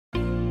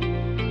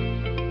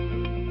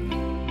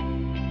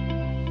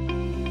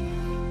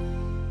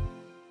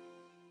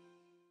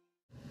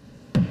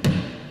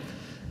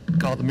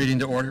Call the meeting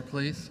to order,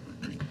 please.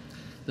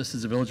 This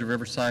is the Village of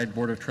Riverside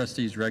Board of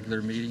Trustees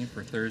regular meeting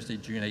for Thursday,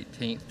 June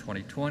 18th,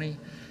 2020.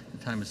 The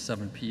time is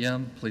 7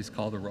 p.m. Please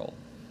call the roll.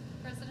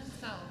 President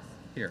Sells.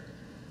 Here.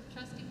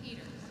 Trustee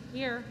Peters.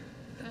 Here.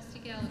 Trustee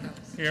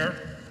Gallegos.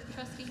 Here.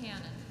 Trustee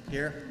Hannan.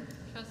 Here.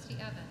 Trustee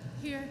Evans.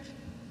 Here.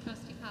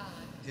 Trustee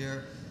Pollak.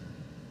 Here.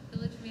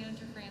 Village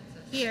Manager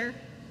Francis. Here.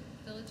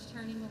 Village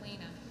Attorney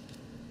Molina.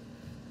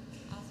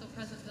 Also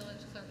present Village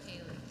Clerk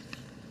Haley.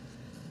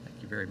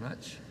 Thank you very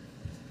much.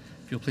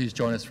 If you'll please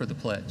join us for the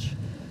pledge.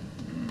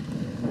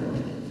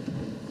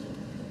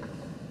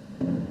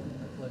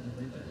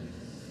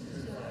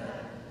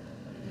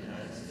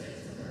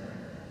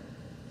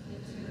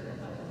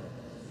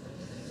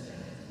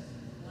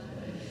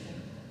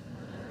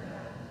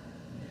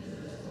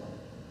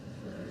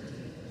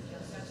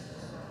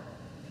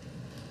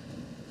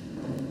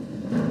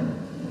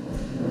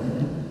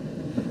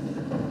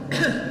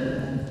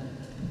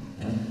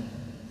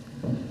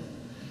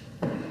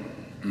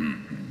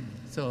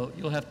 So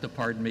you'll have to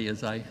pardon me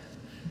as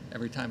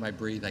every time I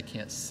breathe, I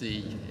can't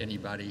see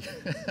anybody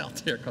out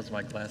there because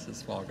my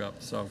glasses fog up.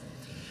 So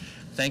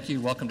thank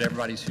you. Welcome to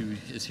everybody who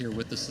is here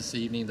with us this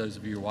evening, those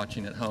of you who are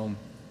watching at home.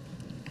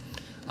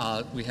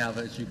 We have,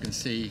 as you can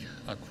see,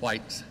 a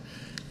quite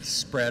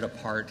spread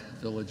apart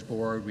village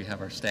board. We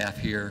have our staff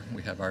here.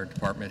 We have our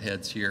department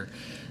heads here.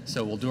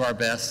 So we'll do our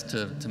best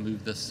to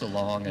move this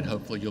along, and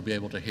hopefully you'll be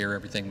able to hear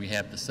everything we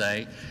have to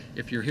say.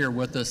 If you're here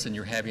with us and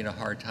you're having a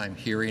hard time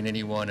hearing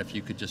anyone, if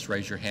you could just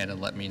raise your hand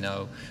and let me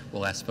know.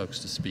 We'll ask folks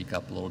to speak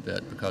up a little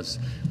bit because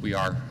we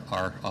are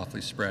awfully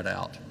spread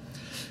out.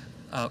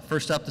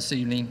 First up this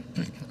evening,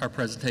 our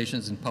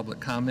presentations and public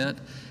comment.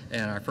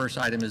 And our first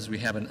item is we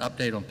have an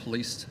update on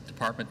police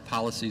department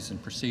policies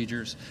and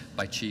procedures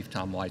by Chief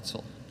Tom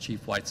Weitzel.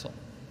 Chief Weitzel.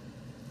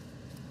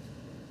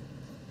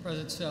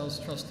 President Sells,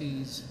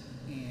 trustees,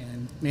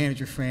 and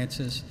Manager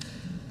Francis.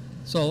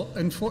 So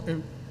in front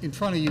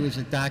of you is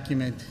a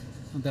document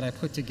that I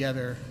put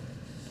together,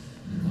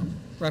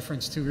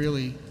 reference to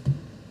really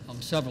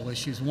several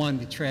issues. One,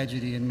 the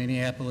tragedy in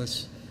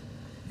Minneapolis,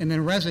 and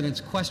then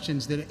residents'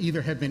 questions that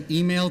either have been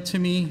emailed to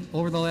me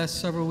over the last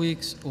several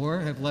weeks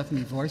or have left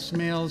me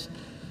voicemails,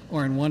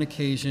 or on one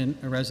occasion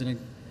a resident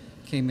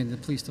came into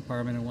the police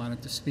department and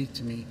wanted to speak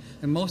to me.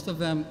 And most of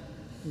them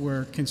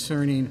were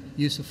concerning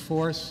use of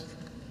force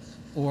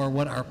or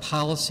what our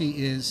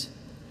policy is,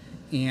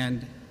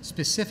 and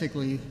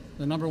specifically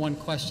the number one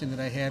question that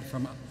I had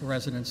from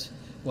residents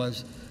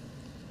was,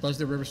 does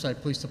the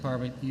Riverside Police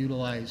Department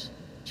utilize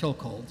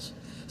chokeholds?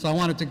 So I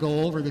wanted to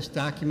go over this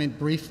document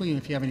briefly, and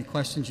if you have any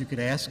questions, you could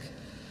ask.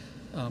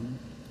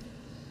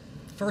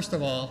 First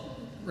of all,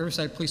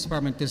 Riverside Police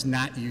Department does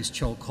not use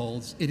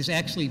chokeholds. It is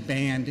actually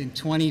banned. In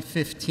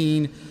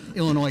 2015,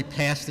 Illinois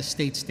passed a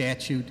state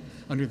statute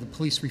under the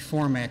Police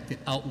Reform Act that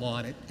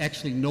outlawed it.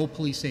 Actually, no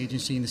police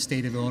agency in the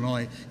state of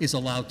Illinois is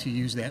allowed to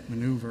use that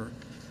maneuver.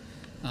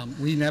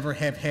 We never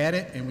have had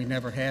it, and we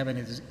never have, and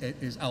it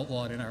is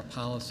outlawed in our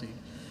policy.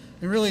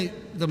 And really,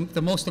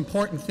 the most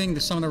important thing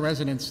that some of the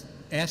residents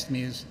asked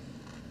me is,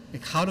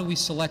 like, how do we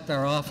select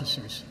our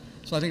officers?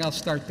 So I think I'll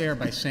start there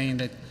by saying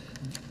that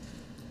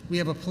we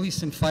have a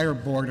police and fire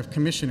board of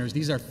commissioners.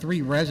 These are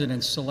 3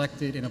 residents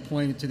selected and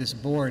appointed to this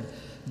board.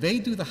 They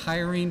do the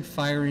hiring,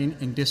 firing,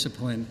 and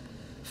discipline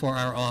for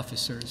our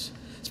officers.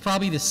 It's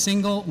probably the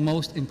single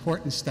most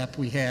important step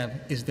we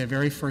have is the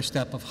very first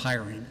step of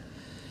hiring.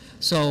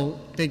 So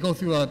they go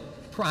through a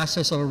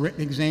process of a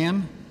written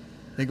exam.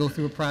 They go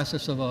through a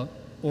process of an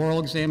oral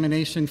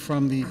examination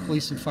from the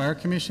police and fire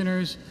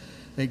commissioners.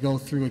 They go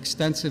through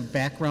extensive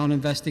background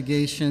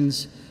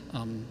investigations,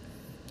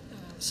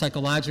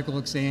 psychological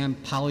exam,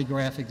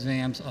 polygraph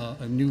exams,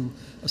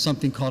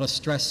 something called a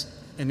stress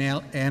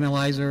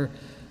analyzer,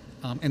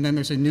 and then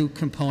there's a new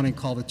component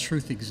called a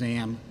truth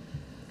exam.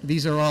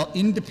 These are all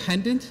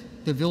independent.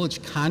 The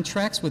village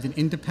contracts with an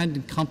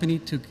independent company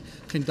to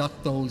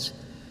conduct those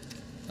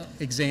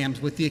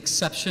exams, with the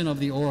exception of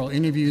the oral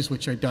interviews,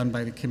 which are done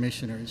by the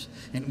commissioners.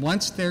 And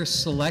once they're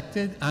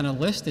selected on a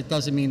list, it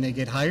doesn't mean they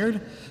get hired.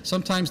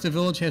 Sometimes the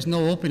village has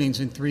no openings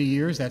in 3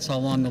 years. That's how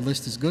long the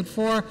list is good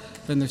for.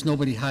 Then there's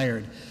nobody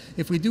hired.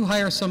 If we do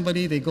hire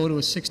somebody, they go to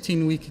a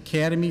 16-week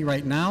academy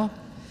right now,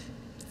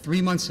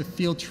 3 months of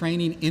field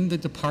training in the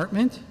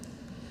department,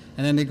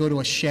 and then they go to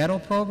a shadow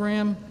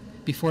program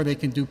before they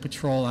can do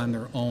patrol on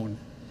their own.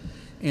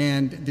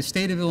 And the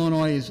state of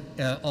Illinois is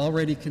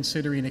already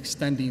considering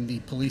extending the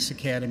police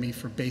academy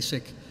for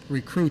basic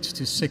recruits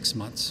to 6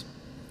 months.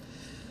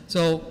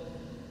 So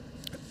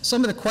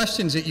some of the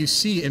questions that you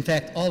see, in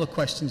fact, all the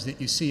questions that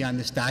you see on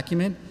this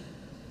document,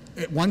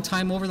 at one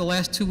time over the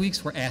last 2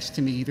 weeks were asked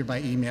to me either by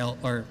email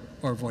or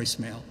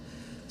voicemail.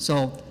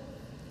 So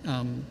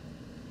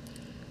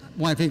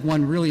I think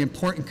one really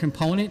important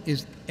component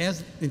is,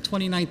 as in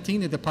 2019,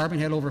 the department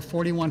had over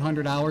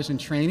 4,100 hours in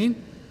training.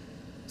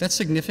 That's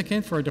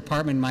significant for a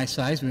department my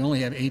size. We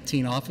only have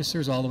 18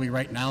 officers all the way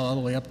right now, all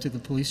the way up to the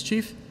police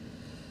chief.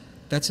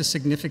 That's a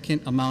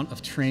significant amount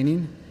of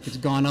training. It's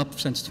gone up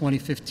since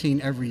 2015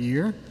 every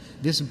year.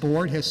 This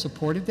board has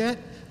supported that.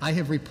 I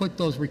have put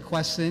those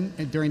requests in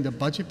during the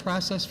budget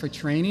process for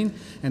training,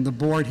 and the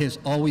board has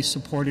always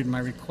supported my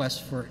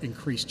request for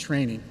increased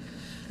training.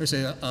 There's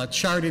a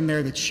chart in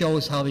there that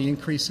shows how the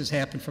increases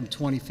happened from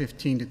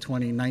 2015 to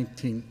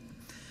 2019.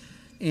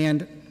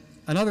 And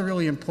another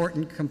really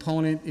important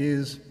component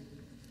is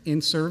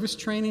in-service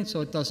training,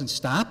 so it doesn't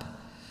stop.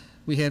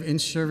 We have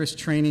in-service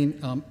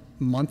training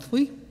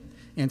monthly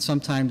and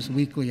sometimes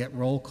weekly at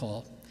roll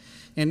call.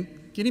 And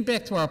getting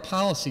back to our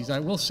policies, I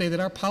will say that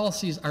our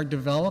policies are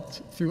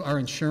developed through our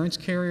insurance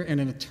carrier and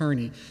an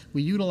attorney.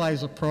 We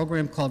utilize a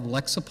program called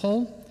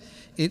Lexipol.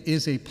 It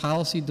is a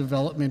policy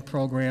development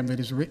program that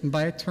is written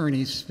by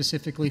attorneys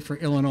specifically for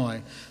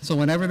Illinois. So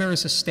whenever there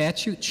is a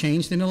statute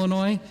changed in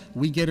Illinois,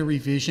 we get a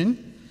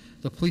revision.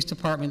 The police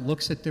department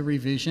looks at the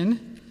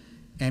revision,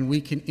 and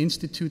we can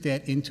institute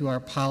that into our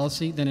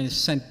policy. Then it is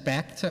sent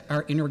back to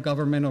our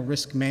Intergovernmental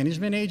Risk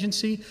Management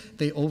Agency.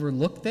 They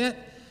overlook that,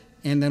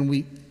 and then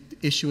we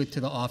issue it to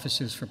the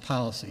officers for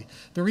policy.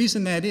 The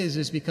reason that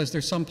is because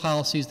there's some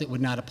policies that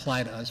would not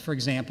apply to us. For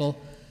example,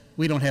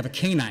 we don't have a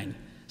canine.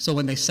 So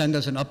when they send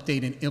us an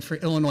update for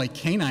Illinois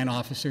canine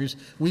officers,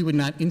 we would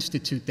not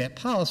institute that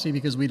policy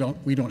because we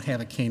don't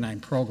have a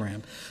canine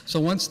program. So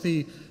once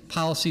the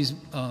policies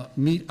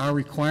meet our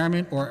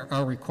requirement or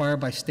are required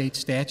by state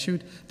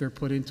statute, they're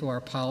put into our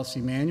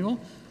policy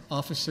manual.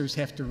 Officers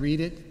have to read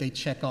it, they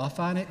check off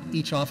on it.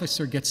 Each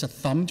officer gets a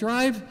thumb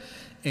drive,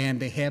 and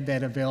they have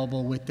that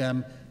available with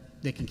them.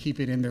 They can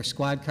keep it in their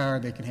squad car,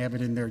 they can have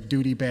it in their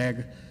duty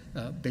bag.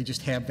 They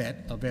just have that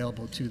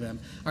available to them.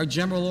 Our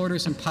general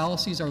orders and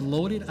policies are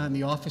loaded on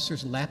the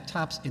officers'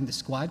 laptops in the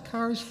squad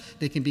cars.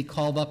 They can be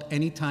called up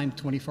anytime,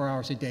 24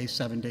 hours a day,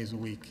 7 days a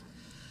week.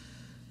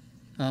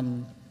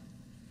 You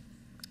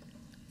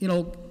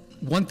know,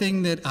 one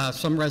thing that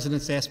some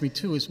residents ask me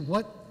too is,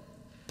 what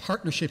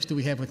partnerships do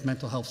we have with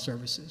mental health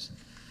services?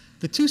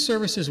 The two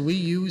services we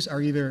use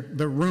are either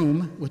The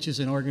Room, which is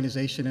an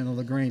organization in the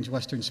LaGrange,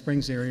 Western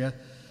Springs area.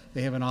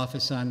 They have an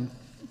office on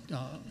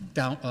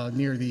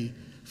near the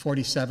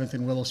 47th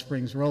and Willow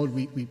Springs Road.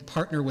 We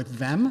partner with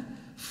them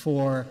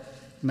for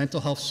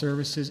mental health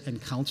services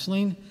and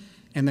counseling.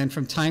 And then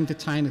from time to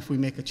time, if we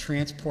make a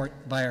transport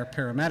by our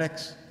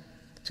paramedics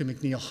to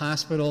McNeil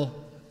Hospital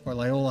or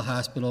Loyola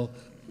Hospital,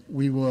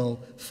 we will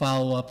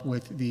follow up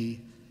with the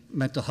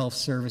mental health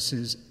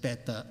services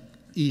that the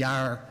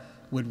ER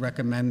would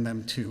recommend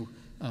them to.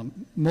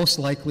 Most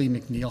likely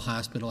McNeil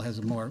Hospital has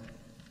a more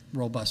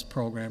robust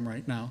program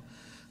right now.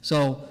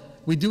 So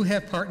we do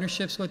have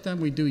partnerships with them.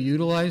 We do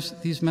utilize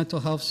these mental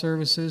health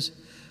services,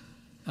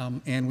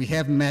 and we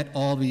have met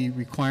all the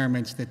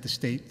requirements that the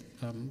state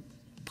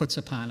puts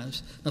upon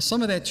us. Now,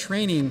 some of that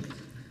training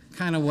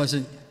kind of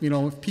wasn't, you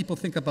know, if people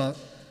think about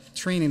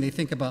training, they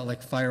think about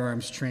like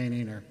firearms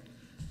training or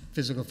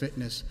physical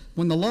fitness.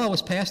 When the law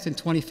was passed in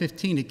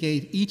 2015, it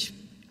gave each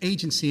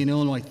agency in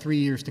Illinois 3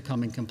 years to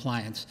come in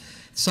compliance.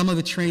 Some of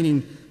the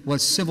training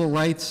was civil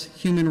rights,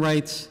 human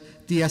rights,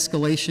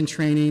 de-escalation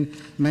training,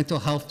 mental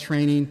health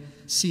training,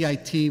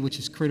 CIT, which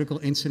is critical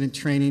incident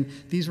training.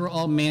 These were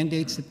all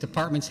mandates that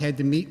departments had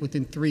to meet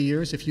within 3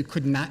 years. If you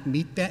could not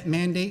meet that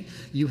mandate,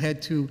 you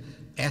had to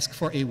ask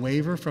for a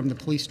waiver from the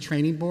police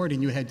training board,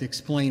 and you had to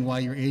explain why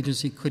your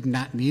agency could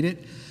not meet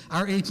it.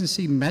 Our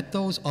agency met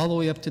those all the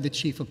way up to the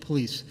chief of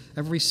police.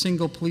 Every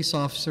single police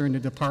officer in the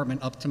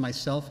department, up to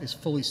myself, is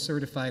fully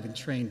certified and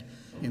trained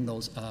in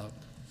those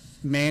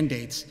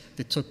mandates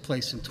that took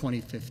place in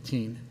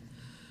 2015.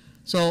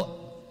 So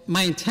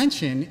my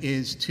intention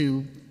is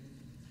to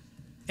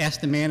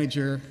ask the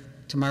manager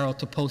tomorrow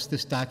to post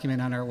this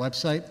document on our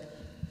website.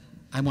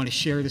 I want to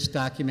share this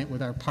document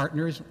with our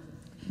partners.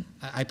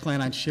 I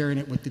plan on sharing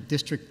it with the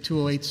District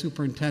 208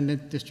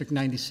 Superintendent, District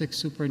 96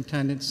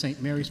 Superintendent, St.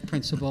 Mary's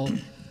Principal,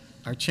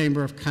 our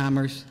Chamber of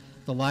Commerce,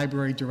 the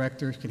library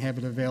directors can have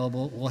it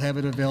available. We'll have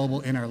it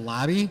available in our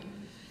lobby,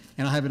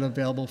 and I'll have it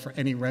available for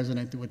any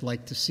resident that would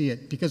like to see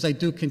it, because I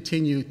do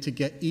continue to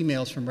get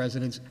emails from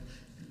residents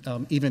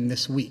even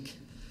this week.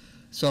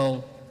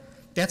 So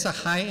that's a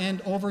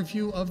high-end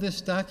overview of this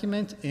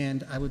document,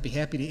 and I would be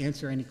happy to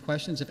answer any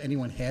questions if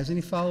anyone has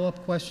any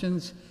follow-up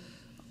questions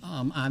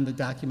on the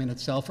document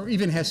itself, or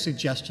even has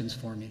suggestions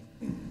for me.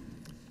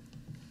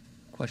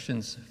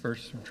 Questions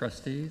first from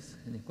trustees?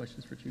 Any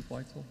questions for Chief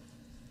Weitzel?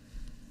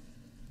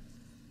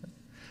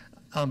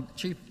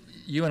 Chief,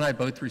 you and I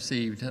both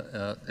received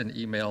an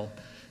email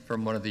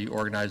from one of the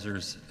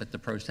organizers at the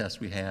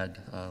protest we had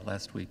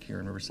last week here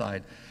in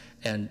Riverside,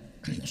 and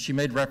she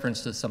made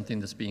reference to something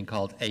that's being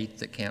called 8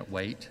 that can't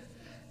wait,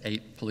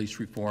 8 police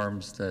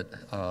reforms that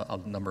a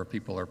number of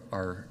people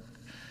are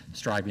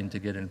striving to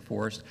get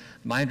enforced.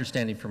 My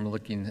understanding from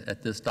looking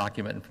at this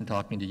document and from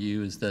talking to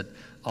you is that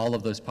all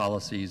of those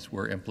policies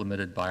were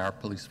implemented by our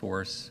police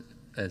force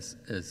as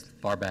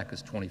far back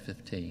as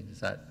 2015.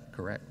 Is that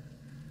correct?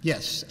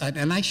 Yes,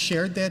 and I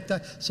shared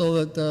that.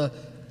 So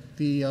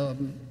the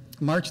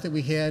march that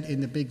we had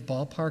in the big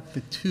ballpark,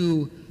 the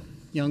 2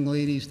 young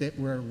ladies that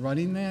were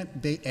running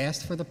that, they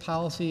asked for the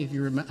policy. If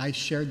you remember, I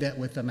shared that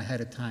with them ahead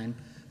of time.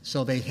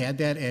 So they had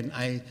that, and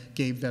I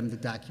gave them the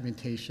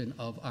documentation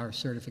of our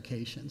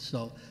certification.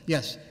 So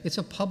yes, it's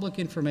a public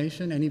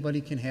information.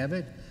 Anybody can have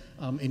it.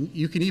 And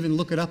you can even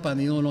look it up on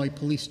the Illinois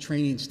Police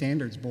Training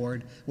Standards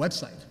Board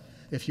website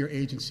if your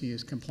agency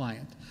is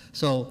compliant.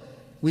 So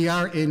we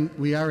are in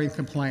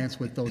compliance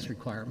with those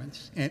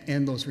requirements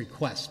and those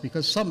requests,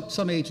 because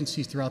some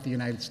agencies throughout the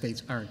United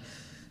States aren't.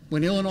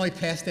 When Illinois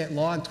passed that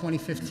law in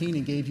 2015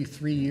 and gave you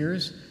 3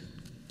 years,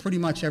 pretty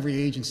much every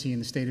agency in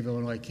the state of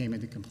Illinois came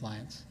into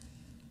compliance.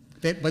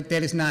 But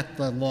that is not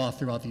the law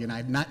throughout the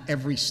United. Not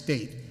every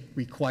state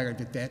required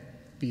that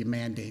be a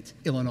mandate.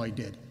 Illinois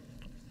did.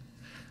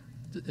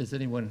 Does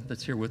anyone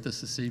that's here with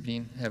us this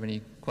evening have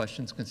any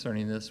questions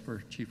concerning this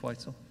for Chief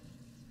Weitzel?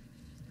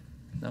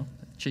 No?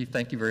 Chief,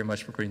 thank you very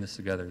much for putting this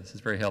together. This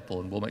is very helpful,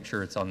 and we'll make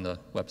sure it's on the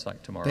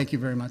website tomorrow. Thank you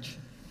very much.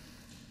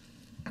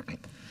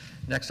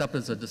 Next up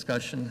is a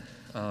discussion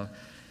of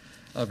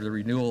the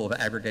renewal of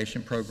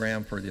aggregation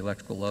program for the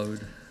electrical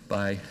load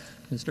by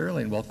Mr.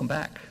 Erling. Welcome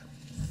back.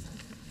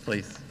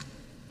 Please.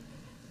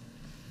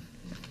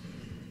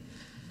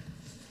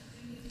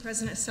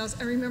 President Stiles,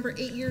 I remember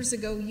 8 years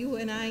ago, you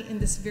and I in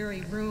this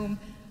very room,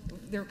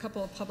 there were a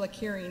couple of public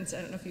hearings,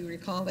 I don't know if you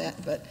recall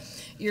that, but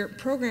your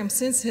program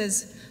since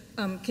has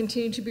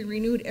continued to be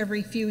renewed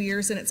every few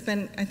years, and it's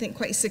been, I think,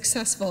 quite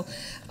successful.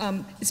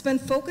 It's been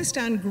focused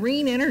on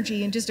green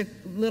energy, and just a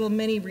little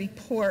mini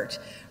report,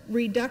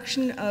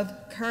 reduction of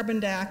carbon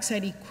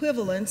dioxide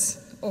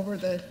equivalents over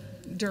the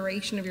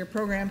duration of your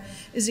program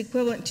is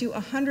equivalent to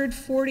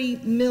 140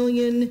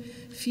 million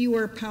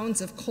fewer pounds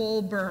of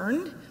coal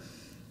burned,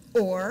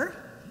 or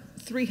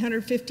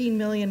 315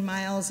 million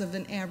miles of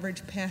an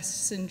average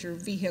passenger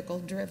vehicle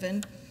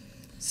driven.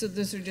 So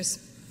those are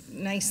just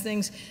nice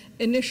things.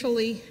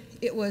 Initially,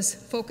 it was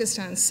focused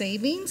on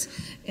savings.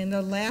 In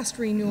the last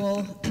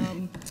renewal,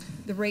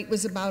 the rate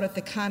was about at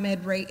the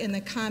ComEd rate, and the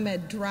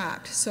ComEd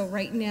dropped. So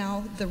right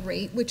now, the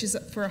rate, which is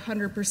for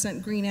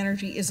 100% green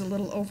energy, is a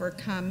little over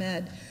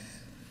ComEd.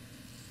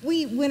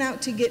 We went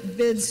out to get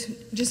bids,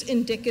 just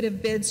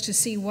indicative bids, to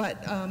see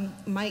what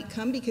might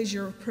come, because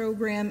your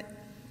program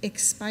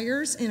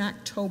expires in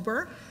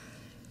October,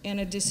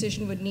 and a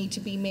decision would need to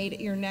be made at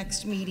your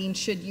next meeting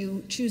should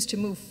you choose to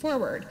move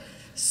forward.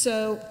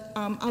 So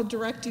I'll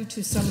direct you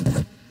to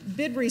some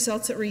bid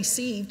results that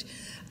received.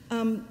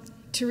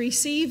 To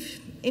receive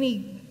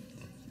any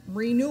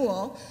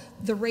renewal,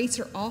 the rates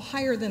are all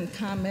higher than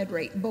ComEd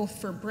rate,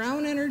 both for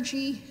brown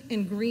energy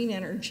and green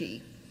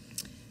energy.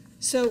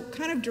 So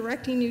kind of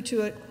directing you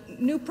to a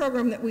new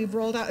program that we've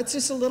rolled out. It's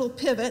just a little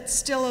pivot,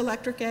 still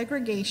electric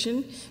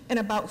aggregation, and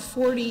about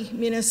 40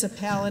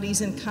 municipalities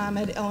in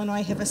ComEd,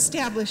 Illinois, have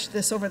established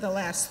this over the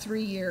last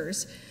 3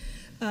 years.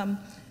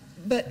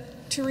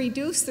 But to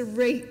reduce the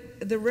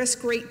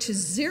risk rate to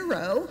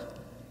zero,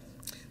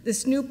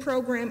 this new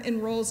program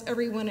enrolls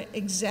everyone at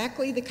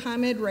exactly the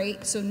ComEd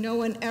rate, so no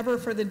one ever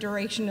for the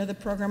duration of the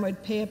program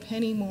would pay a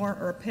penny more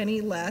or a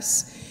penny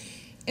less.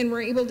 And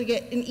we're able to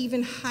get an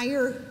even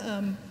higher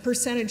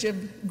percentage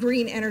of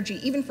green energy,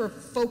 even for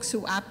folks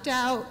who opt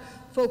out,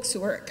 folks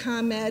who are at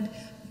ComEd.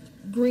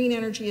 Green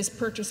energy is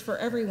purchased for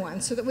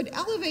everyone. So that would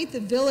elevate the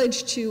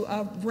village to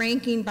a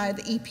ranking by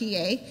the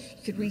EPA.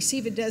 You could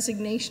receive a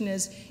designation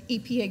as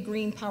EPA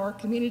Green Power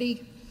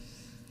Community.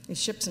 You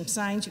ship some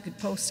signs you could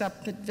post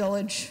up at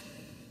village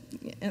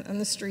on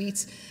the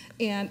streets.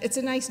 And it's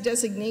a nice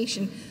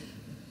designation.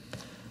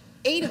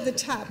 8 of the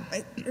top,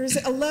 there's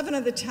 11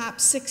 of the top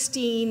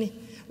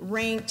 16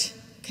 ranked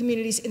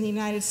communities in the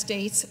United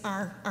States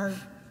are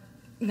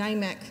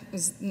NIMEC,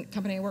 is the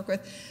company I work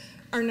with,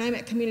 are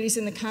NIMEC communities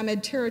in the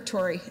ComEd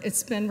territory.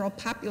 It's been real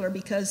popular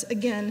because,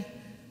 again,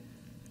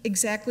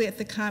 exactly at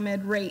the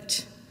ComEd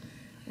rate.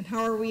 And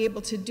how are we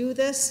able to do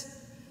this?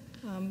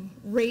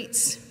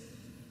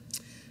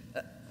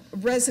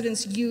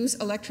 Residents use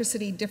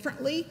electricity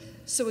differently,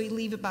 so we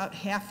leave about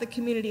half the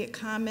community at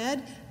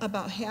ComEd,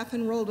 about half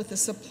enrolled with a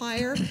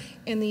supplier,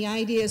 and the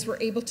idea is we're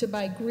able to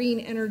buy green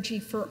energy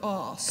for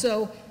all.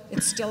 So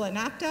it's still an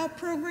opt-out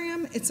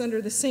program. It's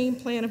under the same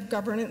plan of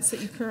governance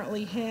that you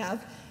currently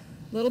have,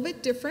 a little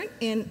bit different,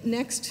 and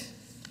next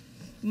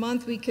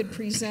month we could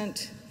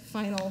present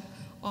final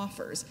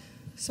offers.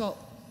 So I'll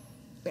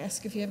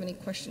ask if you have any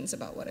questions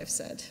about what I've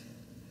said.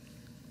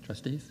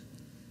 Trustees?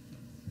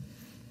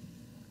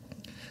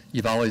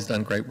 You've always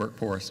done great work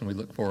for us, and we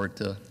look forward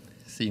to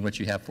seeing what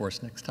you have for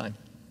us next time.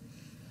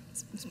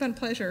 It's been a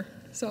pleasure.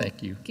 So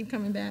thank you. Keep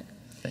coming back.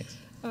 Thanks.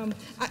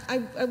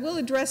 I will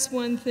address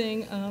one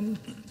thing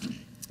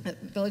the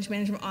Village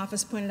Management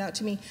Office pointed out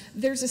to me.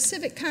 There's a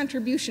civic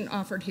contribution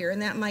offered here,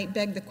 and that might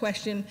beg the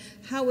question,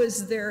 how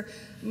is there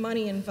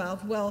money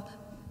involved? Well,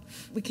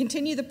 we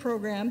continue the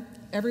program.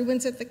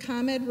 Everyone's at the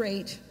ComEd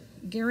rate,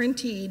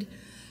 guaranteed.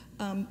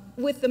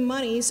 With the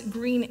monies,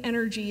 green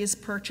energy is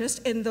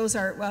purchased, and those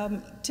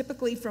are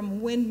typically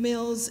from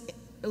windmills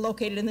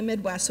located in the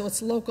Midwest, so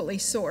it's locally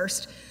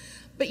sourced.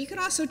 But you can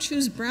also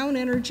choose brown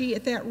energy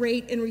at that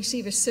rate and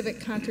receive a civic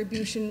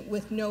contribution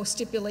with no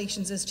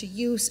stipulations as to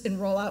use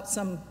and roll out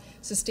some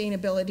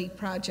sustainability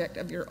project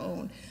of your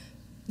own.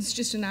 It's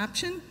just an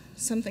option.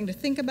 something to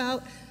think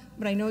about,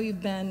 but I know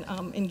you've been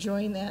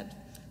enjoying that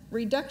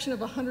reduction of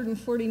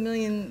 140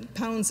 million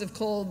pounds of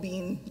coal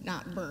being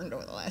not burned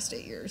over the last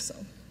 8 years, so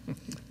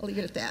I'll leave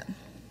it at that.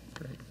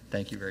 Great.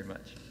 Thank you very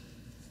much.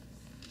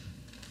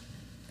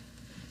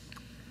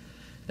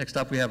 Next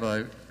up, we have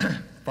a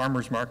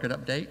farmers market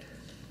update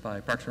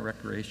by Parks and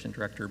Recreation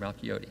Director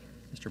Malchiotti.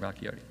 Mr.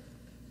 Malchiotti.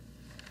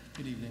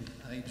 Good evening.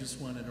 I just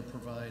wanted to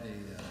provide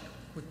a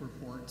quick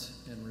report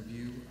and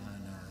review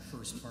on our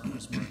first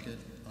farmers market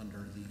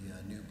under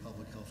the new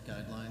public health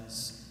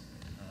guidelines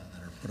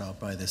that are put out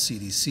by the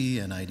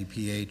CDC and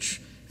IDPH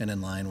and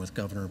in line with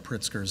Governor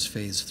Pritzker's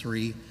Phase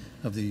 3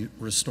 of the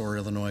Restore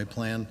Illinois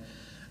plan.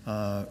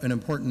 An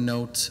important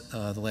note,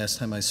 the last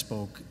time I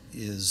spoke,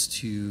 is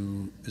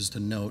to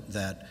note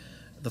that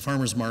the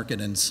farmers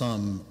market and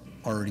some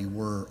already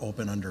were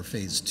open under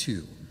Phase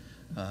 2.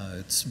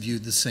 It's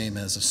viewed the same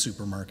as a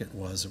supermarket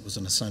was. It was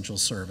an essential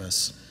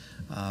service.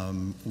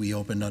 We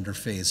opened under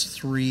Phase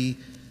 3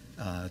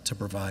 to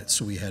provide,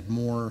 so we had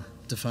more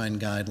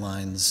defined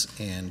guidelines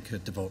and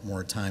could devote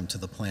more time to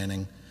the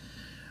planning.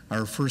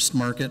 Our first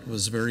market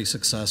was very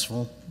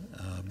successful,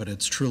 but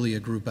it's truly a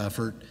group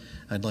effort.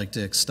 I'd like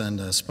to extend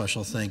a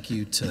special thank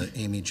you to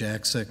Amy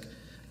Jaksic,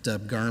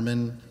 Deb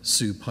Garman,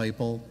 Sue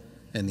Pipel,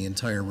 and the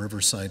entire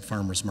Riverside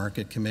Farmers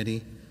Market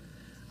Committee.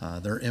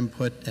 Their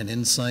input and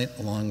insight,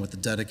 along with the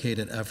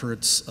dedicated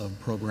efforts of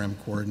Program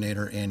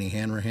Coordinator Annie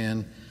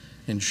Hanrahan,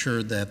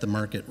 ensured that the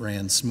market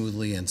ran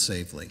smoothly and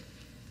safely.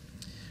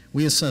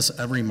 We assess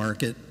every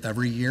market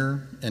every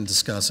year and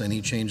discuss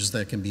any changes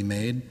that can be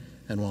made,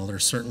 and while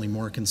there's certainly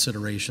more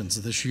considerations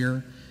this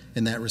year,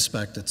 in that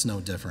respect, it's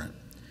no different.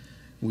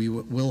 We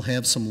will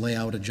have some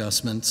layout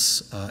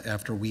adjustments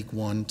after week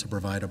 1 to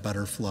provide a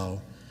better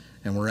flow,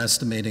 and we're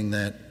estimating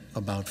that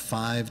about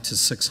 500 to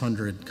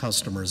 600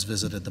 customers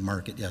visited the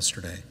market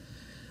yesterday.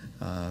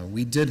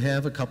 We did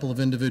have a couple of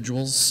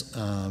individuals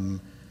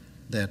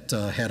that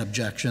had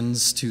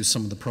objections to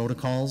some of the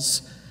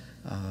protocols,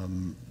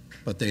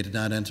 but they did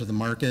not enter the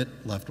market,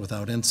 left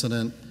without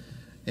incident,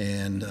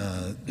 and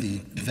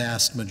the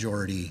vast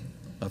majority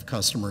of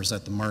customers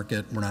at the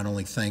market were not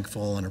only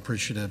thankful and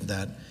appreciative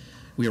that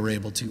we were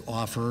able to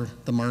offer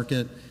the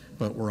market,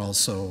 but were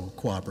also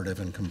cooperative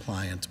and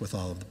compliant with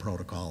all of the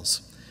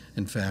protocols.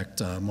 In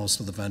fact, most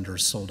of the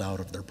vendors sold out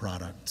of their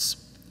products.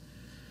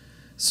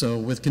 So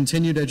with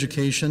continued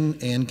education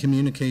and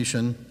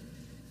communication,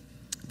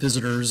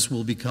 visitors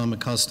will become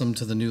accustomed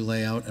to the new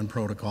layout and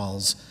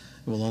protocols.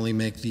 It will only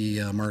make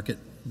the market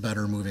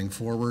better moving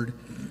forward.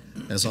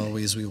 As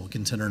always, we will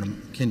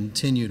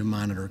continue to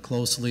monitor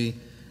closely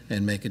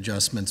and make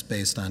adjustments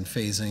based on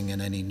phasing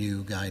and any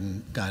new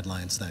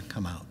guidelines that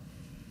come out.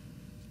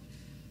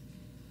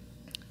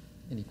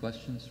 Any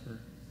questions for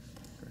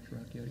Director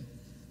Malchiotti?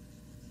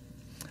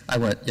 I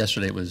went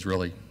yesterday. It was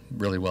really,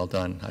 really well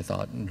done, I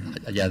thought. And,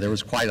 yeah, there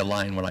was quite a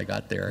line when I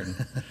got there. And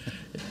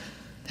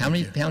how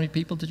many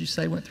people did you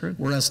say went through?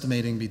 We're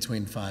estimating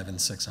between 500 and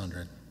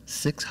 600.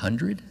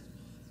 600?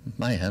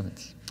 My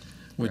heavens.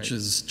 Which Right.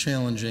 is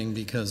challenging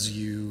because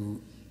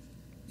you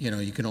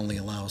can only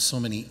allow so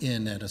many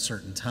in at a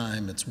certain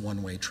time. It's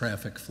one-way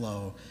traffic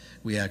flow.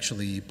 We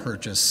actually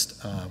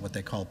purchased what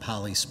they call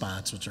poly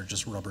spots, which are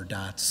just rubber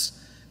dots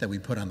that we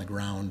put on the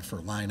ground for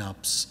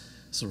lineups.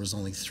 So there was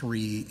only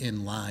 3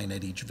 in line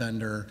at each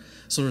vendor.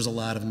 So there's a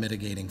lot of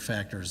mitigating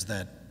factors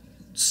that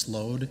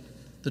slowed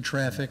the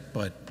traffic,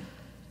 but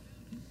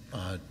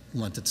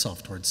lent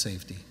itself towards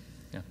safety.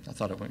 Yeah, I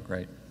thought it went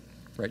great.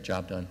 Great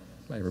job done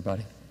by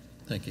everybody.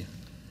 Thank you.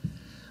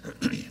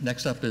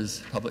 Next up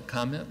is public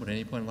comment. Would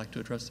anyone like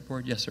to address the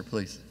board? Yes, sir,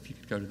 please. If you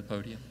could go to the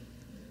podium.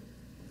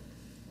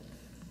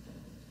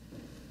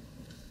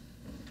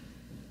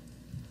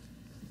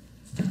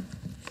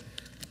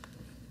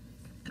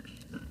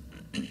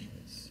 Let's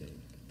see,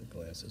 the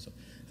glasses.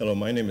 Hello,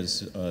 my name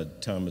is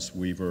Thomas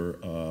Weaver.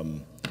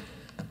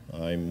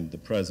 I'm the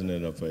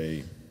president of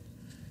a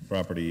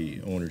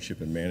property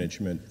ownership and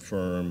management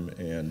firm,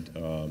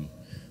 and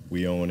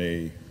we own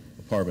a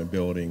apartment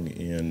building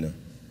in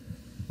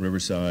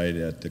Riverside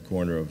at the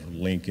corner of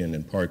Lincoln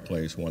and Park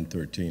Place,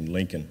 113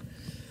 Lincoln.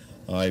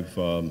 I've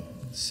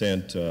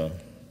sent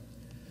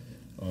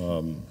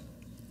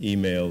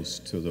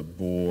emails to the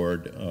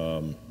board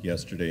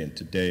yesterday and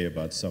today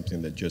about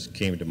something that just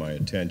came to my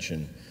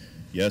attention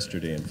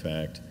yesterday, in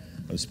fact.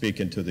 I'm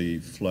speaking to the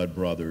Flood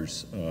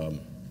Brothers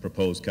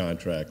proposed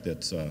contract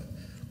that's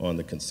on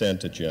the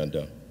consent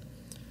agenda.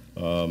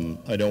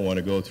 I don't want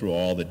to go through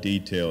all the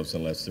details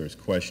unless there's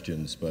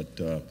questions, but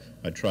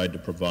I tried to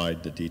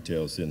provide the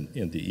details in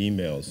the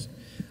emails.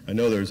 I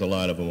know there's a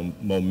lot of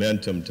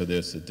momentum to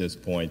this at this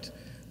point,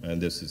 and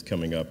this is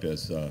coming up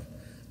as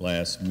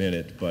last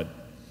minute, but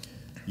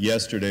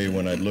yesterday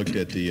when I looked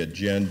at the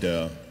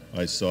agenda,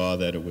 I saw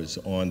that it was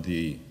on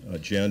the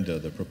agenda,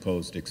 the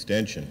proposed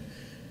extension.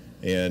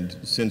 And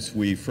since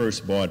we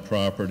first bought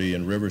property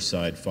in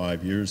Riverside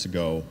 5 years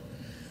ago,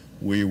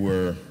 we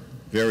were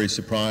very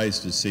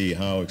surprised to see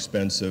how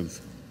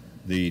expensive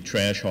the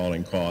trash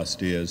hauling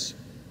cost is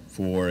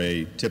for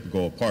a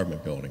typical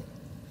apartment building.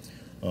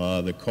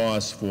 The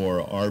cost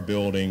for our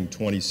building,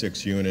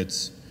 26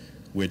 units,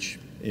 which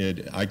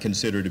I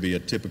consider to be a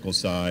typical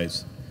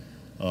size,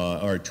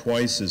 are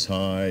twice as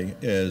high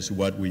as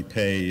what we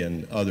pay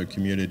in other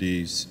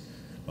communities,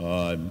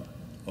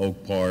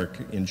 Oak Park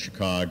in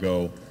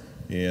Chicago,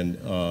 in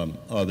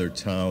other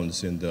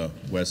towns in the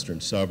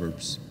western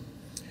suburbs.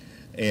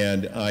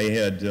 And I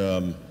had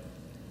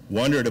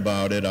wondered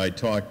about it. I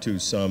talked to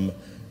some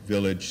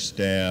village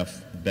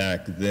staff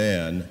back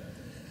then,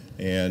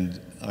 and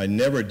I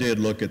never did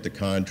look at the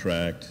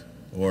contract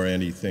or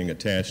anything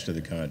attached to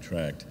the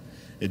contract.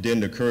 It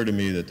didn't occur to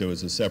me that there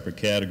was a separate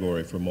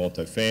category for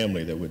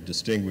multifamily that would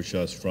distinguish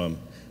us from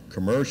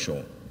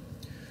commercial.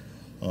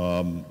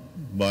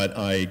 But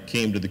I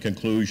came to the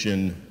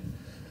conclusion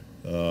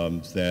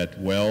that,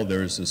 well,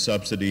 there's a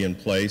subsidy in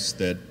place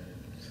that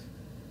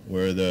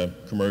where the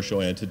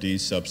commercial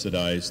entities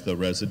subsidize the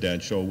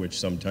residential, which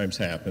sometimes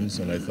happens,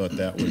 and I thought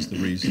that was the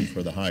reason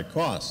for the high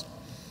cost.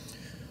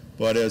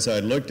 But as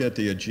I looked at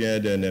the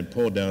agenda and then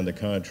pulled down the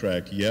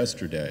contract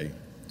yesterday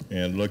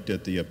and looked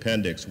at the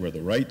appendix where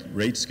the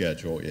rate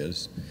schedule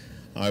is,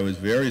 I was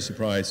very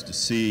surprised to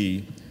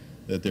see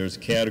that there's a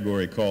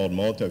category called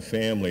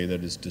multifamily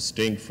that is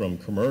distinct from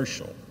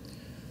commercial.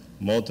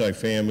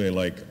 Multifamily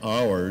like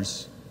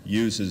ours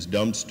uses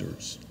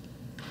dumpsters,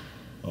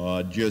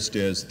 just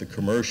as the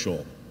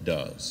commercial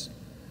does.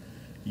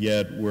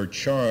 Yet we're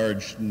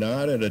charged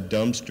not at a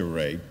dumpster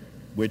rate,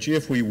 which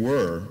if we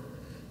were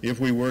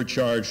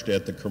charged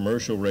at the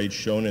commercial rate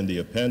shown in the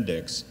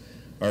appendix,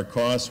 our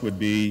costs would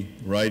be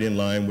right in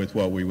line with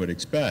what we would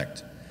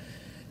expect.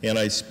 And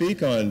I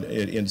speak on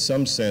it in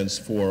some sense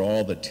for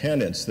all the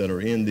tenants that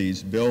are in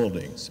these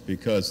buildings,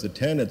 because the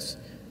tenants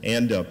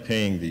end up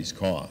paying these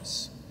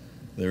costs.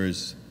 There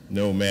is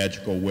no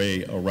magical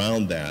way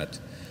around that.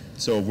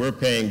 So if we're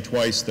paying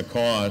twice the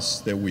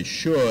costs that we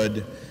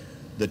should,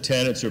 the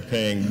tenants are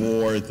paying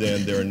more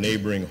than their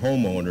neighboring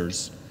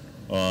homeowners,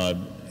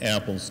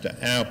 apples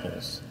to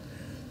apples.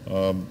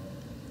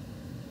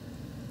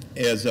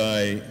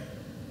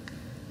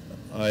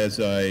 As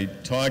I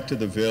talked to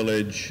the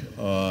village,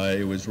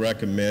 it was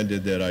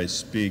recommended that I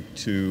speak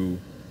to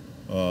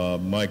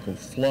Michael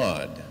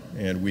Flood,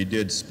 and we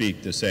did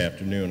speak this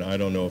afternoon. I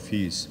don't know if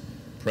he's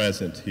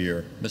present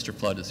here. Mr.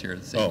 Flood is here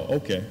to see. Oh,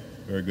 okay,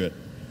 very good.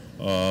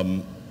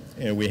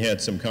 And we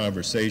had some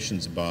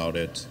conversations about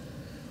it.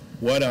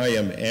 What I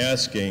am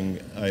asking,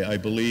 I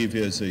believe,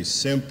 is a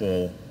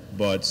simple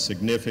but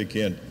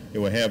significant, it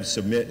will have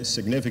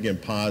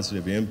significant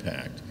positive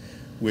impact,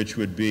 which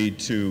would be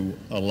to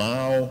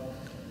allow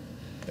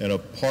an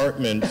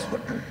apartment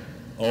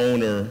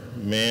owner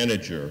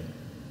manager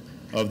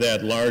of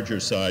that larger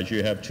size.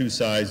 You have two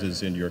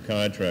sizes in your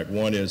contract.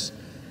 One is,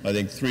 I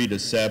think, 3 to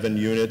 7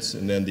 units,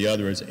 and then the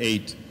other is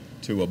 8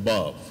 to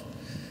above.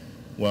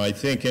 Well, I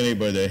think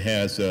anybody that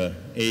has a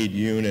 8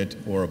 unit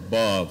or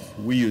above,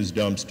 we use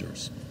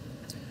dumpsters.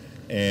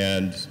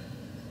 And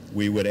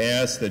we would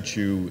ask that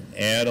you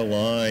add a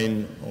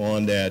line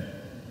on that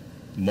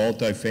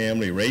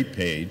multifamily rate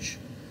page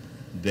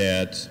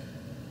that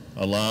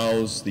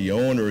allows the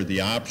owner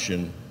the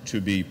option to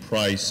be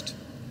priced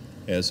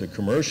as a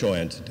commercial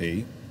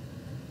entity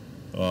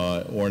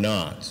or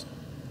not.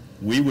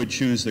 We would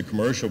choose the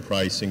commercial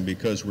pricing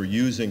because we're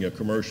using a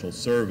commercial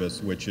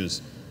service, which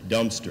is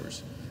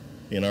dumpsters.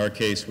 In our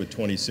case, with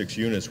 26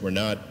 units,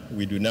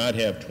 we do not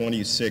have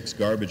 26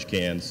 garbage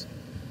cans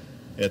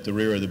at the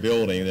rear of the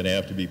building that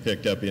have to be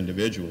picked up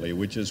individually,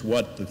 which is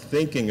what the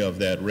thinking of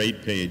that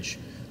rate page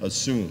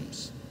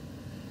assumes.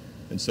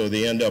 And so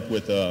they end up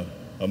with a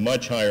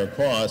much higher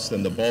cost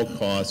than the bulk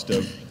cost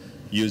of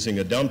using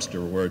a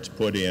dumpster where it's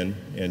put in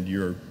and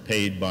you're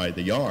paid by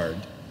the yard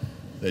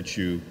that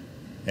you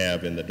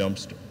have in the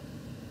dumpster.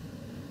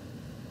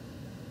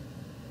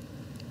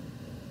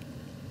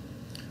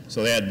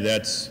 So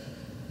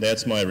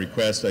that's my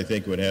request. I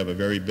think it would have a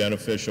very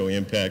beneficial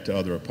impact to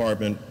other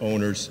apartment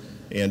owners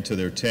and to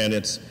their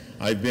tenants.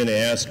 I've been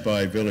asked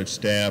by village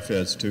staff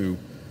as to,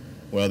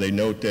 well, they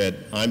note that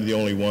I'm the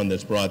only one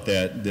that's brought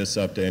this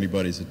up to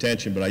anybody's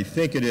attention, but I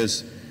think it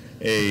is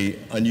a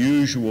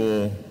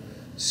unusual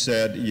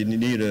set, you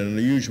need an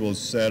unusual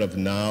set of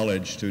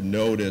knowledge to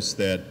notice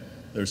that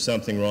there's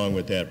something wrong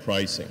with that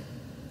pricing,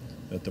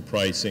 that the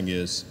pricing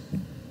is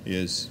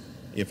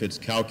if it's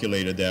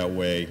calculated that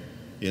way,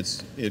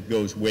 it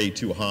goes way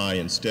too high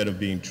instead of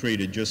being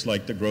treated just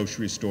like the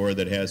grocery store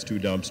that has 2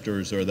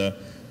 dumpsters or the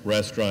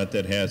restaurant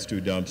that has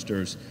 2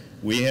 dumpsters.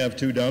 We have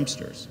 2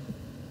 dumpsters,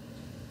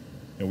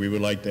 and we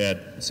would like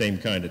that same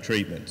kind of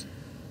treatment.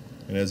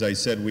 And as I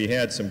said, we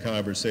had some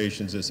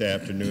conversations this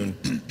afternoon,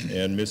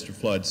 and Mr.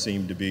 Flood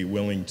seemed to be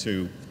willing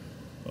to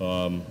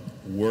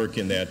work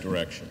in that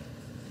direction.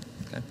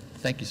 Okay.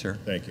 Thank you, sir.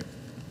 Thank you.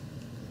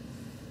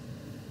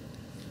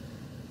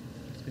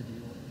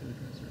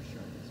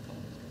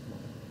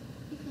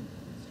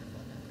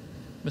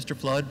 Mr.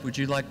 Flood, would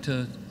you like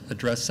to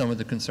address some of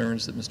the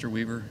concerns that Mr.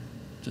 Weaver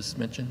just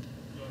mentioned?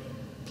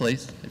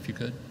 Please, if you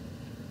could.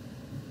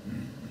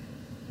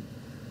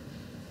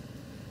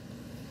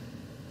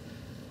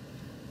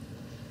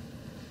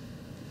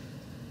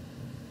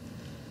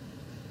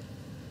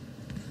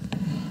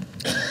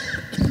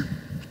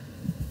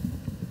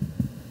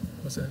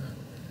 What's that?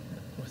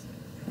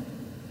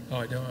 Oh,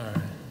 I don't?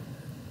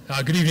 All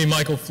right. Good evening,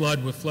 Michael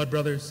Flood with Flood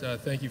Brothers.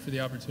 Thank you for the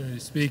opportunity to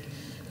speak.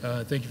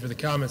 Thank you for the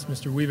comments,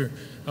 Mr. Weaver.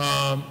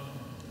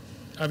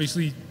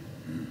 Obviously,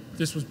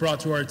 this was brought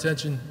to our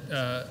attention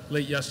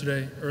late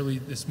yesterday, early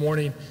this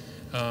morning,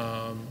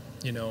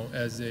 you know,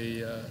 as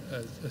a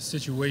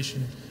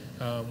situation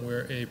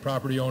where a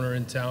property owner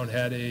in town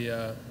had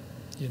a,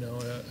 you know,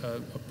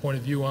 a point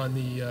of view on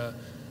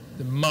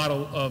the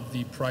model of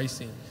the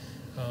pricing.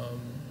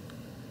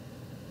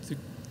 The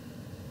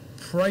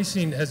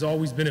pricing has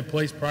always been in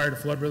place prior to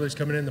Flood Brothers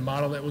coming in. The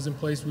model that was in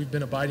place, we've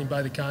been abiding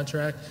by the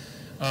contract.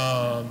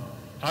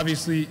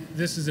 Obviously,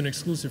 this is an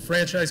exclusive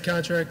franchise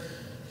contract,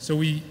 so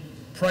we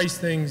price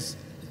things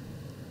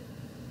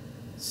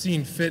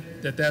seeing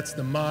fit that that's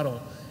the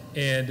model.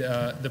 And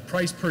the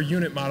price per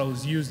unit model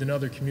is used in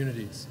other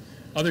communities.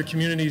 Other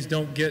communities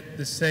don't get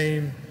the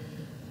same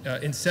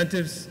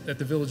incentives that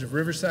the Village of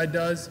Riverside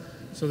does,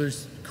 so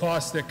there's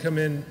costs that come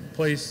in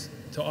place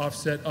to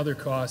offset other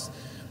costs.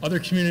 Other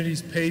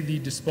communities pay the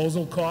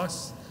disposal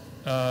costs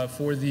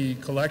for the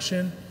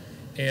collection,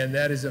 and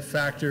that is a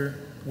factor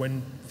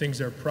when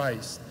things are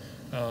priced.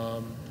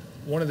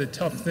 One of the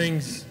tough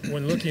things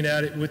when looking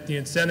at it with the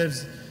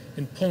incentives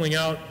and pulling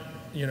out,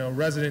 you know,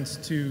 residents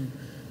to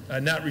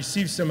not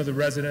receive some of the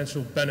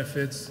residential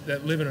benefits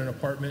that live in an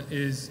apartment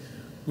is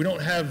we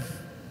don't have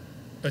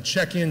a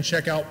check-in,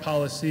 check-out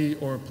policy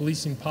or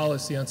policing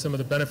policy on some of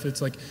the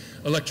benefits like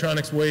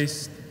electronics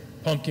waste,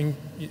 pumpkin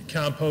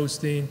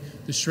composting,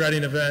 the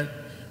shredding event,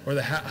 or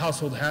the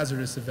household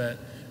hazardous event.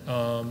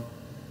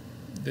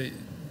 The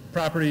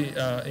property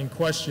in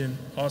question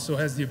also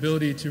has the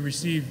ability to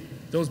receive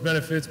those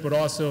benefits, but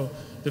also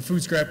the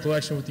food scrap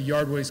collection with the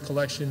yard waste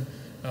collection.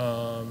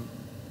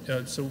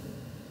 So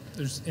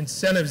there's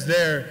incentives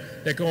there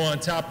that go on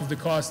top of the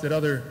cost that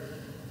other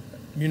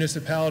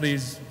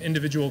municipalities,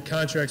 individual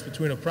contracts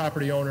between a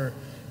property owner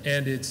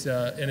and its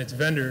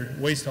vendor,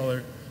 waste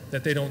hauler,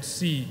 that they don't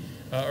see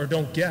or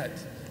don't get,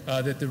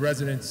 that the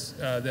residents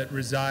that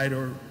reside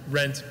or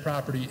rent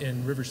property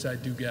in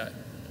Riverside do get.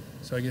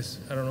 So I guess,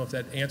 I don't know if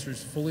that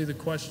answers fully the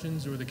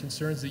questions or the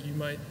concerns that you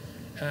might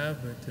have,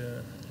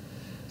 but.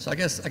 So I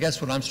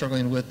guess what I'm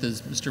struggling with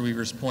is Mr.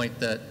 Weaver's point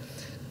that,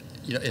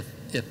 you know, if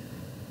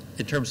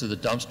in terms of the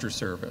dumpster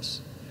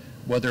service,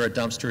 whether a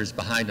dumpster is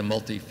behind a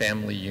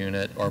multifamily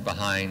unit or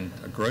behind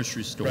a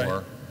grocery store,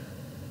 right.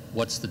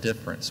 What's the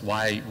difference?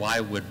 Why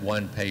would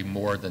one pay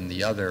more than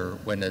the other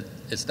when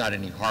it's not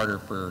any harder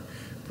for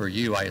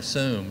you, I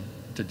assume,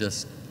 to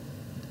just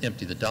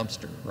empty the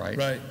dumpster, right?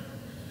 Right.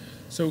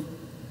 So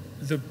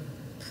the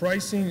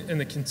pricing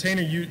and the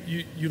container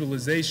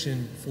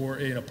utilization for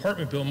an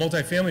apartment building,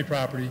 multifamily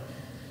property,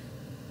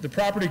 the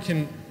property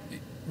can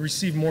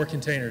receive more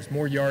containers,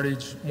 more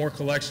yardage, more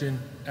collection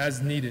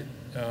as needed.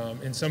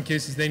 In some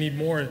cases, they need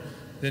more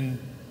than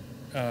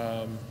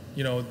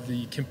you know,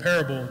 the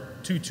comparable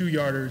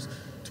 2-2-yarders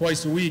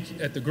twice a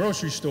week at the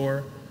grocery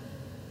store.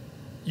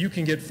 You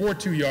can get 4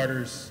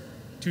 2-yarders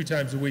 2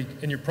 times a week,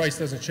 and your price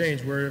doesn't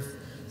change. Where if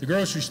the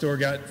grocery store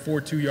got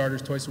 4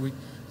 2-yarders twice a week,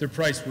 their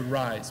price would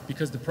rise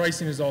because the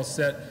pricing is all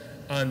set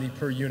on the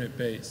per unit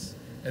base,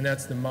 and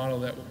that's the model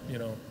that, you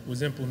know,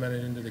 was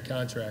implemented into the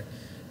contract.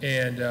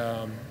 And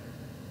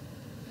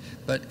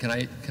but can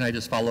I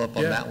just follow up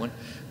on that one?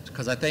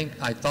 Because I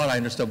thought I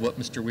understood what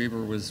Mr.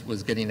 Weaver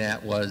was getting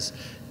at was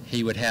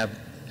he would have,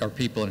 or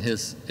people in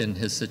his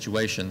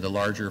situation, the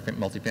larger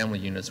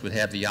multifamily units would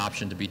have the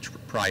option to be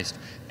priced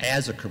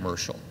as a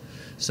commercial.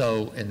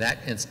 So in that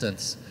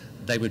instance,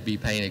 they would be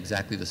paying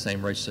exactly the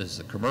same rates as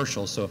a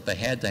commercial. So if they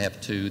had to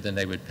have 2, then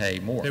they would pay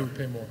more. They would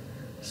pay more.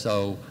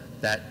 So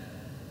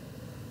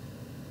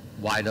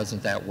why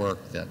doesn't that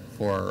work then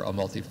for a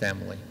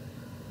multifamily?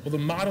 Well, the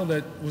model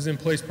that was in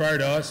place prior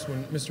to us,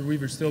 when Mr.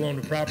 Weaver still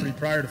owned the property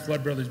prior to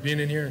Flood Brothers being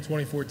in here in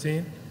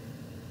 2014,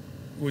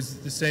 was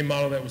the same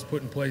model that was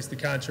put in place, the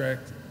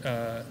contract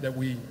that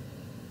we,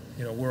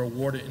 you know, were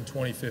awarded in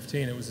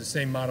 2015. It was the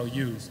same model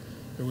used.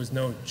 There was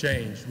no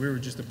change. We were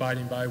just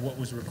abiding by what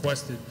was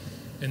requested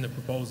in the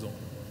proposal.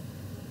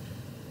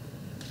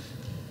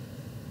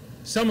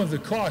 Some of the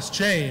costs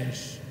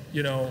change,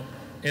 you know,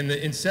 and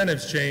the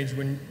incentives change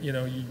when, you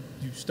know, you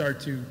start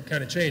to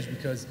kind of change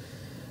because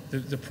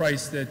the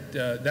price that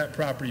that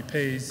property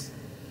pays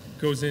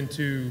goes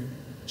into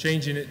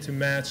changing it to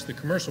match the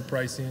commercial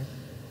pricing.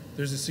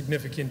 There's a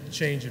significant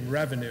change in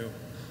revenue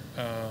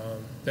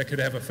that could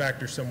have a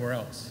factor somewhere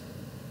else.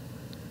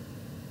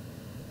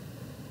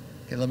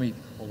 Okay, let me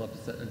hold up.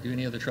 Do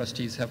any other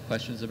trustees have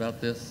questions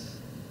about this?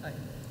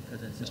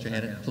 Mr.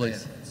 Hannon,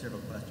 please. I have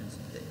several questions.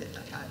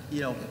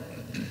 You know,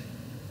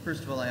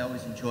 first of all, I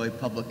always enjoy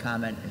public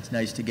comment. It's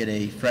nice to get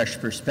a fresh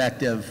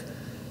perspective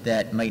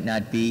that might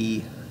not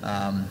be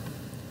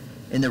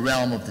in the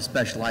realm of the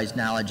specialized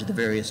knowledge of the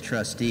various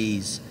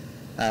trustees.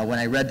 When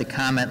I read the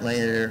comment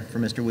letter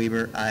from Mr.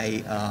 Weaver,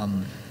 I,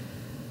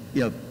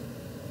 you know,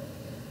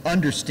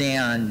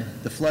 understand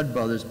the Flood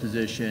Brothers'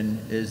 position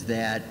is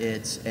that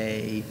it's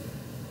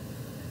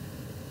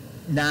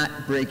not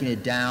breaking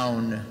it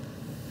down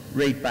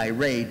rate by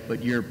rate,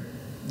 but you're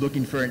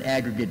looking for an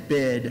aggregate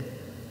bid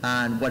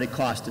on what it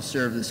costs to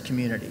serve this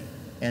community,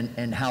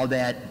 and how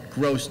that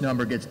gross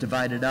number gets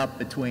divided up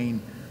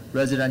between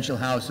residential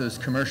houses,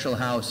 commercial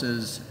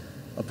houses,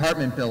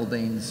 apartment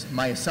buildings.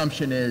 My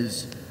assumption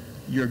is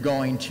you're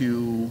going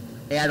to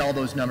add all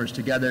those numbers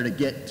together to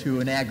get to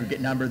an aggregate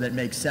number that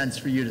makes sense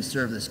for you to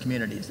serve this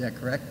community. Is that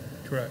correct?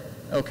 Correct.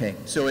 Okay,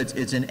 so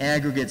it's an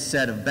aggregate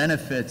set of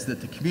benefits that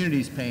the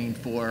community's paying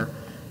for,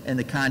 and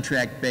the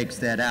contract bakes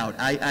that out.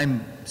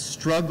 I'm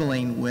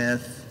struggling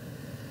with,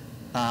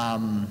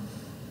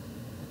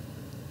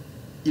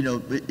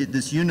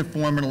 this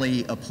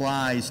uniformly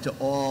applies to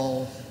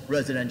all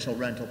residential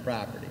rental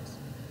properties.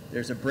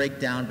 There's a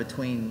breakdown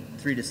between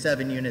 3 to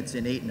 7 units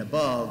and 8 and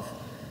above,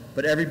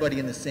 but everybody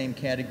in the same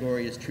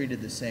category is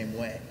treated the same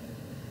way.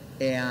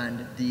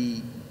 And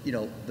the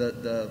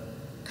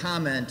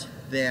comment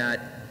that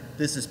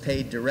this is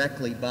paid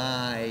directly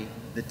by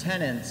the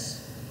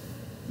tenants,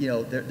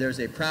 there's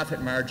a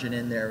profit margin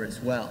in there as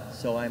well.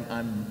 So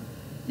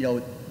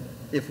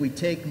if we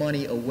take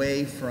money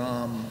away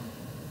from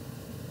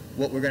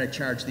what we're going to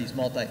charge these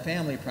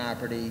multifamily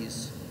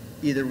properties,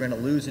 either we're going to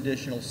lose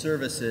additional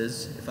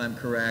services, if I'm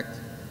correct,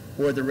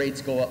 or the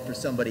rates go up for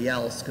somebody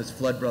else because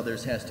Flood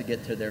Brothers has to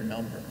get to their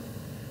number.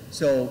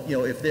 So,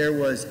 if there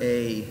was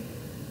a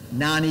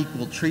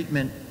non-equal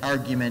treatment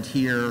argument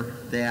here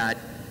that,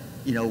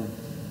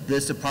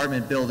 this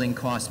apartment building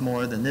costs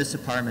more than this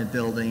apartment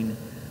building,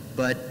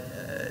 but,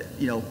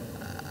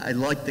 I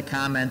like the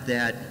comment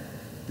that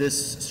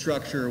this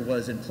structure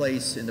was in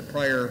place in the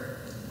prior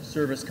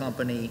service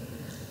company,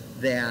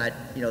 that,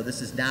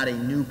 this is not a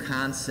new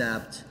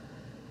concept.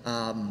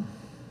 I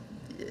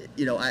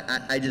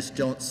just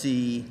don't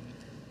see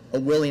a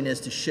willingness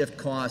to shift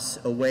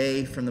costs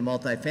away from the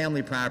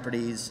multifamily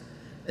properties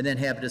and then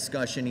have a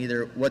discussion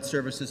either what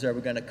services are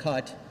we going to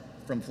cut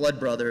from Flood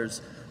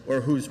Brothers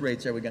or whose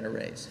rates are we going to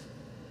raise.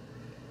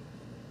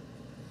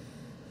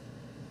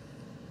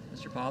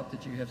 Mr. Pollock,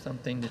 did you have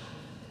something?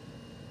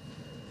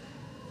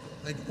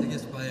 I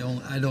guess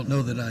I don't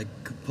know that I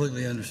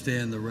completely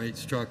understand the rate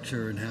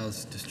structure and how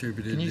it's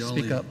distributed. Can you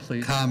speak up,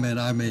 please? The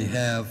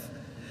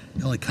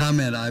only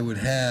comment I would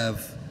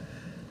have,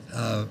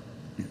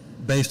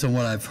 based on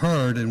what I've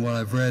heard and what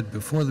I've read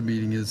before the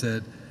meeting, is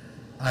that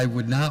I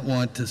would not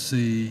want to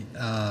see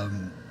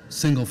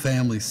single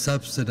family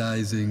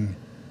subsidizing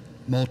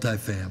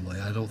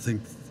multifamily. I don't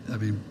think,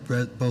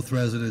 both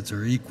residents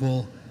are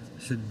equal,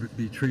 should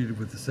be treated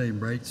with the same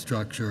rate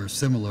structure or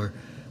similar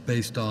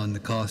based on the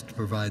cost to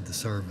provide the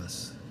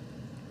service.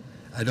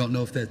 I don't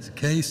know if that's the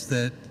case,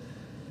 that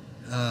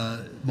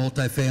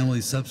multifamily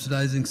is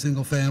subsidizing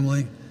single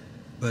family,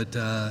 but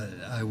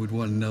I would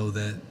want to know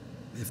that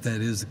if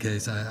that is the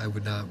case, I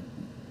would not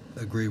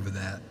agree with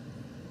that.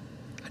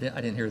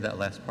 I didn't hear that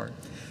last part.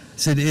 I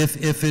said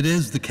if it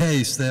is the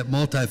case that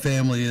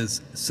multifamily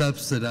is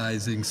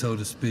subsidizing, so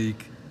to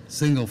speak,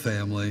 single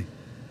family,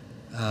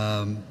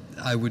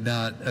 I would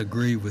not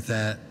agree with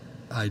that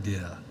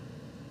idea.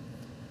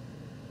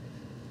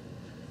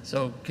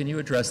 So can you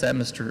address that,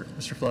 Mr.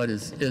 Flood?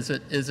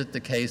 Is it the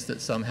case that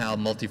somehow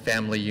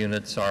multifamily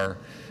units are,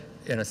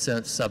 in a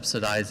sense,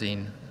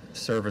 subsidizing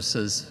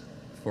services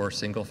for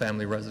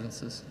single-family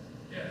residences?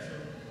 Yeah,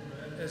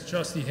 so as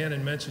Trustee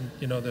Hannon mentioned,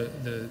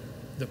 the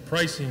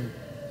pricing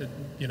that,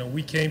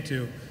 we came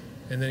to,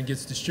 and then it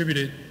gets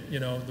distributed,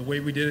 the way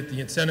we did it, the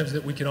incentives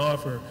that we can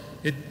offer,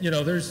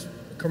 there's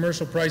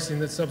commercial pricing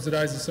that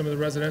subsidizes some of the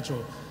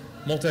residential.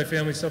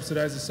 Multifamily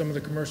subsidizes some of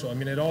the commercial.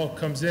 It all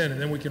comes in, and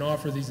then we can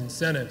offer these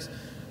incentives.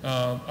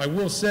 I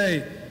will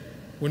say,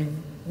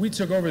 when we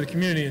took over the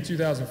community in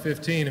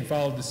 2015 and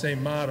followed the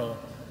same model,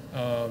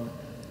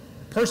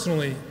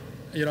 personally,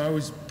 I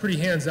was pretty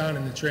hands-on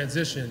in the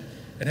transition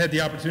and had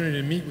the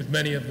opportunity to meet with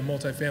many of the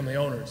multifamily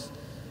owners.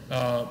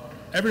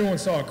 Everyone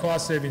saw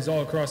cost savings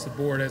all across the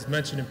board, as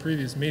mentioned in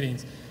previous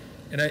meetings,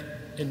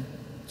 and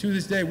to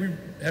this day, we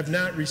have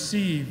not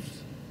received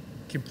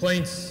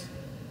complaints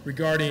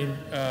regarding,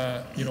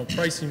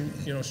 pricing,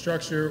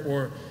 structure,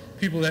 or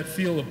people that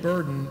feel a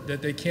burden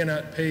that they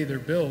cannot pay their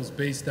bills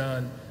based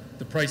on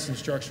the pricing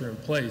structure in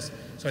place.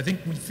 So I think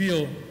we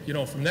feel,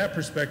 from that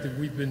perspective,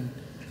 we've been,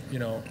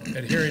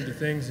 adhering to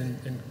things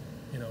and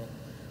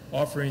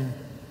offering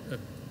a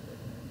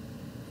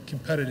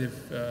competitive,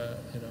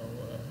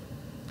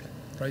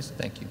 price.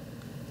 Thank you.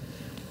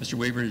 Mr.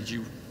 Weaver, did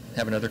you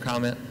have another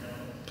comment?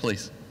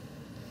 Please.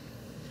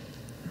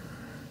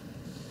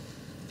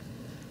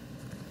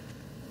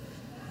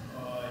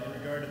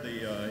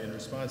 In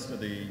response to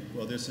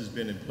this has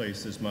been in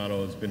place, this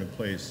model has been in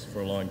place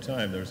for a long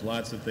time. There's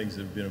lots of things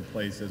that have been in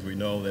place, as we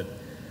know, that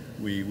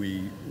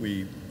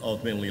we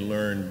ultimately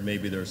learned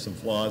maybe there's some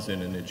flaws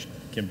in and it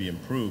can be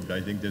improved.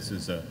 I think this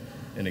is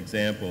an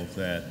example of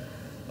that.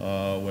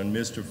 When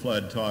Mr.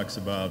 Flood talks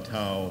about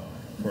how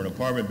for an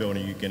apartment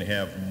building you can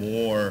have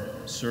more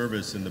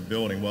service in the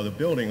building, well, the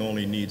building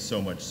only needs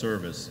so much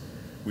service.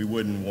 We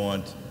wouldn't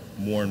want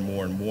more and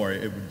more and more.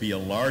 It would be a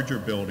larger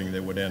building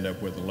that would end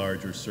up with a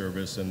larger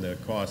service, and the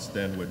cost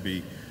then would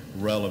be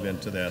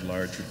relevant to that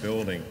larger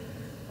building.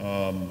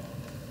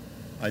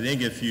 I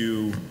think if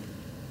you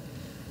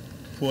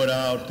put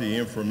out the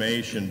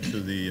information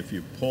if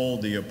you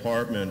polled the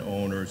apartment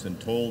owners and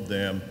told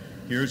them,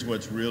 here's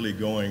what's really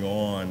going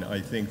on, I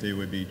think they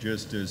would be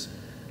just as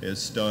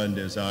stunned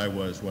as I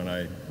was when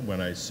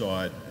I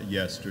saw it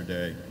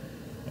yesterday.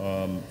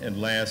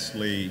 And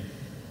lastly,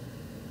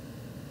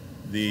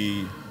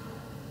 the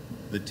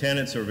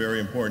tenants are a very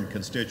important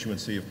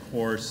constituency, of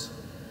course,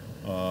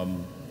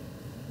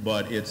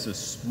 but it's a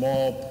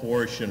small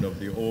portion of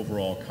the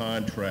overall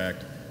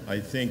contract. I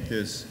think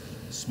this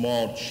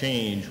small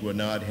change would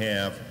not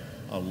have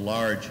a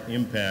large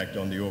impact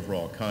on the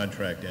overall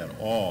contract at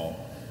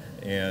all,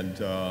 and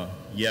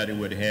yet it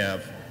would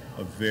have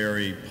a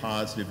very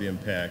positive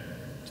impact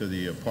to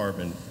the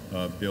apartment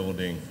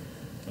building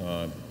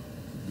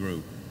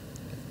group.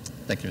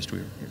 Thank you, Mr.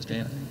 Weaver. Mr.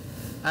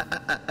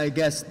 Dan? I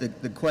guess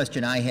the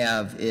question I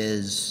have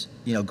is,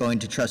 going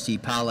to Trustee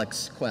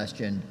Pollack's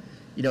question,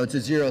 it's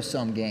a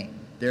zero-sum game.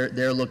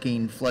 They're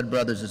looking, Flood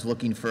Brothers is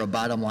looking for a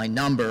bottom line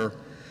number,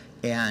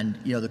 and,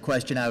 the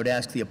question I would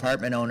ask the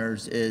apartment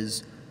owners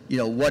is,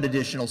 what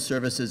additional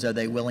services are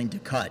they willing to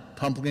cut?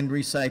 Pumpkin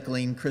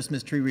recycling,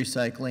 Christmas tree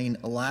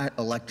recycling,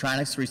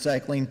 electronics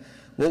recycling?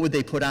 What would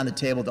they put on the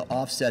table to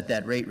offset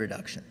that rate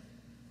reduction?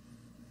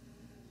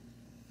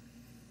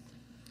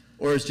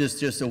 Or is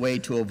just a way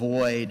to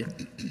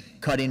avoid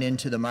cutting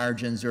into the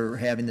margins or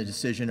having the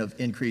decision of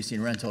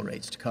increasing rental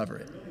rates to cover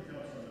it? It really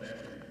comes from an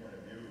equity point of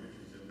view, which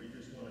is that we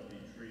just want to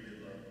be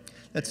treated like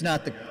that's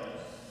not the else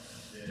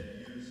that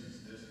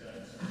uses this kind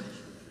of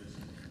service, which is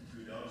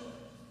too dumpster.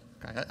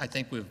 Okay, I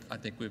think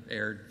we've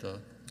aired the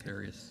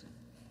various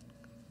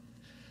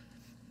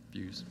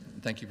views.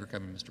 Thank you for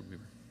coming, Mr.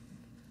 Weaver.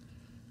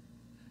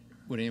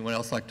 Would anyone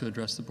else like to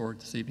address the board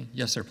this evening?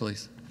 Yes, sir,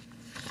 please.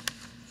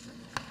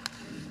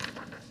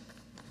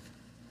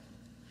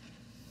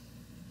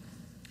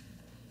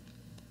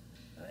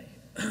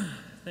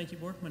 Thank you,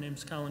 Board. My name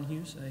is Colin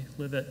Hughes. I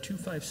live at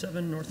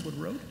 257 Northwood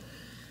Road.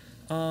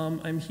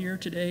 I'm here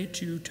today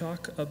to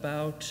talk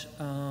about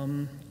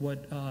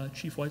what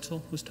Chief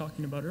Weitzel was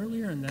talking about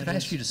earlier, and that Could I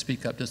ask you to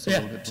speak up just a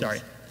little bit, please?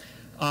 Sorry.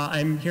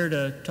 I'm here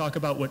to talk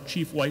about what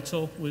Chief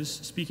Weitzel was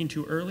speaking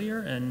to earlier,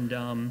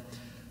 and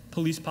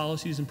police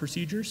policies and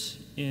procedures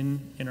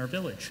in our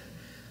village.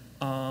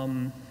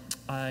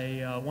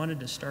 I wanted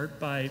to start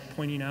by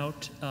pointing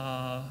out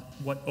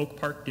what Oak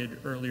Park did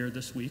earlier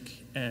this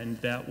week, and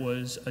that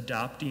was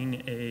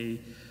adopting a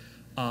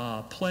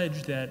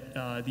pledge that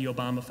the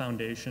Obama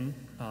Foundation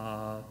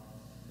of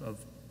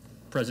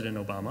President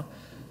Obama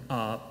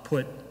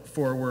put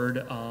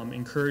forward,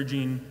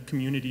 encouraging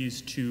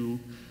communities to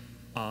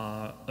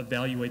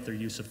evaluate their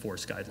use of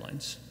force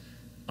guidelines.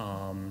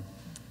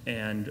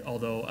 And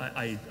although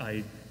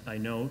I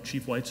know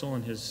Chief Weitzel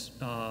and his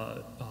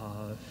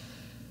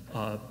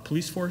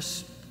police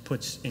force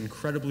puts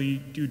incredibly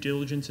due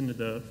diligence into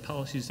the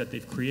policies that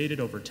they've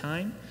created over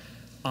time,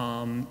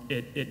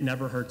 it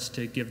never hurts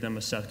to give them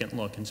a second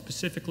look. And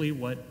specifically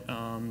what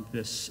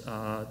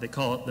they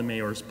call it the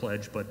mayor's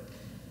pledge, but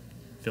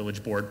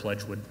village board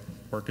pledge would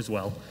work as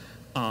well.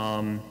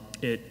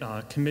 It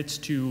commits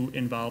to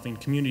involving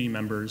community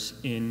members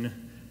in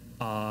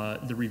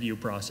the review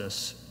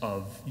process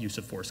of use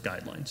of force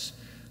guidelines.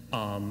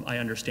 I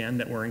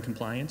understand that we're in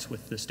compliance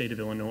with the state of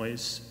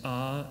Illinois'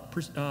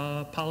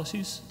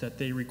 policies that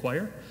they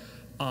require,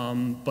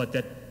 but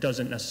that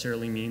doesn't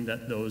necessarily mean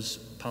that those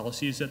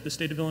policies at the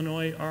state of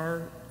Illinois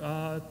are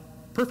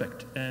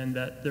perfect and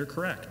that they're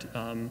correct.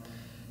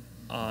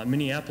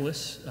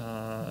 Minneapolis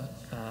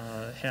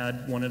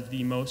had one of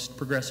the most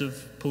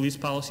progressive police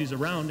policies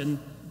around, and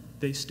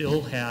they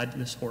still had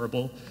this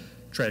horrible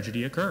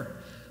tragedy occur.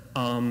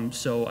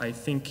 So I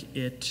think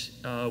it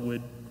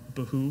would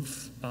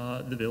behoove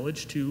the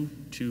village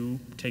to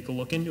take a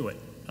look into it.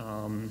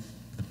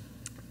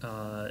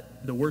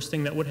 The worst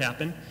thing that would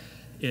happen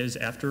is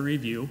after a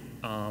review,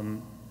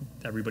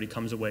 everybody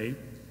comes away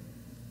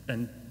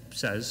and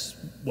says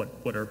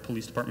what our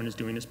police department is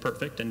doing is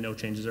perfect and no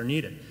changes are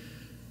needed.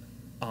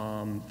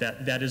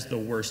 That is the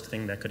worst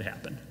thing that could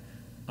happen.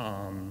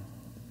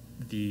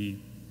 The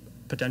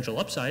potential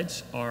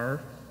upsides are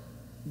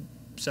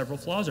several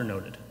flaws are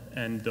noted,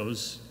 and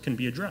those can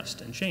be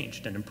addressed and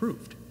changed and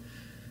improved.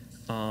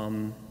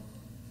 And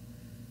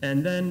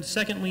then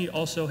secondly,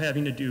 also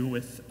having to do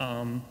with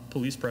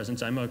police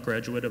presence. I'm a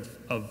graduate of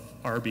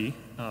RB,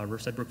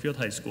 Riverside Brookfield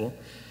High School,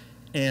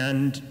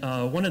 and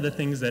one of the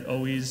things that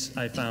always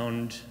I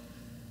found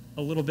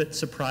a little bit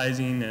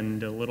surprising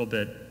and a little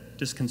bit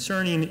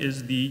disconcerting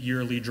is the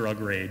yearly drug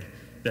raid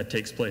that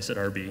takes place at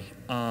RB.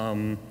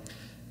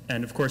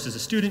 And of course, as a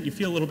student, you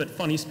feel a little bit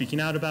funny speaking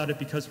out about it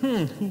because,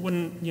 who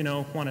wouldn't,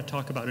 want to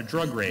talk about a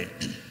drug raid?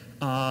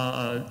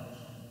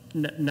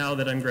 Now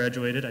that I'm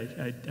graduated,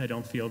 I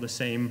don't feel the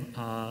same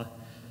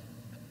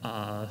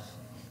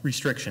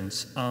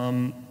restrictions.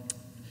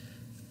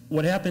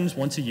 What happens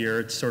once a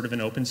year, it's sort of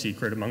an open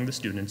secret among the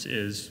students,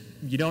 is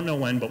you don't know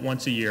when, but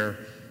once a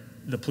year,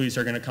 the police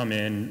are going to come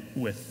in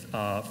with,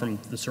 from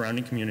the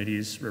surrounding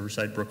communities,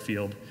 Riverside,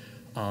 Brookfield,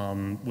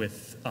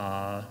 with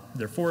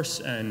their force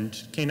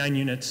and K-9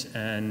 units,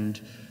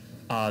 and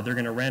they're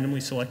going to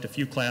randomly select a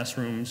few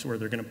classrooms where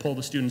they're going to pull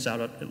the students out,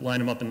 line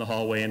them up in the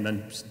hallway, and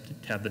then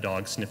have the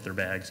dogs sniff their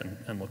bags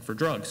and look for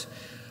drugs.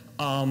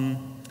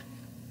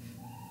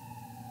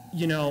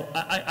 You know,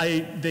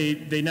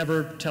 they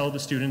never tell the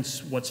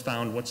students what's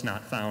found, what's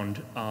not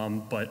found,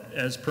 but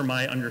as per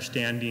my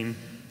understanding,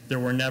 there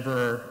were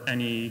never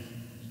any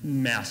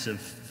massive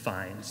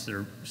finds.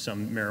 There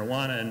some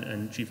marijuana,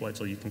 and Chief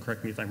Leitzel, you can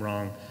correct me if I'm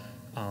wrong,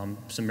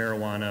 some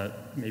marijuana,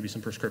 maybe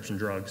some prescription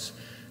drugs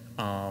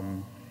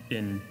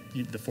in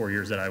the 4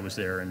 years that I was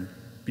there and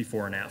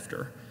before and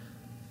after.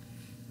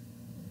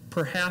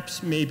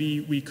 Perhaps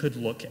maybe we could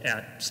look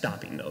at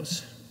stopping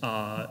those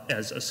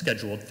as a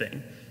scheduled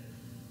thing.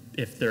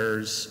 If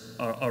there's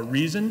a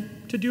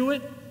reason to do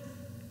it,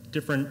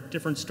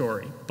 different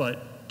story.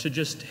 But to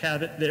just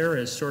have it there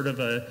as sort of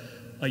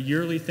a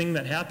yearly thing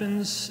that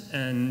happens,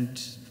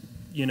 and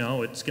you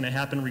know it's going to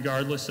happen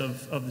regardless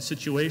of the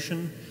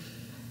situation.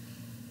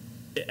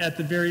 At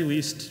the very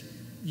least,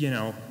 you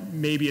know,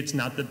 maybe it's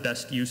not the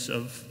best use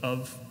of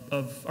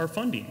our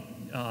funding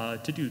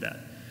to do that.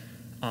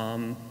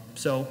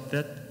 So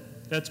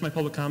that's my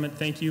public comment.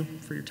 Thank you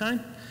for your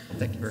time.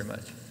 Thank you very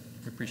much.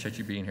 We appreciate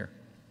you being here.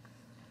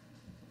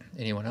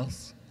 Anyone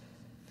else?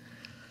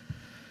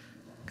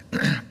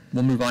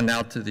 We'll move on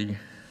now to the,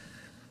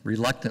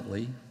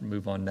 reluctantly,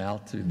 move on now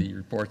to the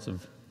reports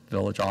of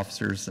village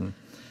officers. And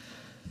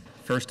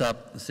first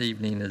up this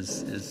evening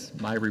is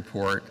my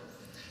report.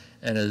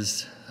 And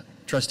as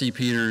Trustee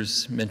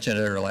Peters mentioned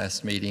at our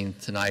last meeting,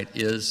 tonight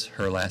is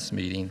her last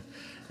meeting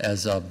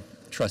as a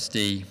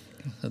trustee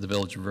of the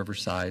Village of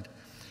Riverside.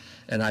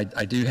 And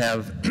I do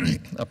have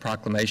a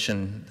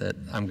proclamation that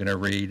I'm going to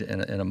read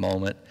in a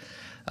moment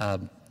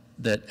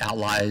that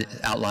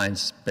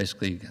outlines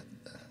basically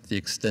the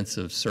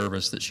extensive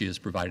service that she has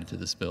provided to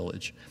this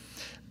village.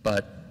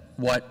 But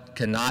what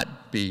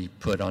cannot be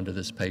put onto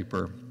this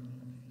paper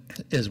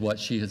is what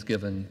she has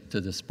given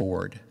to this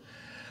board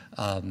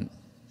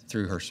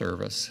through her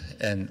service,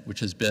 and which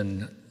has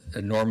been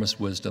enormous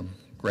wisdom,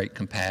 great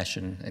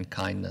compassion, and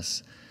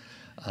kindness.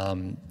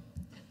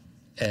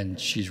 And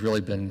she's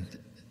really been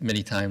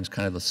many times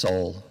kind of the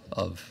soul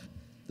of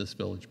this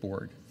village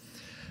board.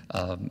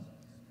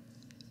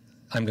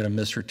 I'm going to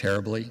miss her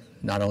terribly,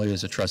 not only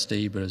as a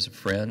trustee, but as a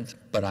friend,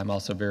 but I'm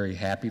also very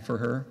happy for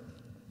her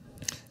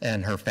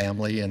and her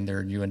family and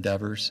their new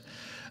endeavors.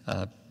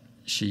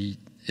 She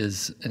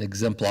is an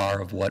exemplar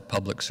of what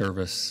public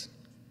service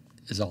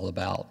is all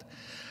about.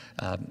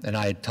 And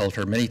I had told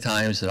her many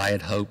times that I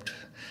had hoped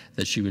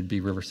that she would be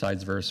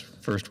Riverside's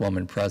first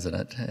woman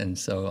president, and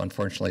so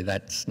unfortunately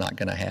that's not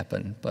going to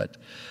happen, but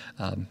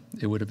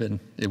it would have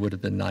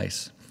been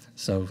nice.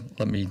 So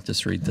let me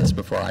just read this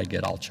before I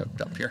get all choked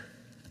up here.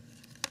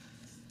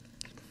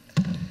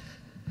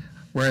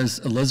 Whereas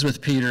Elizabeth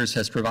Peters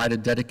has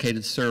provided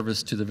dedicated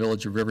service to the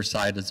Village of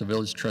Riverside as a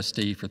village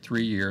trustee for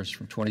 3 years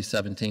from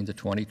 2017 to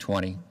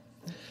 2020,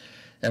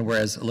 and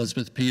whereas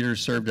Elizabeth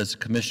Peters served as a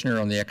commissioner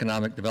on the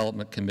Economic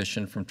Development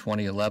Commission from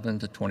 2011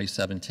 to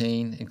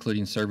 2017,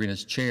 including serving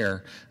as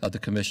chair of the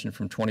commission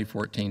from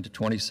 2014 to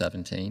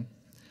 2017,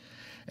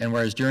 and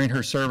whereas during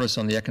her service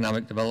on the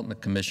Economic Development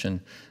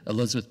Commission,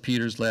 Elizabeth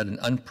Peters led an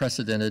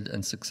unprecedented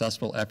and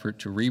successful effort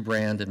to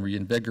rebrand and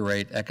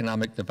reinvigorate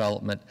economic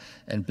development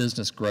and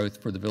business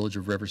growth for the Village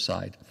of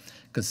Riverside,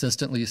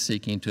 consistently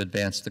seeking to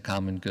advance the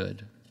common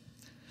good.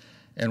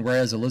 And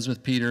whereas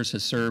Elizabeth Peters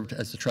has served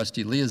as the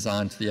trustee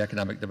liaison to the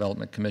Economic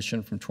Development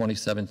Commission from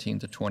 2017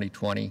 to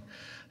 2020,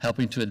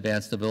 helping to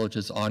advance the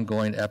village's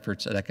ongoing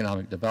efforts at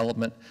economic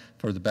development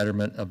for the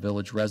betterment of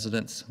village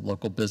residents,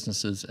 local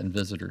businesses, and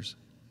visitors.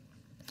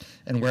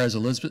 And whereas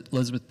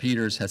Elizabeth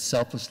Peters has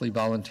selflessly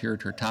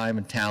volunteered her time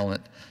and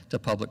talent to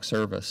public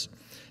service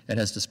and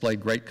has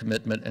displayed great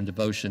commitment and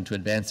devotion to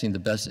advancing the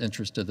best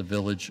interest of the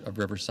Village of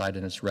Riverside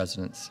and its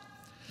residents.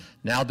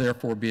 Now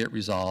therefore be it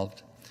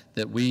resolved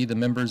that we, the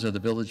members of the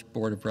Village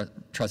Board of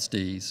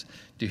Trustees,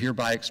 do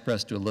hereby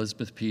express to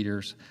Elizabeth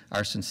Peters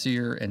our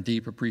sincere and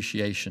deep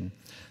appreciation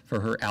for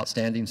her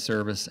outstanding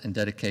service and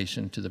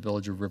dedication to the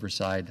Village of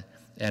Riverside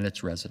and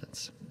its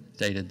residents.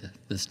 Dated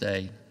this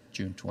day,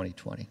 June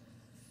 2020.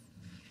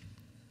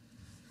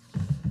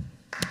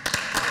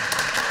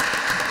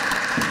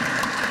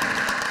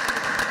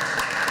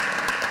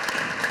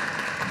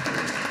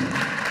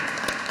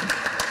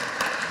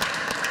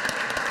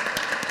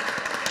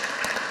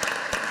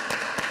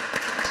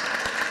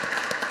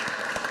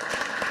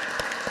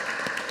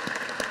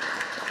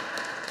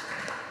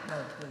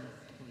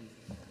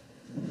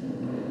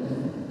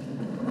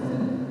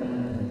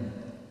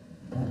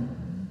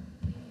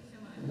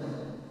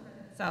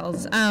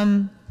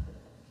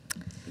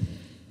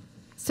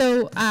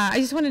 I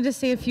just wanted to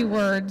say a few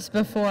words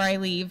before I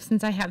leave,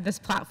 since I have this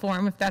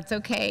platform, if that's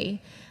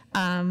okay.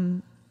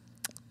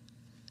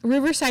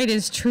 Riverside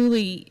is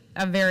truly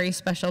a very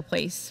special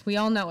place. We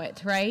all know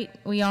it, right?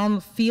 We all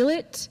feel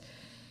it,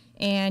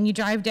 and you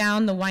drive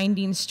down the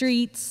winding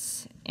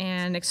streets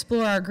and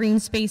explore our green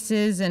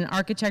spaces and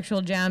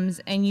architectural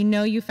gems, and you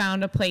know you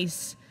found a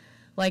place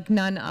like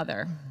none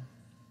other.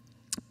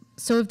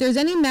 So if there's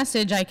any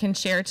message I can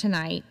share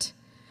tonight,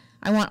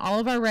 I want all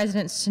of our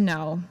residents to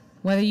know,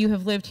 whether you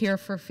have lived here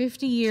for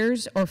 50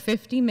 years or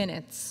 50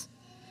 minutes,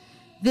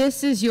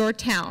 this is your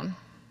town,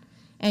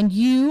 and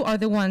you are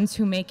the ones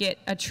who make it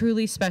a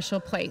truly special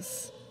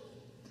place.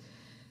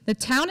 The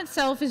town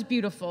itself is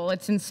beautiful.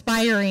 It's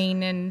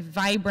inspiring and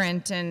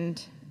vibrant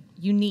and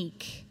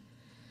unique.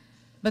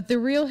 But the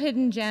real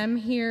hidden gem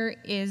here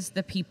is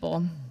the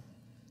people.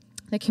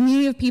 The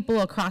community of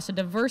people across a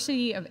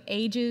diversity of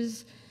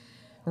ages,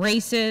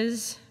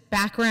 races,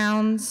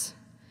 backgrounds.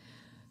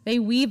 They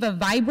weave a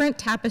vibrant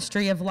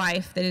tapestry of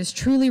life that is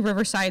truly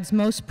Riverside's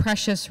most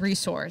precious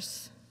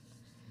resource.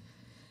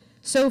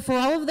 So for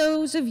all of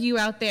those of you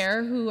out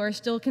there who are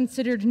still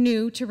considered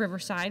new to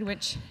Riverside,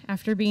 which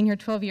after being here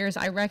 12 years,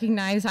 I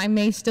recognize I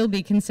may still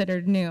be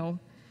considered new,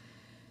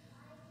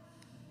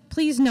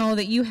 please know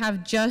that you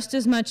have just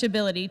as much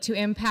ability to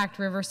impact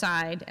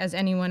Riverside as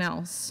anyone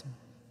else.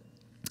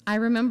 I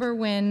remember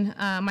when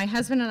my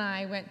husband and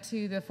I went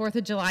to the 4th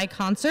of July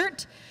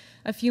concert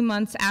a few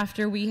months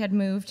after we had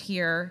moved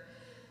here,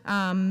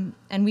 and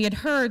we had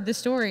heard the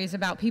stories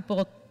about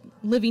people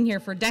living here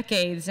for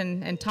decades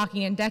and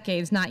talking in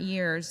decades, not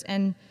years.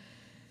 And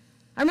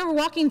I remember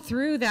walking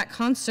through that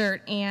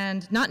concert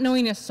and not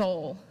knowing a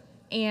soul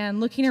and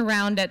looking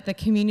around at the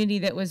community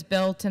that was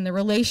built and the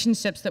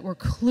relationships that were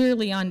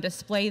clearly on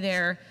display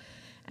there.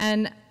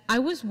 And I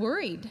was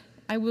worried.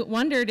 I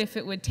wondered if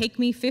it would take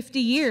me 50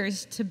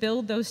 years to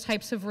build those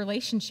types of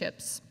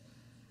relationships.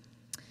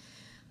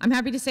 I'm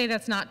happy to say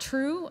that's not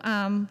true,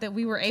 that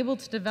we were able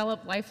to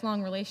develop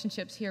lifelong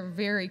relationships here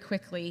very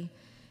quickly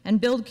and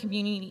build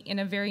community in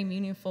a very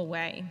meaningful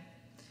way.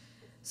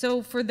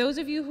 So for those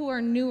of you who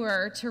are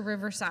newer to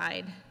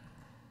Riverside,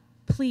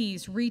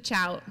 please reach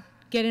out,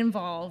 get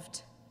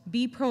involved,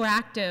 be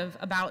proactive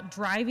about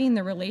driving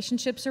the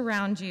relationships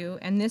around you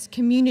and this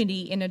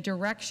community in a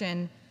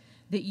direction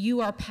that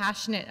you are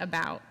passionate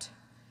about.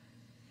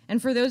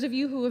 And for those of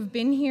you who have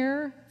been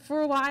here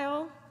for a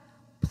while,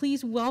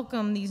 please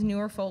welcome these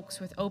newer folks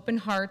with open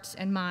hearts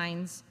and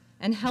minds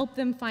and help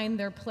them find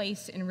their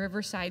place in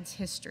Riverside's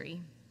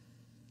history.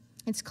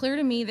 It's clear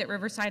to me that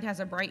Riverside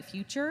has a bright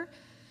future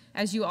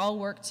as you all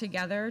work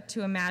together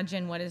to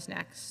imagine what is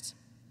next.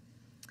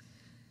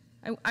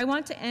 I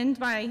want to end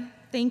by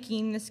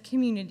thanking this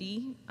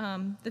community,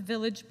 the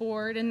village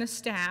board and the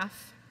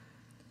staff,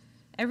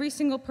 every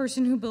single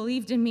person who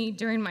believed in me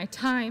during my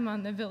time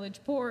on the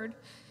village board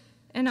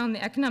and on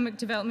the Economic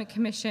Development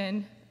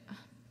Commission,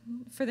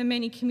 for the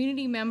many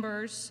community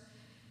members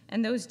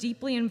and those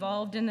deeply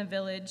involved in the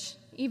village,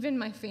 even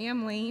my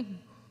family,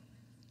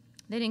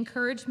 that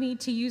encouraged me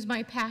to use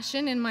my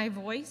passion and my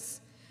voice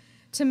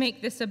to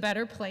make this a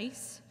better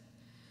place.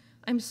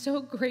 I'm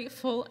so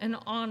grateful and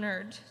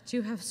honored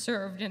to have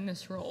served in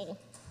this role.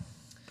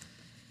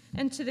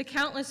 And to the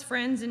countless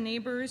friends and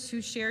neighbors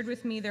who shared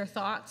with me their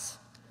thoughts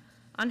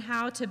on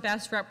how to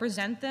best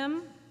represent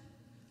them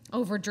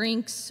over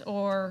drinks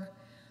or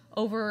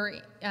over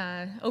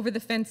the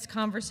fence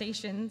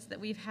conversations that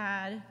we've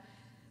had,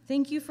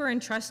 thank you for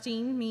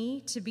entrusting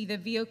me to be the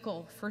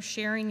vehicle for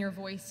sharing your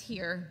voice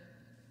here.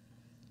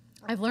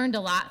 I've learned a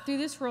lot through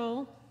this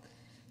role,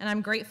 and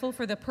I'm grateful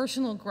for the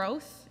personal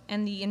growth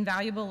and the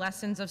invaluable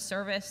lessons of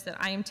service that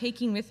I am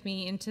taking with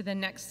me into the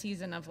next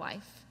season of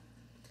life.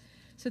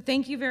 So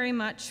thank you very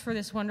much for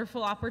this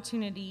wonderful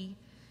opportunity,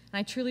 and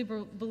I truly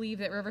believe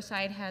that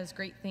Riverside has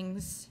great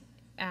things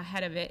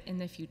ahead of it in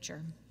the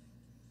future.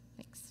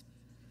 Thanks.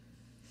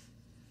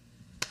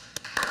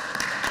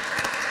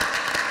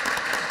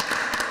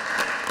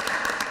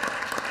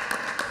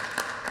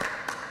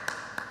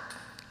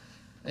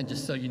 And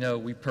just so you know,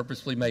 we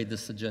purposely made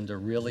this agenda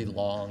really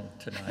long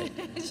tonight.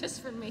 It's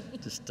just for me.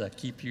 Just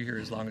keep you here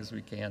as long as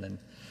we can. And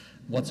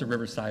once a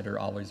Riversider,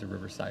 always a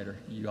Riversider.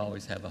 You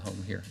always have a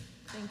home here.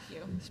 Thank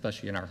you.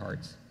 Especially in our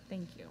hearts.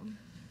 Thank you.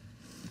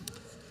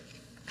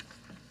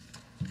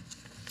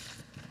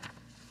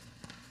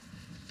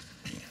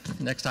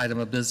 Next item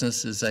of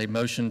business is a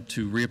motion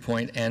to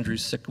reappoint Andrew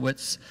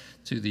Sikowitz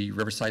to the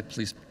Riverside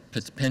Police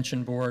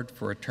Pension Board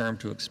for a term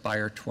to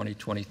expire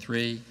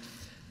 2023.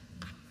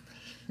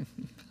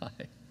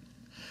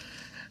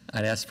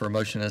 I'd ask for a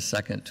motion and a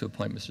second to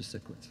appoint Mr.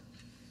 Sikowitz.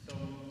 So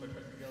moved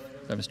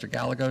By Mr.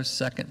 Gallegos,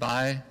 second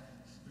by?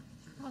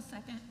 I'll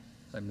second.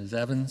 By Ms.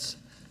 Evans.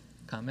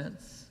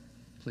 Comments?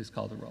 Please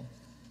call the roll.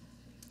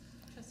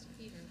 Trustee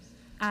Peters.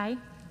 Aye.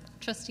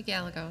 Trustee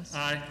Gallegos.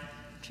 Aye.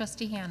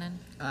 Trustee Hannan.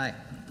 Aye.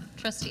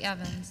 Trustee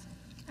Evans.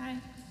 Aye.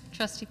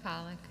 Trustee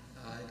Pollock.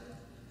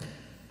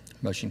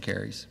 Motion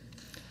carries.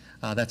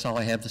 That's all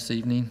I have this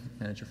evening.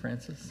 Manager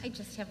Francis? I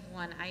just have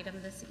one item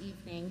this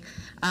evening.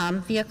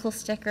 Vehicle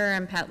sticker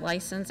and pet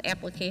license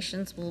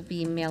applications will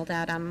be mailed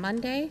out on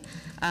Monday.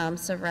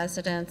 So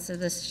residents,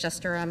 this is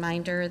just a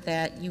reminder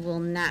that you will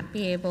not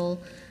be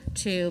able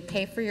to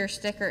pay for your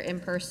sticker in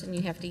person.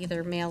 You have to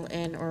either mail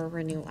in or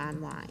renew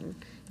online.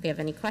 If you have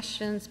any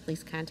questions,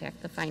 please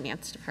contact the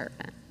finance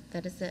department.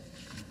 That is it.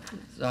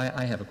 So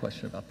I have a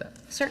question about that.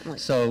 Certainly.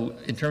 So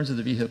in terms of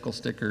the vehicle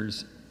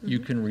stickers, you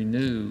can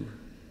renew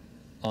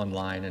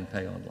online and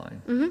pay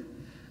online. Mm-hmm.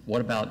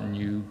 What about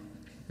new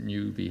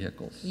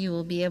vehicles? You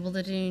will be able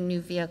to do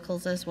new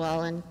vehicles as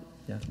well, and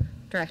Yeah.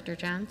 Director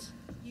Johns?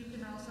 You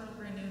can also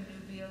renew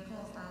new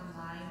vehicles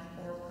online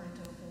or print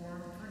a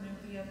form for new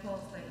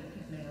vehicles that you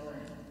can mail in.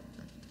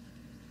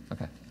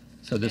 Okay.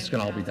 So this can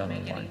all be done And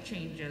you can online. also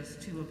make any changes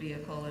to a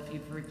vehicle if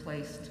you've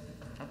replaced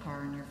a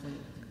car in your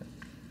fleet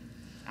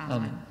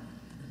online.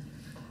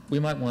 We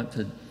might want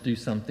to do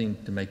something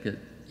to make it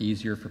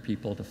easier for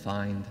people to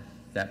find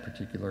that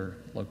particular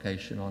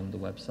location on the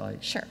website.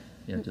 Sure.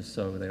 You know, just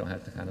so they don't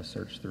have to kind of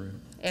search through.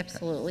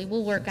 Absolutely.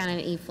 We'll work on an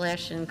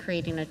e-flash and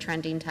creating a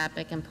trending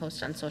topic and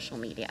post on social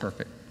media.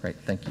 Perfect. Great.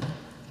 Thank you.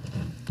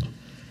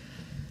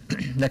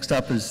 Next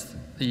up is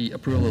the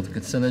approval of the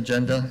consent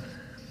agenda.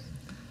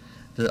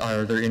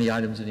 Are there any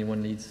items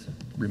anyone needs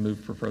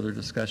removed for further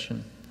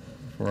discussion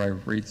before I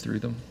read through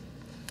them?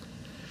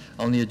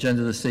 On the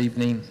agenda this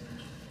evening,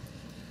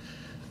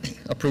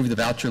 approve the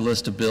voucher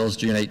list of bills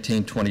June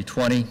 18,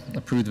 2020.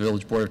 Approve the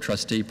Village Board of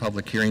Trustee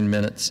public hearing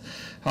minutes,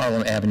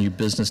 Harlem Avenue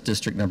Business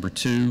District Number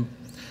 2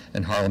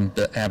 and Harlem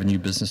Avenue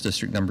Business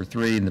District Number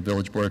 3, and the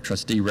Village Board of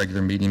Trustee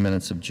regular meeting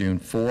minutes of June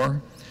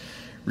 4.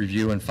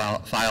 Review and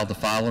file the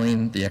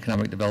following: the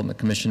Economic Development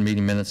Commission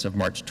meeting minutes of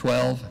March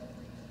 12,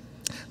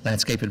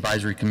 Landscape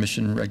Advisory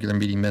Commission regular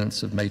meeting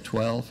minutes of May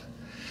 12,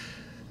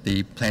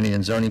 the Planning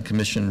and Zoning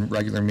Commission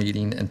regular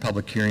meeting and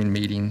public hearing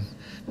meeting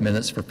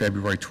minutes for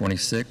February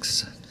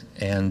 26,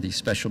 and the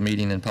special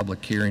meeting and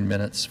public hearing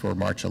minutes for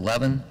March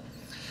 11.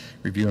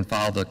 Review and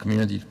file the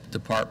Community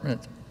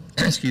Department,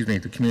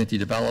 the Community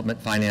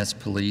Development, Finance,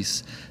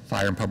 Police,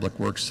 Fire, and Public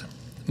Works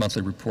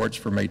monthly reports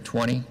for May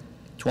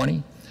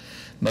 2020.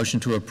 Motion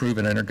to approve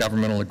an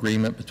intergovernmental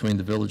agreement between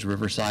the Village of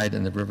Riverside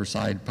and the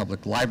Riverside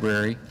Public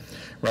Library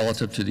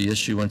relative to the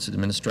issuance and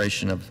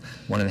administration of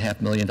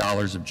 $1.5 million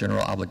of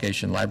general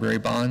obligation library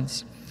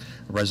bonds.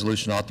 A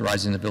resolution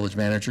authorizing the village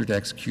manager to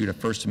execute a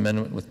First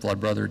Amendment with Blood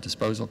Brother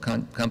Disposal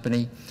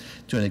Company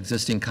to an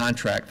existing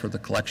contract for the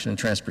collection and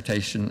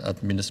transportation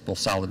of municipal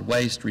solid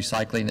waste,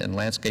 recycling, and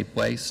landscape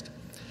waste.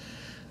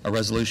 A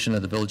resolution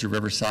of the Village of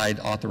Riverside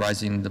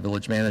authorizing the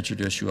village manager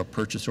to issue a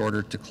purchase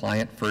order to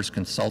Client First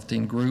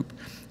Consulting Group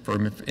for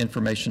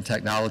information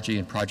technology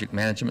and project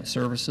management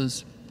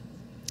services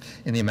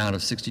in the amount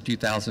of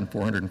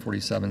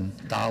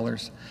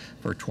 $62,447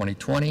 for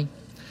 2020.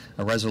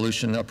 A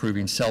resolution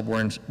approving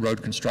Selborne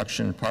Road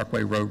Construction and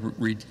Parkway Road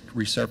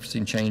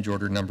Resurfacing Change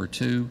Order Number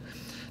 2,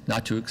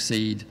 not to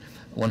exceed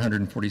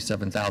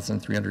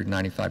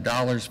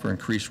 $147,395 for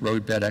increased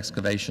roadbed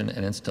excavation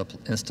and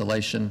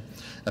installation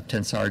of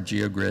Tensar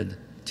GeoGrid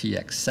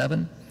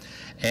TX7,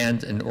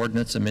 and an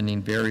ordinance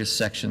amending various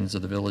sections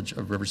of the Village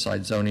of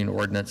Riverside zoning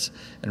ordinance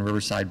and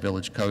Riverside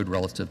Village Code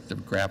relative to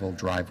gravel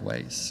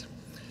driveways.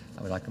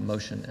 I would like a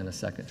motion and a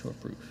second to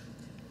approve.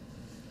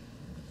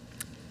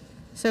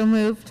 So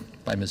moved.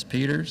 By Ms.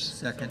 Peters.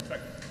 Second.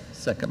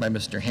 Second by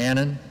Mr.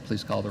 Hannan.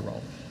 Please call the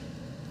roll.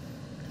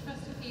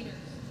 Trustee Peters.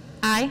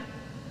 Aye.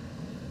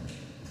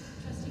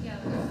 Trustee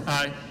Gallagher.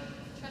 Aye.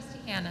 Trustee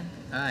Hannan.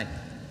 Aye.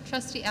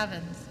 Trustee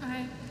Evans.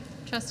 Aye.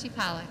 Trustee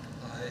Pollock.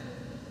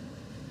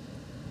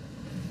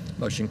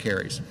 Motion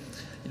carries.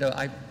 You know,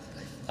 I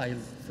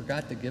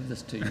forgot to give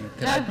this to you.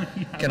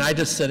 Can I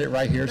just set it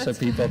right here so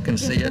people can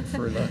see it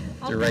for the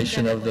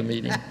duration of the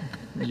meeting?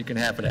 You can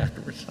have it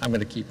afterwards. I'm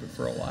going to keep it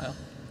for a while.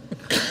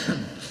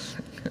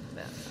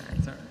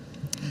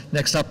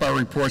 Next up are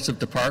reports of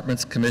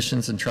departments,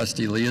 commissions, and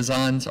trustee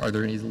liaisons. Are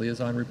there any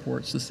liaison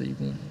reports this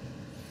evening?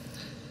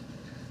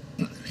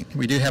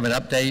 We do have an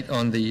update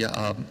on the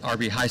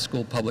RB High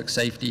School Public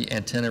Safety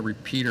Antenna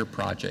Repeater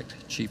Project.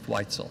 Chief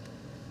Weitzel.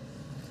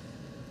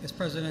 As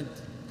President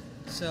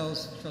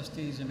Sells,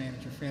 trustees, and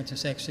Manager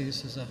Francis, actually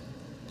this is a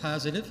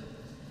positive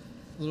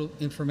little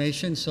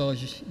information. So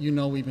as you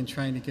know, we've been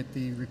trying to get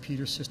the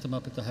repeater system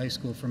up at the high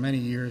school for many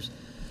years.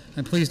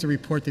 I'm pleased to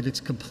report that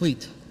it's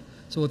complete.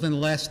 So within the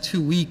last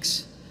 2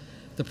 weeks,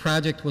 the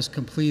project was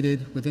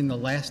completed. Within the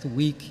last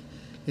week,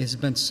 it has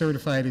been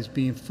certified as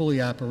being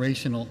fully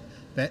operational.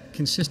 That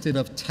consisted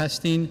of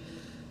testing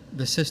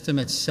the system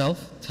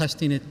itself,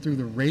 testing it through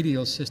the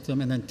radio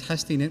system, and then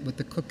testing it with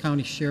the Cook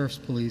County Sheriff's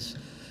Police,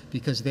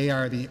 because they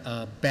are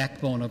the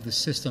backbone of the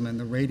system and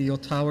the radio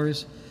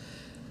towers.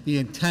 The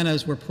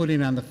antennas we're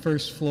putting on the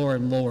first floor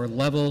and lower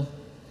level.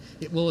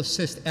 It will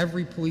assist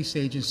every police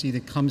agency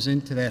that comes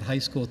into that high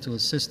school to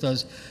assist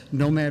us,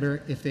 no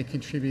matter if they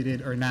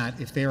contributed or not.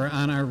 If they are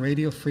on our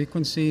radio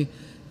frequency,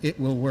 it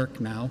will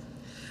work now.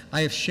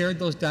 I have shared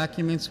those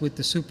documents with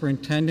the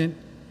superintendent.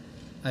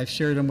 I've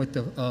shared them with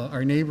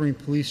our neighboring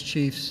police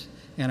chiefs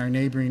and our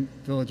neighboring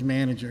village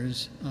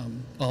managers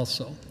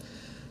also.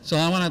 So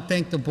I want to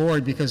thank the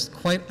board because,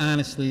 quite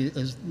honestly,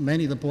 as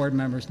many of the board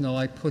members know,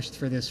 I pushed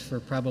for this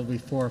for probably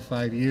 4 or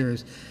 5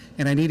 years,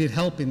 and I needed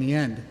help in the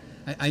end.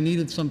 I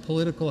needed some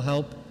political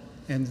help,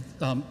 and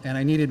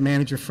I needed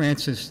Manager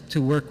Francis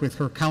to work with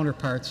her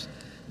counterparts,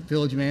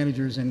 village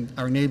managers in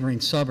our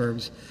neighboring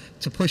suburbs,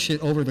 to push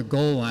it over the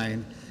goal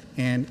line.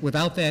 And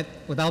without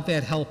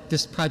that help,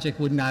 this project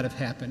would not have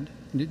happened.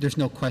 There's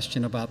no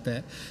question about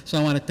that. So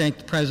I want to thank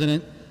the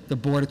President, the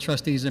Board of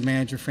Trustees, and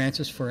Manager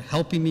Francis for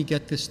helping me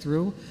get this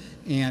through.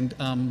 And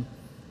I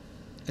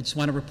just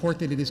want to report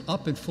that it is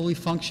up and fully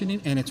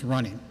functioning, and it's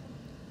running.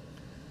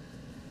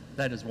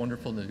 That is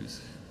wonderful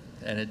news.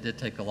 And it did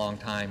take a long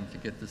time to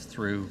get this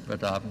through,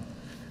 but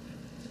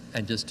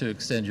and just to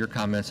extend your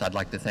comments, I'd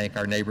like to thank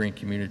our neighboring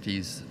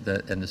communities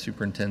and the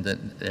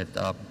superintendent at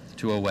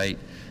 208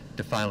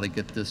 to finally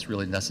get this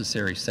really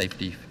necessary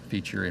safety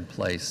feature in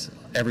place.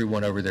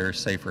 Everyone over there is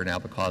safer now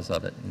because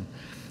of it. And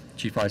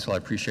Chief Weitzel, I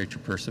appreciate your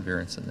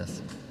perseverance in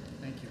this.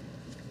 Thank you.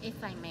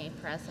 If I may,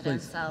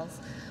 President Please. Sells.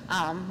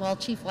 Well,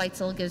 Chief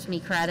Weitzel gives me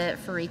credit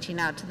for reaching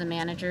out to the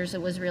managers.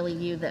 It was really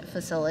you that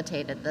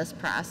facilitated this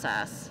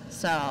process.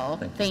 So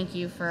thank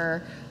you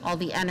for all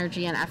the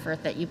energy and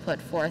effort that you put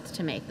forth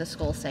to make the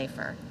school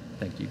safer.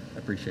 Thank you. I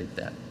appreciate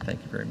that.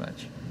 Thank you very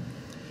much.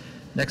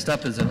 Next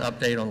up is an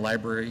update on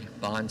library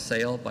bond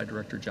sale by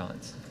Director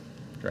Johns.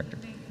 Director.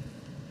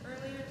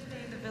 Earlier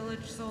today, the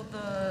village sold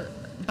the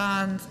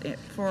bonds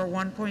for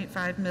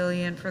 $1.5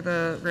 million for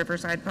the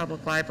Riverside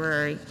Public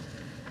Library.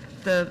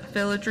 The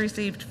village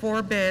received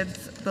 4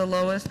 bids, the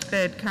lowest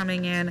bid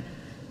coming in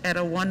at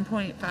a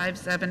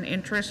 1.57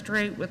 interest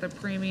rate with a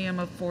premium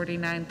of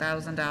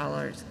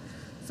 $49,000.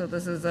 So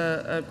this is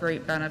a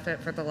great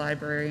benefit for the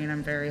library, and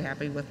I'm very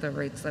happy with the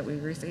rates that we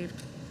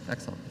received.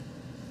 Excellent.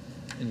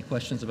 Any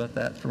questions about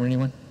that from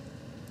anyone?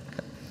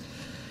 Okay.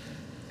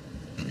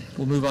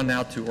 We'll move on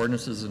now to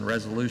ordinances and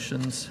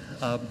resolutions.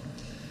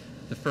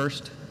 The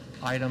first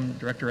item,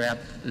 Director App,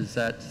 is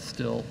that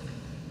still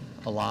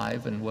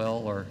alive and well,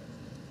 or?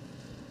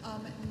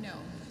 No,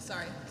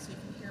 sorry, so you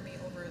can hear me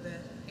over the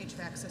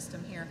HVAC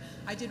system here.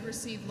 I did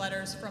receive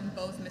letters from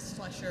both Ms.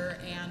 Fletcher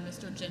and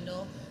Mr.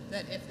 Jindal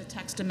that if the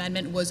text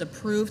amendment was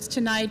approved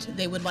tonight,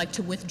 they would like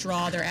to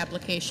withdraw their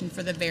application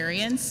for the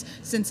variance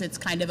since it's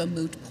kind of a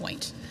moot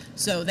point.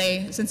 So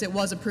since it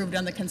was approved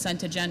on the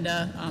consent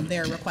agenda,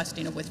 they're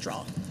requesting a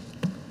withdrawal.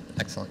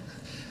 Excellent.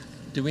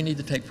 Do we need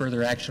to take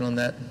further action on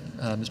that,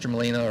 Mr.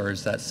 Molina, or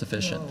is that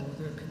sufficient? No,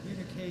 the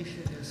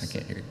communication is... I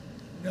can't hear you.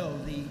 No,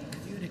 the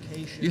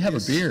communication You have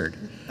is, a beard.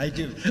 I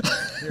do.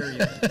 There you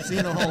go. See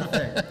the whole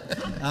thing.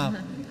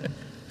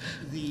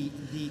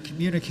 The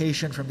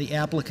communication from the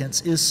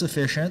applicants is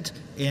sufficient,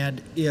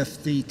 and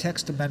if the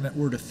text amendment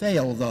were to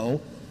fail,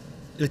 though,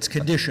 it's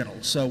conditional,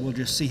 so we'll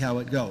just see how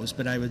it goes.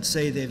 But I would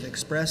say they've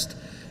expressed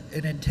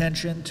an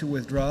intention to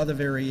withdraw the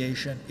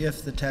variation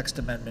if the text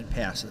amendment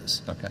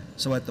passes. Okay.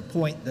 So at the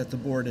point that the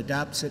board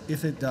adopts it,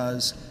 if it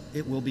does,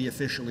 it will be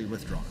officially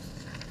withdrawn.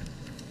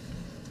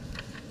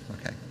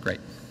 Okay, great.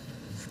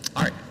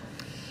 All right.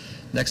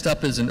 Next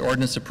up is an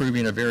ordinance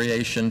approving a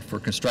variation for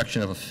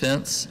construction of a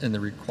fence in the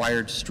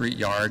required street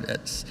yard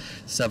at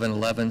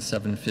 711,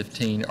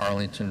 715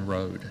 Arlington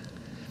Road.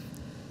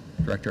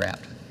 Director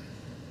Apt.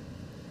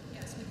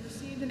 Yes, we've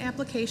received an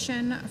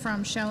application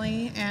from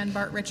Shelley and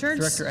Bart Richards.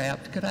 Director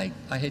Apt, could I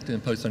hate to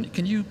impose on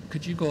you,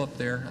 could you go up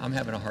there? I'm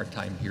having a hard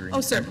time hearing.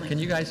 Oh, certainly. Can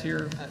you guys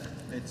hear?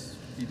 It's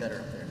be better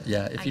up there.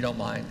 Yeah, if you don't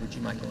mind, would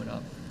you mind going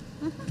up?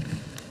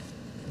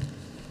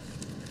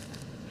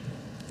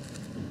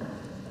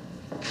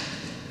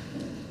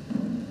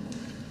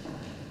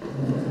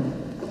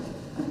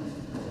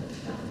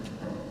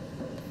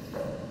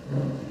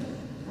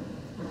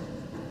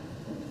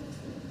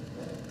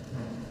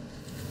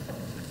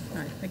 All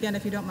right, again,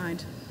 if you don't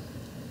mind.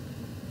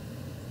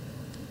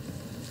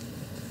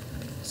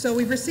 So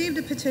we've received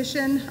a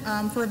petition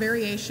for a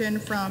variation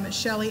from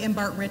Shelley and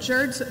Bart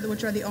Richards,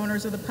 which are the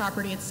owners of the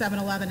property at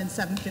 711 and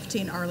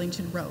 715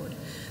 Arlington Road.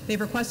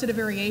 They've requested a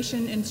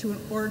variation in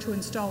order to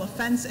install a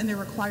fence in their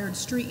required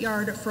street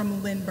yard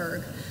from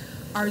Lindbergh.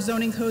 Our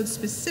zoning code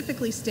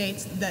specifically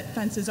states that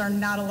fences are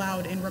not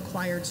allowed in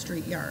required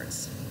street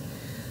yards.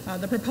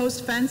 The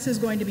proposed fence is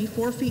going to be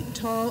 4 feet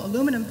tall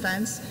aluminum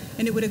fence,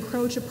 and it would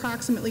encroach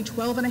approximately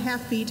 12.5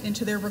 feet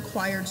into their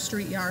required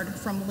street yard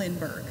from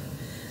Lindbergh.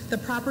 The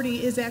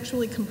property is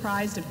actually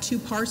comprised of 2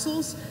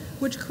 parcels,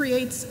 which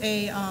creates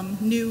a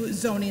new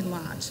zoning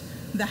lot.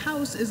 The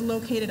house is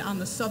located on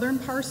the southern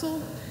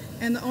parcel,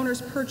 and the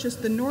owners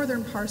purchased the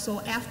northern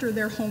parcel after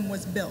their home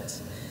was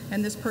built.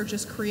 And this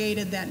purchase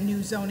created that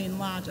new zoning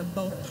lot of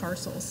both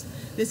parcels.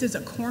 This is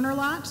a corner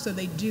lot, so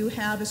they do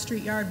have a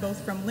street yard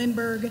both from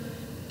Lindbergh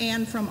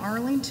and from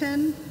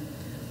Arlington.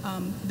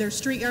 Their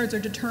street yards are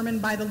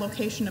determined by the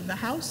location of the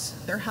house.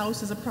 Their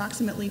house is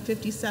approximately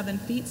 57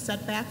 feet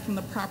set back from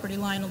the property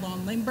line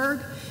along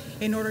Lindbergh.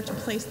 In order to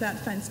place that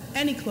fence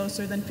any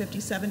closer than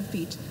 57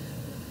 feet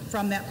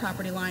from that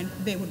property line,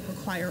 they would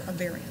require a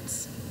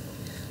variance.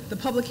 The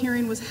public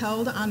hearing was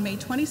held on May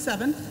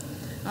 27th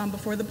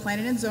before the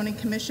Planning and Zoning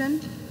Commission.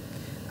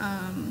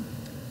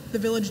 The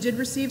village did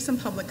receive some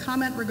public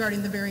comment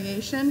regarding the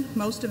variation.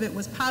 Most of it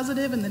was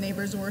positive, and the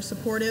neighbors were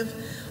supportive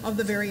of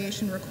the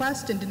variation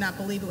request and did not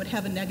believe it would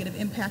have a negative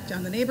impact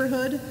on the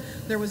neighborhood.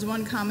 There was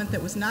one comment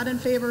that was not in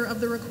favor of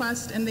the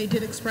request, and they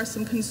did express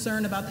some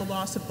concern about the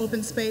loss of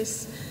open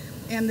space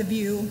and the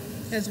view,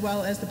 as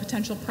well as the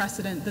potential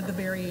precedent that the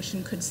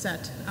variation could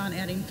set on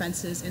adding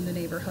fences in the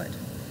neighborhood.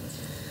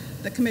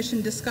 The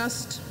commission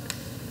discussed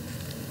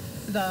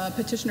the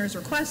petitioner's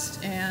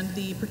request and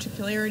the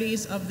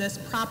particularities of this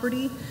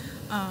property.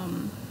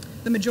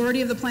 The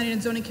majority of the Planning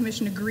and Zoning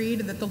Commission agreed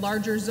that the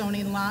larger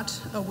zoning lot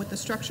with the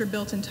structure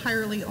built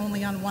entirely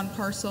only on one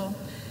parcel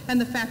and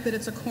the fact that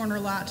it's a corner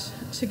lot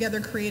together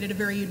created a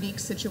very unique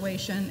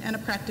situation and a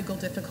practical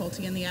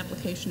difficulty in the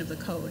application of the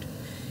code.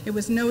 It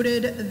was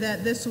noted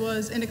that this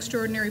was an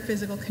extraordinary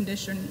physical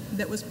condition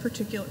that was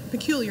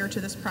peculiar to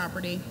this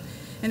property,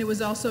 and it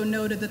was also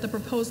noted that the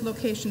proposed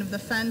location of the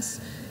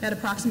fence at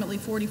approximately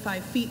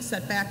 45 feet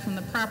set back from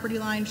the property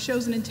line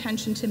shows an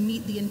intention to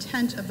meet the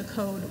intent of the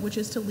code, which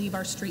is to leave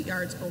our street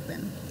yards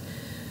open.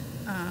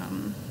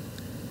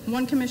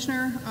 One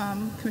commissioner,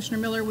 Commissioner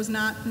Miller, was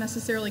not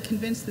necessarily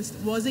convinced this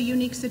was a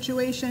unique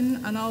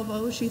situation, and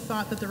although she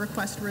thought that the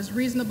request was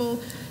reasonable,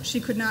 she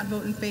could not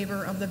vote in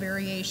favor of the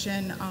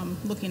variation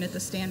looking at the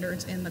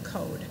standards in the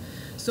code.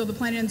 So the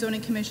Planning and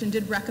Zoning Commission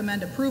did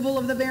recommend approval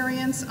of the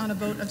variance on a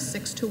vote of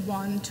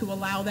 6-1 to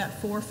allow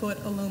that 4-foot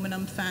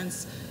aluminum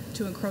fence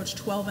to encroach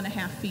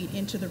 12.5 feet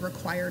into the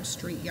required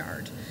street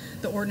yard.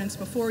 The ordinance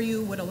before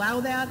you would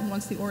allow that, and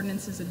once the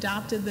ordinance is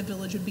adopted, the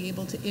village would be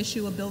able to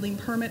issue a building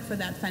permit for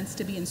that fence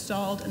to be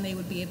installed, and they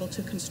would be able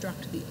to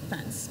construct the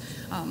fence.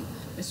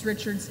 Ms.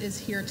 Richards is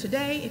here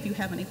today if you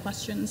have any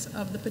questions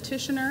of the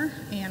petitioner,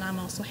 and I'm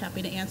also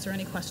happy to answer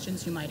any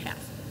questions you might have.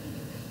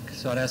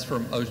 So I'd ask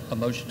for a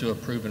motion to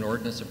approve an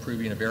ordinance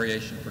approving a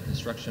variation for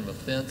construction of a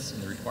fence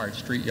in the required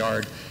street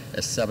yard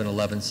at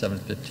 711,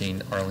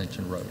 715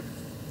 Arlington Road.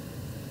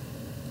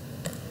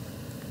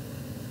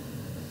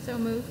 So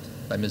moved.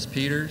 By Ms.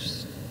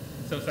 Peters.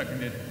 So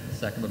seconded.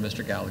 Second by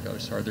Mr.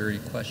 Gallegos. Are there any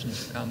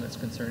questions or comments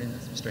concerning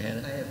this? Mr.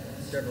 Hannon? I have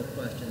several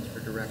questions for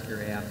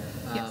Director App.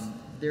 Yes.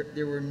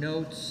 There were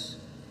notes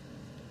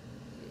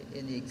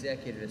in the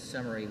executive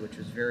summary, which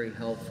was very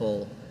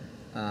helpful,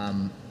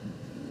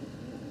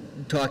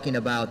 talking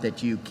about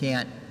that you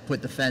can't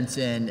put the fence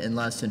in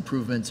unless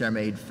improvements are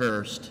made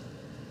first.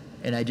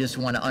 And I just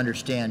want to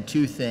understand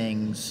two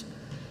things.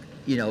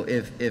 You know,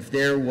 if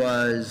there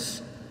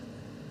was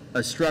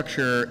a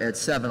structure at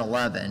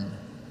 7-Eleven,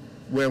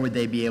 where would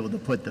they be able to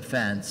put the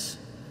fence?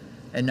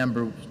 And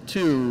number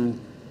two,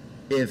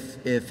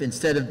 if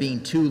instead of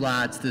being 2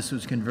 lots, this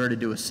was converted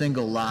to a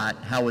single lot,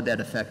 how would that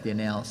affect the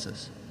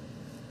analysis?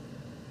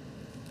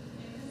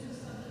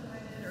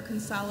 Or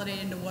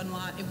consolidated into one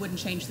lot, it wouldn't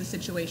change the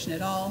situation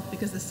at all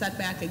because the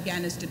setback,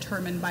 again, is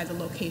determined by the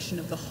location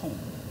of the home.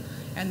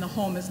 And the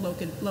home is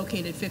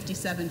located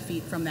 57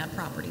 feet from that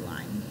property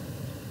line.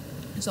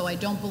 So I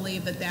don't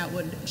believe that that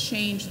would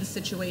change the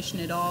situation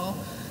at all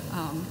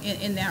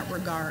in that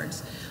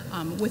regards.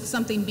 With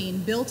something being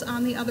built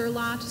on the other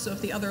lot, so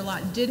if the other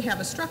lot did have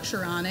a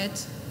structure on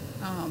it,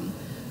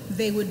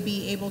 they would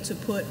be able to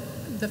put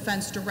the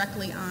fence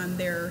directly on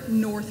their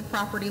north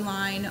property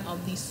line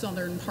of the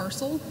southern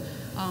parcel.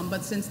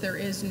 But since there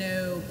is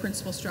no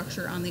principal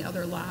structure on the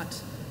other lot,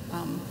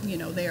 you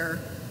know, they're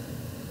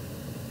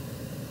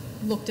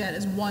looked at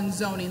as one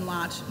zoning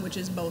lot, which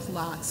is both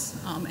lots.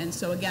 And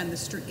so again,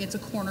 it's a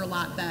corner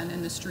lot then,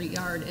 and the street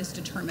yard is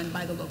determined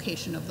by the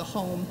location of the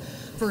home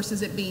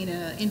versus it being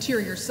an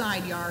interior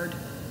side yard,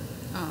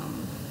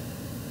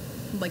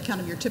 like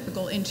kind of your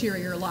typical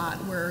interior lot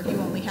where you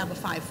only have a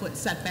 5-foot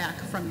setback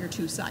from your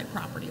 2 side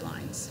property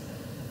lines.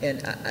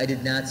 And I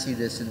did not see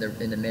this in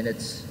the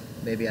minutes,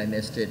 maybe I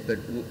missed it, but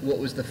what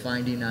was the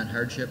finding on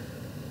hardship?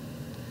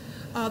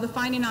 The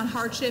finding on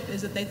hardship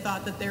is that they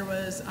thought that there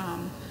was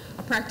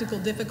a practical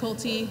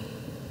difficulty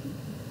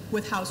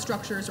with how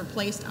structures are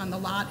placed on the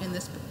lot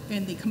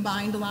in the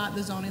combined lot,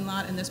 the zoning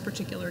lot in this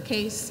particular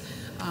case.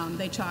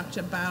 They talked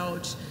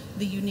about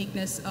the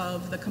uniqueness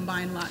of the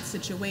combined lot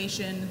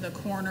situation, the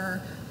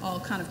corner, all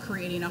kind of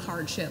creating a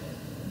hardship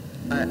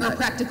or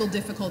practical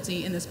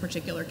difficulty in this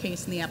particular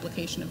case in the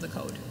application of the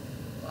code.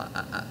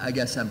 I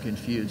guess I'm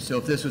confused. So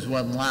if this was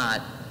one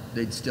lot,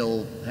 they'd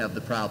still have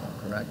the problem,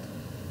 correct?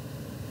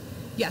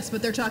 Yes,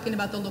 but they're talking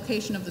about the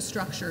location of the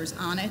structures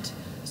on it.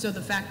 So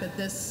the fact that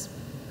this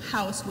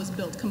house was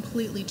built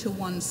completely to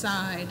one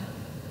side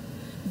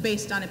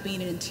based on it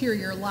being an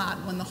interior lot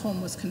when the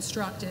home was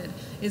constructed,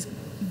 is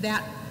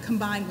that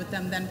combined with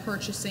them then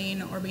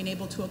purchasing or being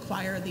able to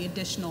acquire the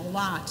additional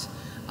lot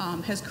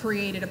has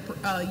created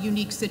a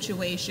unique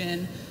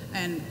situation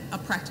and a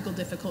practical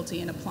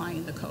difficulty in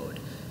applying the code.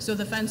 So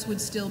the fence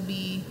would still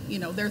be, you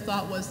know, their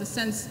thought was the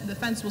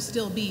fence will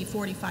still be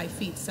 45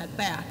 feet set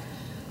back.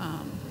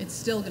 It's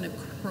still going to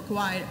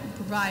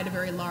provide a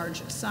very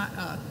large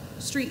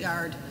street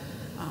yard,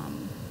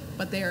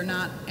 but they are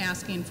not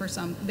asking for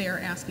they are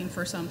asking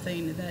for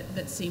something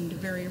that seemed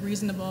very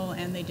reasonable,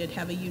 and they did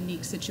have a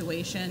unique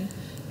situation,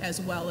 as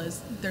well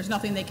as there's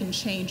nothing they can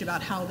change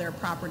about how their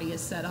property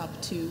is set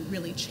up to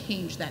really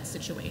change that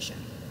situation.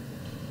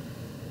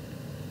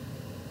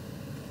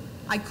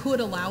 I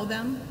could allow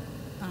them.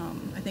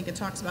 I think it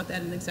talks about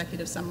that in the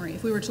executive summary.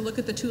 If we were to look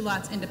at the 2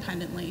 lots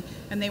independently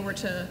and they were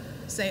to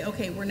say,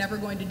 okay, we're never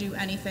going to do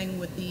anything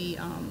with the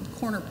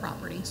corner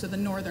property, so the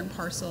northern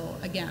parcel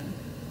again,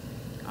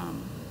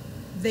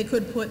 they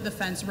could put the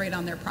fence right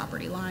on their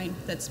property line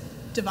that's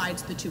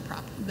divides the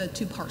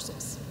two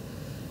parcels.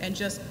 And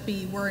just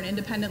we're an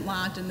independent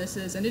lot, and this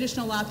is an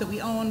additional lot that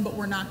we own, but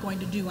we're not going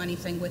to do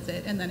anything with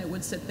it, and then it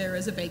would sit there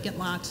as a vacant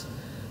lot,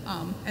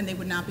 and they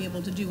would not be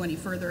able to do any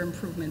further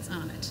improvements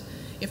on it.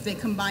 If they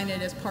combine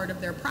it as part of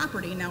their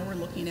property, now we're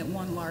looking at a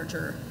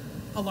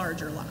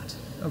larger lot.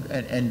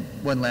 Okay, and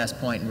one last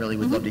point, and really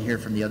would love to hear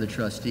from the other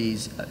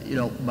trustees. You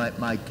know,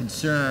 my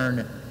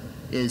concern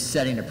is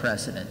setting a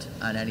precedent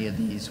on any of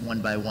these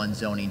one-by-one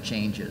zoning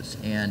changes,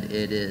 and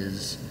it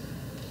is,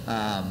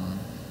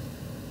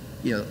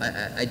 you know,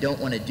 I don't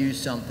want to do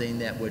something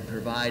that would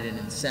provide an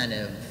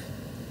incentive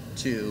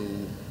to,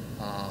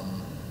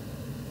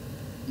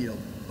 you know,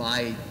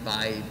 buy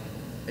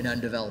an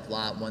undeveloped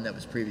lot, one that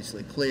was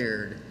previously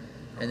cleared,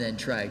 and then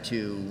try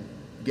to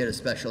get a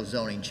special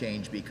zoning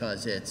change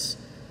because it's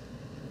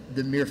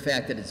the mere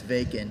fact that it's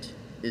vacant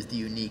is the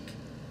unique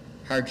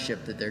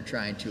hardship that they're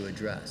trying to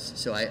address.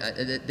 So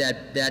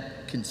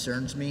that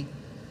concerns me.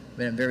 I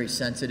mean, I'm very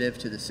sensitive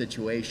to the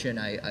situation.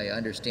 I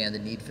understand the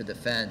need for the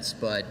fence,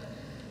 but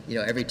you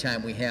know, every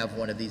time we have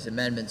one of these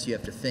amendments, you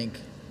have to think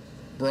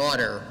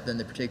broader than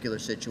the particular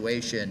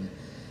situation.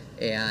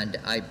 And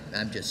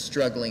I'm just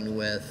struggling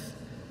with,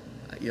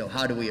 you know,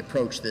 how do we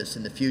approach this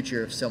in the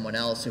future if someone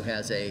else who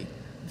has a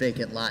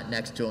vacant lot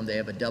next to them, they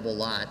have a double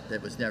lot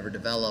that was never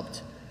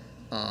developed,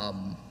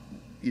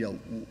 you know,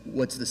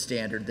 what's the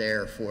standard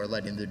there for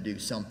letting them do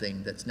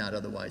something that's not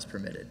otherwise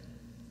permitted?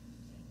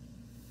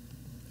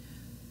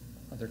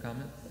 Other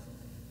comments?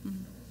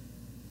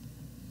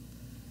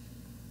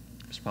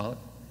 Mr. Pollak?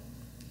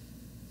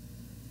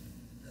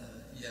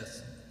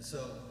 Yes,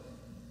 so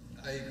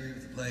I agree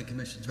with the Plan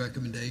Commission's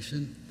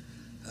recommendation.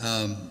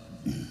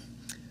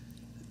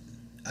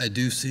 I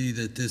do see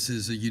that this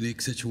is a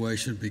unique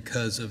situation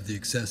because of the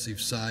excessive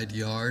side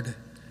yard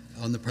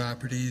on the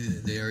property,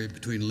 the area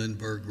between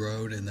Lindbergh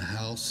Road and the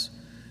house.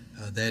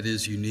 That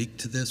is unique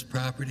to this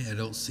property. I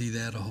don't see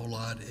that a whole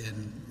lot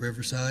in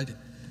Riverside.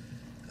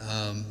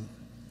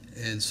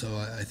 And so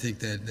I think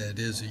that that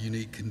is a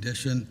unique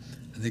condition.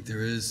 I think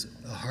there is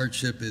a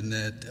hardship in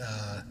that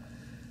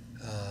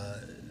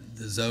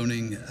the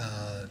zoning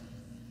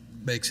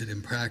makes it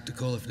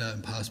impractical, if not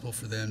impossible,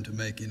 for them to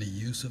make any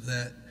use of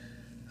that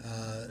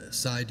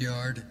side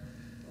yard.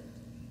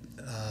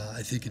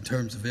 I think in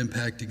terms of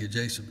impacting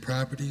adjacent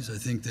properties, I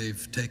think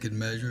they've taken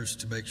measures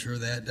to make sure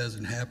that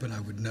doesn't happen.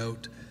 I would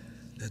note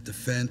that the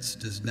fence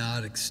does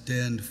not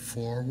extend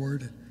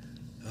forward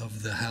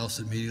of the house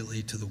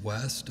immediately to the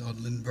west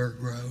on Lindbergh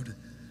Road.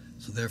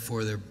 So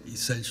therefore, they're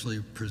essentially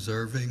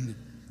preserving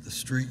the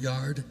street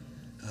yard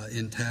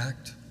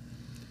intact.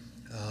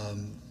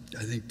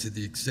 I think to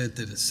the extent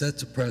that it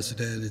sets a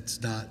precedent,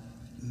 it's not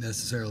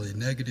necessarily a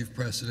negative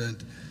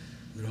precedent.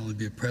 It would only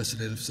be a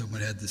precedent if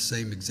someone had the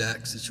same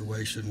exact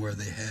situation where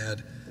they had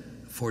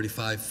a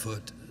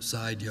 45-foot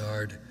side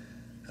yard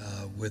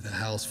with a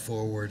house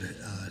forward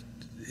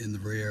in the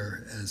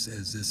rear as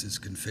this is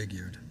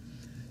configured.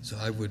 So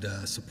I would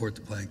support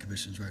the Plan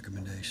Commission's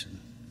recommendation.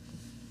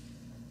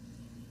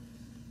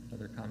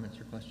 Other comments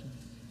or questions?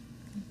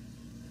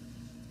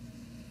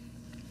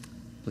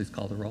 Please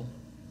call the roll.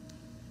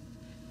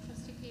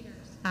 Trustee Peters.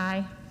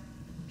 Aye.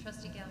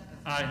 Trustee Gallagher.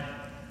 Aye.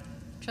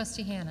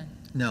 Trustee Hannan.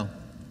 No.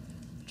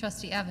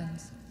 Trustee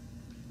Evans.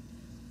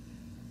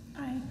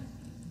 Aye.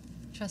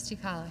 Trustee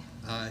Colley.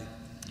 Aye.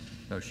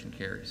 Motion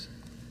carries.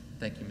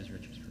 Thank you, Ms.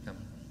 Richards, for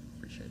coming.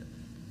 Appreciate it.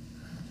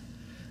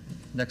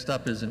 Next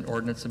up is an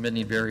ordinance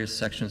amending various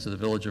sections of the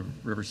Village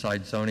of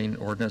Riverside zoning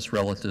ordinance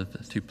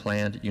relative to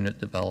planned unit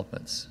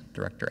developments.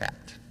 Director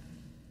Act.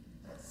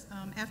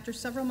 After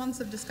several months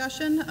of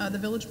discussion, the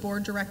Village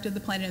Board directed the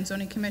Planning and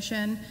Zoning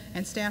Commission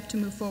and staff to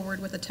move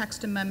forward with a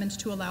text amendment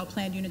to allow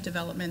planned unit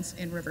developments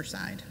in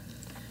Riverside.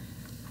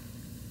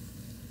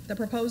 The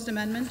proposed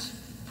amendment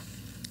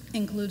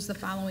includes the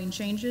following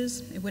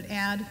changes. It would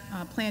add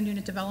planned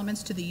unit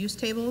developments to the use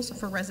tables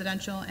for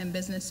residential and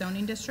business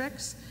zoning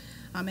districts,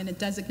 and it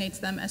designates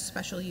them as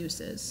special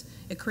uses.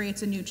 It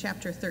creates a new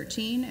Chapter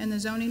 13 in the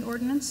zoning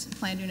ordinance,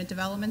 planned unit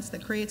developments,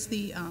 that creates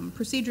the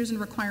procedures and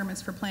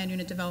requirements for planned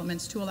unit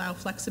developments to allow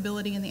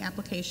flexibility in the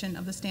application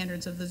of the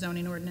standards of the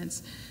zoning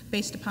ordinance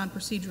based upon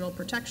procedural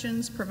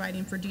protections,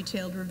 providing for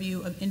detailed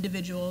review of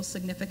individual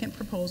significant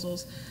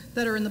proposals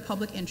that are in the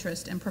public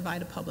interest and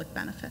provide a public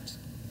benefit.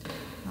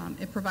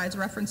 It provides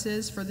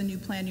references for the new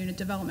planned unit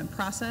development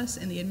process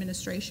in the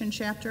administration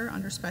chapter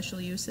under special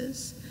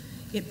uses.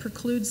 It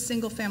precludes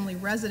single-family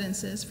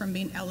residences from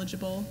being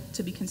eligible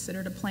to be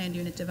considered a planned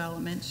unit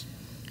development.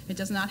 It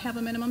does not have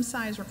a minimum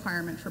size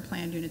requirement for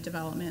planned unit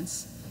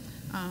developments.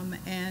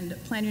 And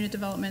planned unit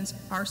developments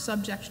are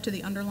subject to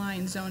the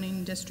underlying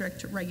zoning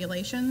district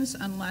regulations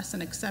unless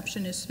an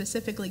exception is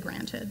specifically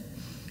granted.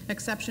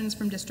 Exceptions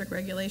from district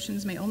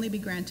regulations may only be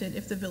granted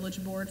if the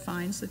village board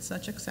finds that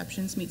such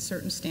exceptions meet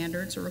certain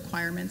standards or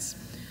requirements,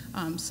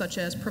 such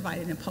as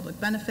providing a public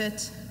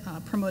benefit,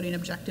 promoting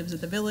objectives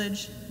of the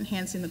village,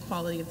 enhancing the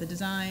quality of the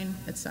design,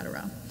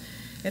 etc.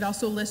 It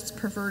also lists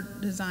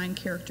preferred design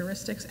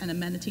characteristics and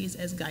amenities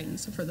as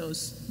guidance for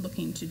those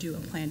looking to do a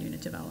planned unit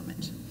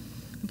development.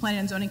 The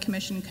Planning and Zoning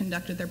Commission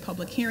conducted their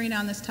public hearing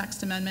on this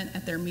text amendment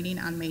at their meeting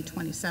on May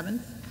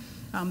 27th.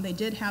 They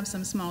did have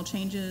some small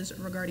changes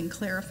regarding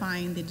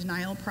clarifying the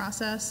denial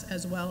process,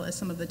 as well as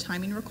some of the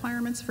timing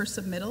requirements for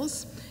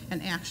submittals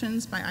and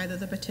actions by either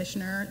the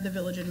petitioner, the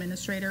village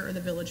administrator, or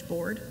the village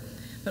board.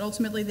 But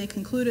ultimately, they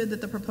concluded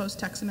that the proposed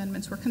text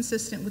amendments were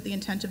consistent with the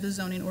intent of the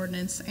zoning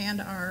ordinance and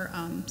our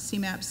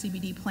CMAP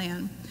CBD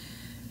plan,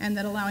 and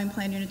that allowing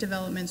planned unit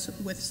developments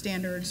with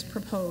standards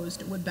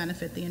proposed would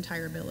benefit the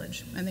entire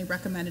village. And they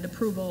recommended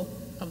approval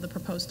of the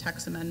proposed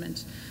text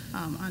amendment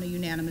on a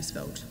unanimous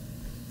vote.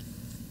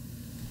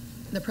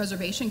 The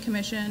Preservation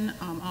Commission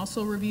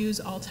also reviews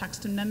all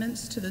text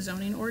amendments to the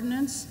zoning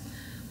ordinance.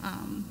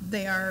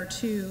 They are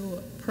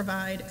to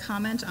provide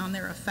comment on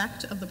their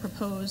effect of the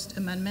proposed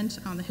amendment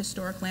on the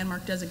historic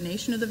landmark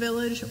designation of the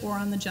village or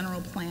on the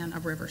general plan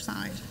of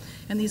Riverside.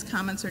 And these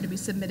comments are to be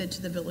submitted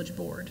to the village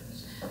board.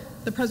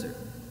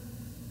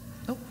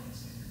 Oh,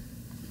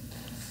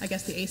 I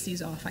guess the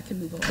AC's off. I can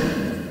move over.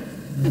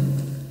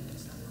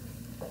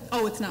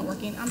 Oh, it's not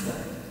working. I'm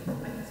sorry.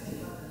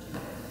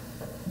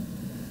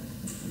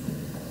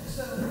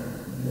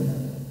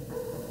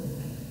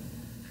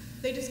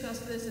 They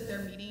discussed this at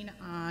their meeting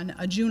on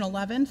June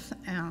 11th,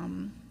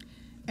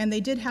 and they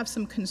did have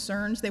some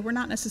concerns. They were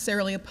not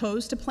necessarily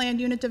opposed to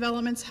planned unit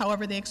developments.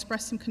 However, they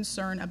expressed some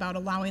concern about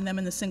allowing them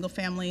in the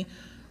single-family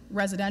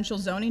residential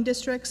zoning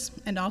districts,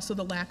 and also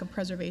the lack of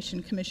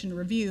Preservation Commission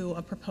review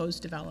of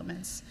proposed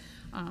developments.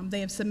 They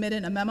have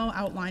submitted a memo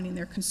outlining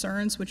their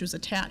concerns, which was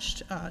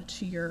attached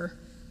to your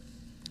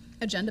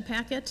agenda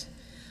packet.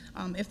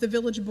 If the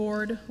village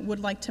board would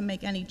like to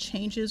make any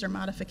changes or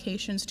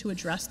modifications to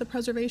address the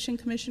Preservation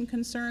Commission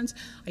concerns,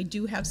 I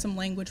do have some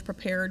language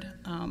prepared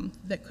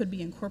that could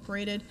be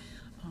incorporated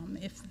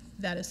if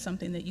that is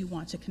something that you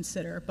want to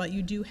consider. But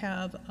you do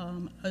have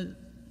an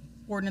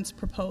ordinance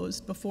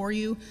proposed before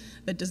you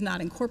that does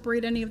not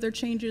incorporate any of their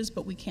changes,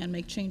 but we can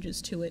make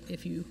changes to it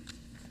if you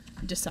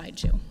decide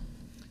to.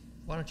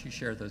 Why don't you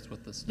share those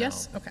with us now?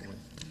 Yes, okay.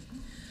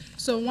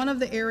 So one of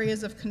the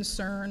areas of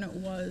concern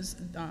was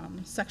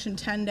section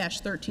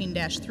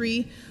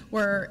 10-13-3,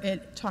 where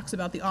it talks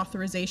about the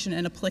authorization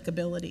and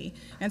applicability.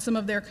 And some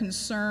of their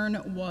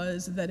concern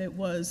was that it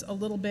was a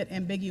little bit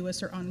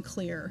ambiguous or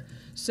unclear.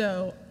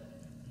 So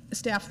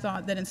staff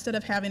thought that instead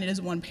of having it as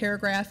one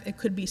paragraph, it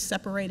could be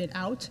separated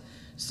out.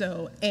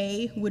 So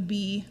A would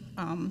be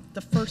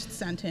the first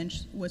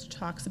sentence, which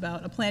talks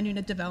about a planned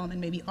unit development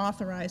may be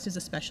authorized as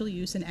a special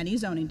use in any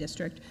zoning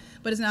district,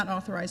 but is not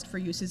authorized for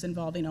uses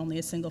involving only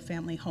a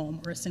single-family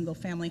home or a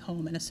single-family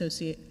home and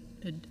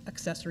associated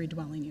accessory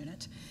dwelling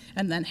unit.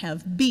 And then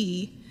have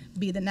B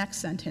be the next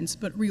sentence,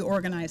 but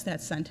reorganize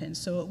that sentence.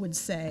 So it would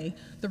say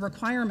the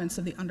requirements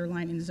of the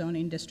underlying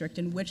zoning district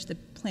in which the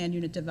planned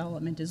unit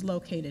development is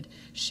located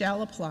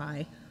shall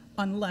apply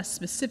unless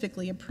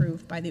specifically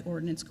approved by the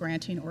ordinance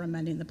granting or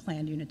amending the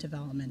planned unit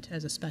development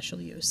as a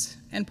special use.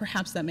 And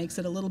perhaps that makes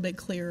it a little bit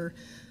clearer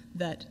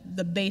that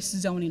the base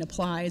zoning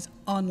applies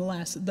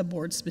unless the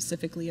board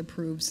specifically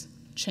approves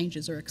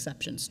changes or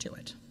exceptions to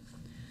it.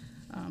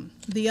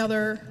 The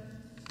other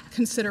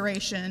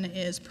consideration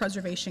is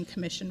Preservation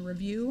Commission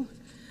review.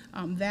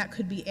 That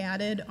could be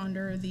added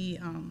under the,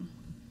 let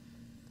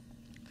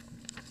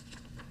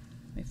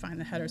me find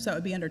the header. So it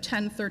would be under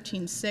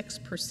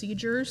 10.13.6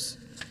 procedures.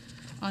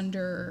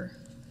 Under,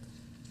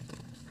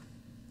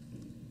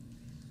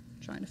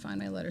 trying to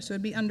find my letter. So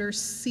it'd be under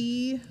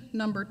C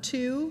number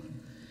 2.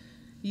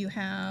 You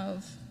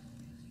have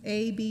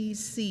A, B,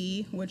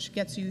 C, which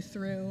gets you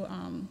through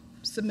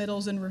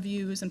submittals and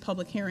reviews and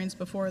public hearings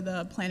before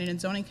the Planning and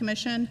Zoning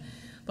Commission.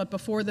 But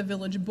before the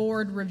village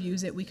board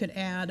reviews it, we could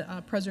add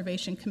a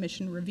Preservation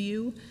Commission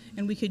review,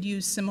 and we could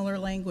use similar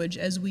language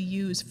as we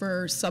use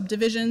for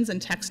subdivisions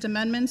and text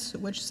amendments,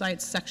 which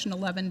cites section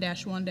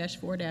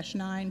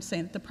 11-1-4-9,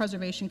 saying that the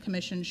Preservation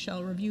Commission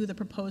shall review the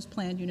proposed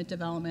planned unit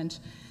development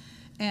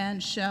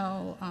and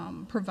shall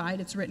provide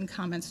its written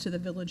comments to the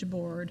village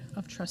board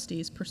of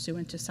trustees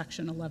pursuant to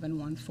section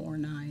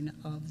 11-149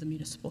 of the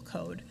municipal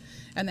code.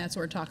 And that's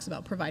where it talks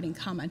about providing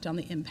comment on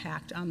the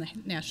impact on the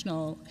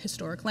National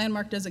Historic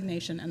Landmark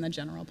designation and the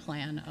general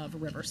plan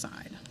of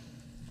Riverside.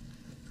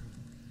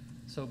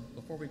 So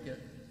before we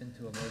get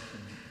into a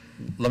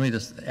motion, let me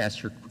just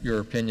ask your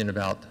opinion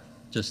about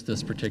just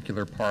this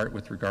particular part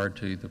with regard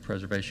to the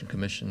Preservation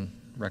Commission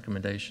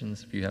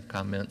recommendations, if you have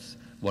comments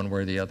one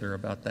way or the other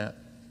about that.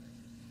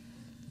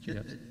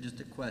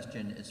 Just a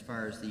question as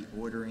far as the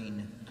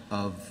ordering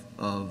of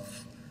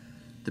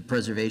the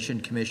Preservation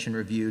Commission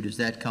review. Does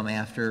that come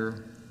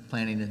after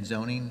Planning and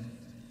Zoning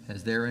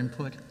has their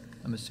input,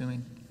 I'm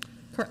assuming?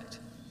 Correct.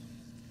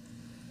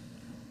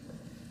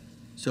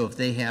 So if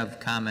they have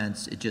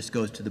comments, it just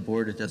goes to the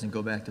board, it doesn't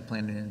go back to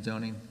Planning and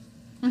Zoning?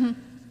 Mm-hmm.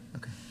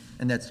 Okay.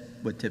 And that's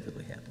what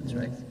typically happens,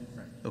 right?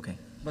 Right. Okay.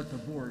 But the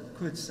board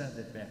could send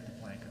it back to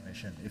Plan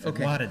Commission if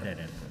Okay. it wanted that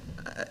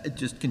input.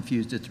 Just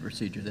confused at the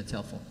procedure. That's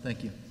helpful.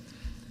 Thank you.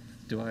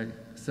 Do I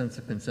sense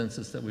a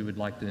consensus that we would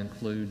like to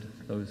include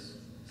those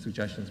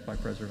suggestions by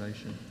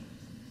Preservation?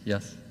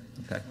 Yes?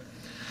 Okay.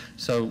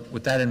 So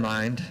with that in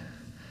mind,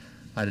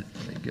 Let me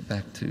get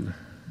back to.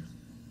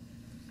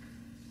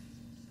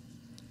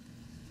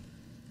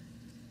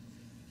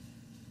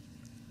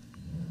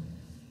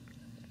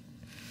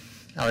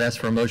 I would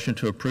ask for a motion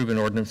to approve an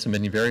ordinance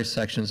amending various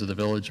sections of the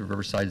Village of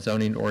Riverside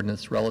zoning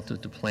ordinance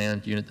relative to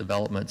planned unit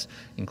developments,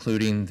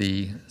 including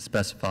the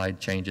specified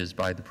changes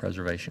by the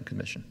Preservation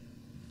Commission.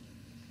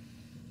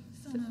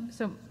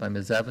 So, By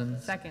Ms.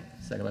 Evans? second.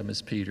 Second by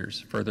Ms.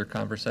 Peters. Further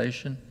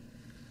conversation?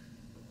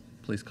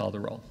 Please call the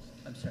roll.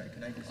 I'm sorry,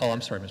 can I just? Oh,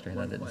 I'm sorry, Mr. Hand,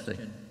 I one didn't see.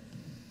 question.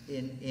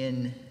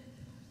 In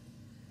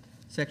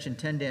section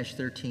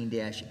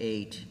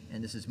 10-13-8,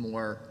 and this is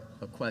more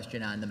a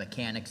question on the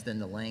mechanics than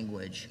the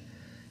language,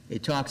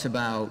 it talks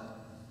about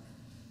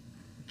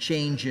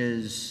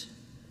changes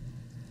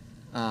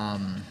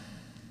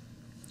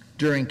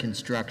during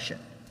construction.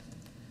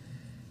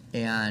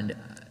 And,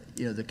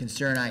 you know, the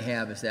concern I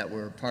have is that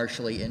we're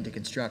partially into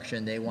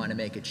construction. They want to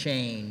make a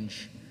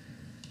change.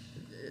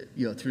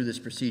 You know, through this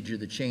procedure,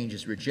 the change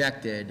is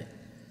rejected,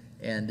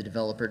 and the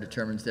developer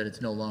determines that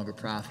it's no longer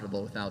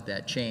profitable without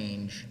that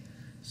change.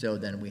 So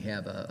then we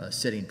have a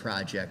sitting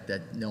project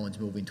that no one's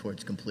moving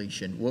towards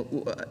completion.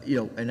 You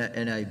know,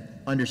 and I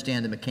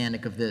understand the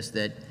mechanic of this,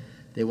 that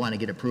they want to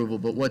get approval,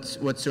 but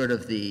what's sort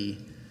of the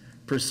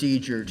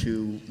procedure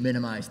to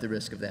minimize the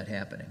risk of that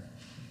happening?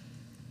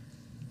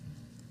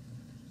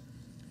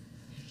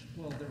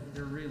 Well,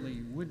 there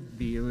really wouldn't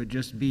be. It would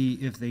just be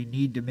if they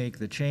need to make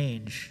the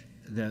change,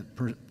 that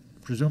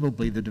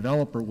presumably the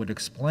developer would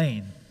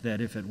explain that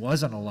if it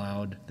wasn't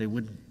allowed, they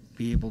wouldn't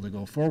be able to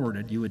go forward,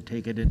 and you would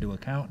take it into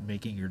account in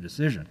making your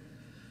decision.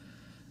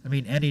 I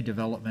mean, any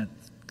development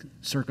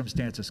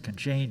circumstances can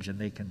change, and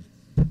they can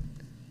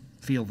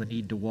feel the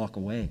need to walk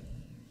away.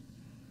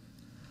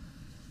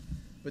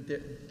 But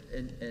there,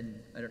 and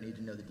I don't need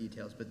to know the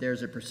details, but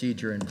there's a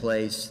procedure in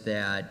place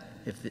that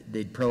if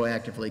they'd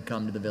proactively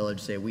come to the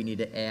village, say, we need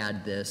to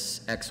add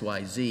this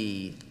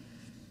XYZ,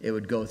 it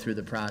would go through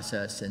the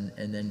process and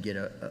then get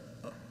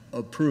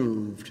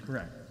approved.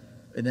 Correct.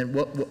 And then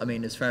I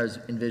mean, as far as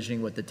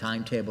envisioning what the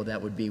timetable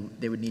that would be,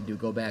 they would need to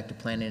go back to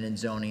planning and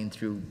zoning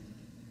through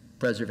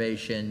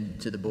preservation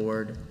to the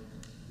board?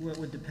 Well, it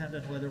would depend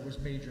on whether it was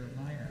major or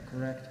minor,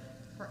 correct?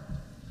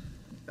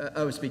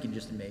 I was speaking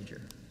just in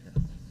major.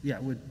 Yeah,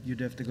 you'd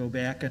have to go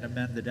back and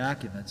amend the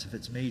documents if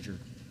it's major.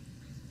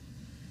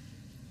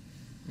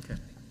 Okay.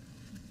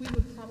 We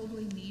would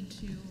probably need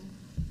to,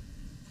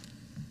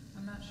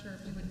 I'm not sure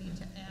if we would need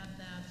to add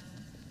that.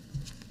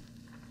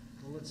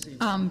 Well, let's see.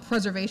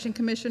 Preservation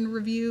Commission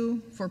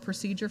review for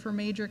procedure for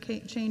major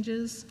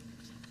changes.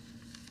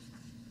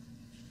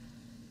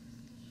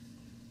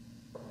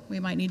 We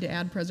might need to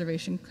add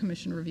Preservation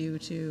Commission review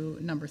to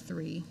number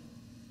 3.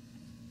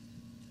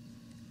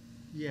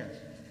 Yes,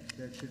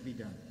 that should be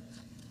done.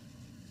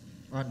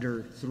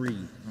 Under 3,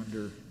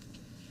 under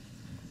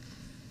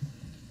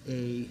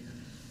A,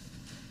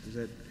 is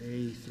that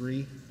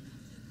A3?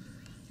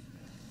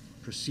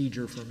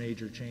 Procedure for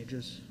major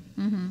changes.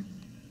 Mm-hmm.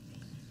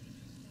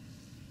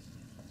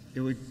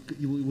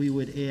 We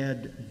would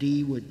add,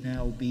 D would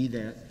now be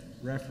that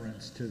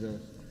reference to the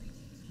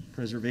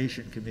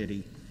Preservation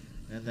Committee,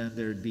 and then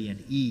there'd be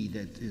an E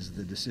that is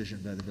the decision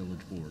by the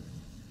village board.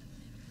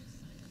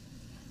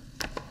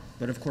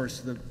 But of course,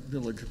 the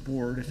village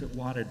board, if it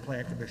wanted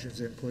Plan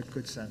Commission's input,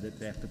 could send it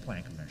back to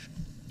Plan Commission.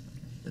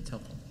 That's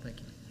helpful. Thank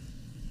you.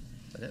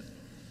 Is that it?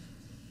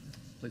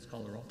 Please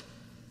call the roll.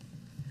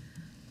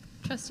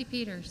 Trustee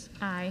Peters.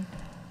 Aye.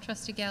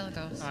 Trustee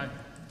Gallegos. Aye.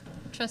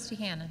 Trustee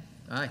Hannan.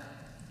 Aye.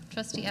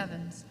 Trustee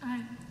Evans.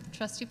 Aye.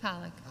 Trustee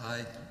Pollock.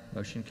 Aye.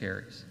 Motion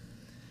carries.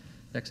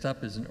 Next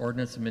up is an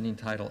ordinance amending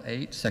Title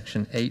 8,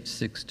 Section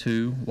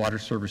 862, Water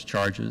Service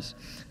Charges,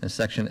 and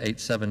Section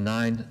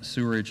 879,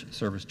 Sewerage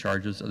Service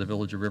Charges of the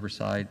Village of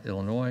Riverside,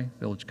 Illinois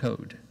Village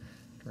Code.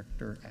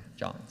 Director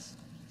Johns.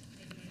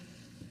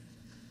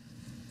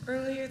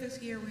 Earlier this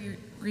year, we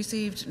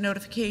received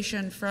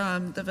notification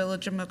from the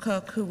Village of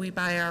McCook, who we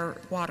buy our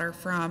water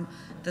from,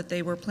 that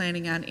they were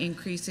planning on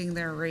increasing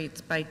their rates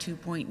by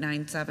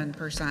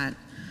 2.97%.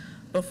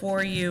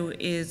 Before you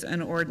is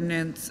an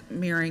ordinance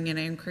mirroring an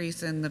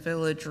increase in the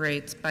village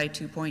rates by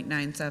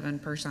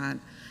 2.97%,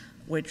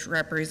 which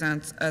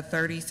represents a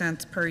 30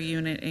 cents per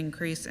unit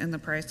increase in the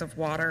price of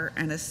water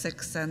and a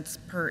 6 cents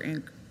per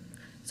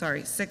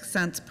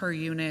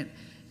unit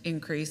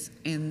increase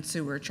in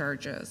sewer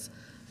charges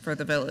for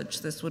the village.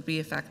 This would be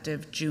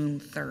effective June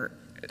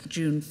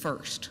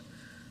 1st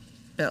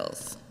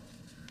bills.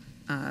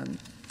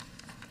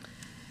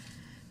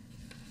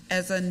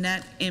 As a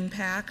net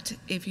impact,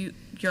 if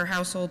your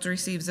household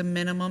receives a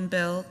minimum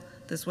bill,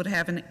 this would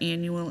have an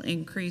annual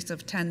increase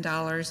of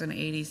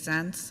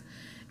 $10.80.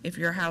 If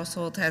your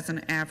household has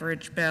an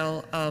average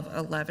bill of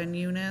 11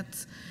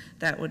 units,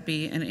 that would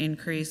be an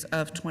increase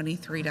of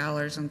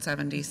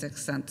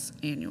 $23.76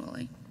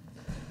 annually.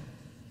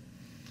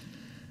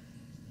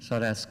 So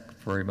I'd ask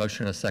for a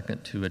motion and a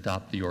second to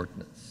adopt the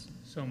ordinance.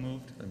 So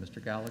moved. By Mr.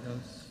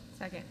 Gallegos.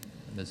 Second.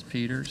 Ms.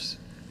 Peters.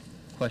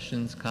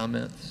 Questions,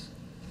 comments?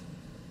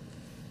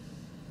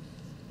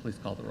 Please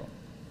call the roll.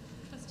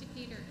 Trustee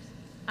Peters.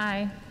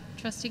 Aye.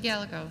 Trustee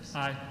Gallegos.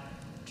 Aye.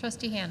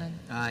 Trustee Hannan.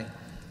 Aye.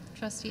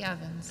 Trustee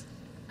Evans.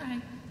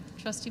 Aye.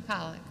 Trustee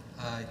Pollock.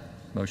 Aye.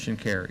 Motion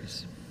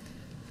carries.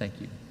 Thank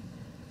you.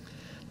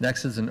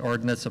 Next is an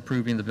ordinance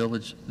approving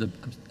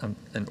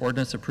an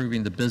ordinance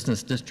approving the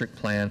business district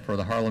plan for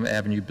the Harlem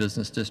Avenue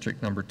Business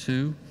District Number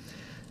 2,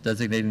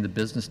 designating the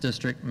business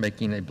district,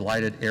 making a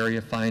blighted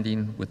area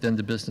finding within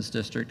the business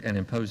district, and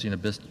imposing a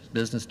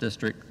business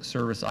district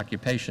service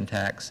occupation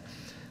tax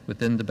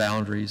within the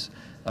boundaries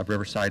of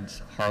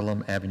Riverside's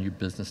Harlem Avenue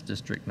Business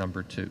District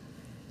Number 2.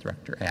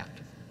 Director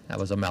Apt. That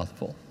was a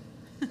mouthful.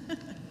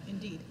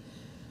 Indeed.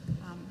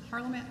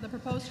 The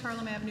proposed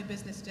Harlem Avenue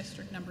Business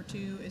District Number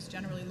 2 is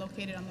generally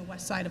located on the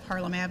west side of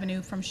Harlem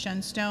Avenue from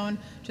Shenstone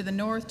to the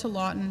north to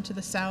Lawton to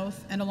the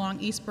south, and along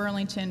East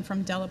Burlington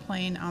from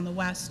Delaplane on the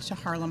west to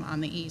Harlem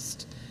on the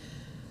east.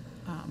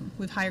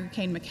 We've hired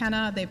Kane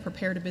McKenna. They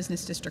prepared a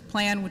business district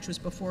plan, which was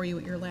before you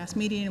at your last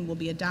meeting and will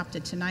be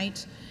adopted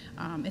tonight.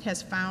 It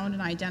has found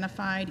and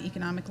identified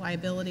economic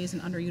liabilities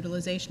and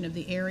underutilization of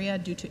the area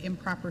due to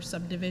improper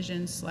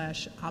subdivision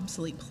 /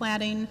 obsolete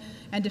platting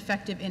and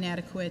defective,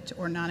 inadequate,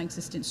 or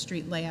non-existent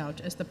street layout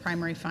as the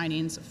primary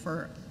findings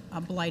for a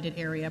blighted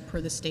area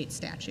per the state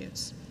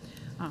statutes.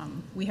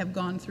 We have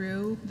gone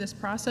through this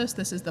process.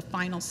 This is the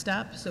final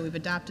step. So we've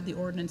adopted the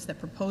ordinance that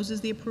proposes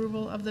the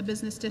approval of the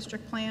business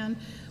district plan.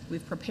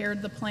 We've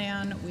prepared the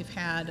plan. We've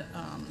had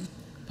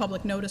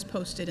public notice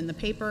posted in the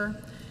paper.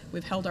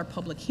 We've held our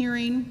public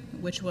hearing,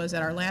 which was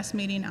at our last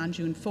meeting on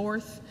June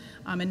 4th.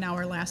 And now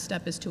our last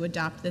step is to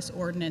adopt this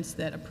ordinance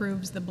that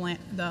approves the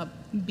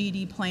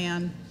BD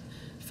plan,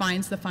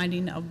 finds the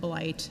finding of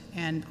blight,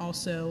 and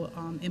also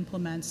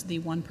implements the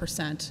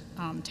 1%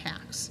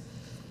 tax.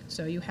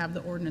 So you have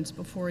the ordinance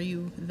before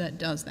you that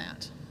does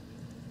that.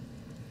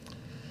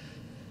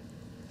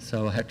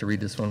 So I have to read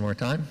this one more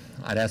time.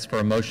 I'd ask for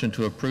a motion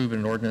to approve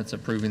an ordinance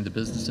approving the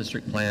business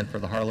district plan for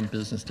the Harlem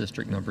Business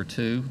District Number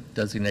 2,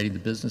 designating the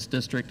business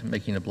district,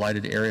 making a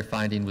blighted area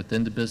finding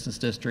within the business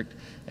district,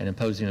 and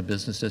imposing a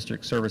business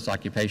district service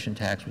occupation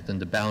tax within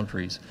the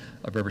boundaries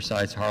of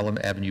Riverside's Harlem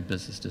Avenue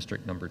Business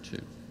District Number 2.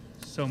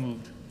 So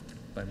moved.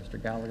 By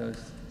Mr. Gallegos,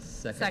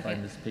 second by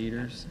Second. Ms.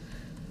 Peters.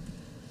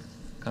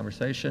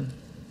 Conversation?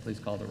 Please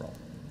call the roll.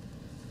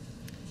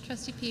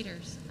 Trustee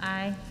Peters.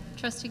 Aye.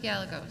 Trustee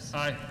Gallegos.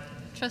 Aye.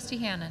 Trustee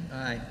Hannan.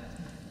 Aye.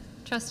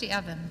 Trustee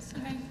Evans.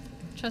 Aye.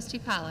 Trustee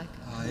Pollock.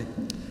 Aye.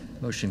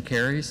 Motion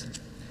carries.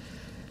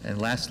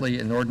 And lastly,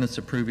 an ordinance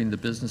approving the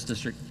business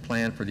district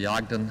plan for the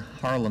Ogden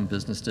Harlem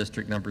Business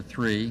District Number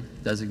 3,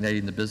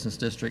 designating the business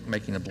district,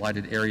 making a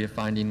blighted area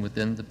finding with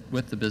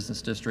the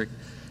business district,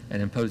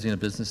 and imposing a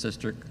business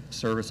district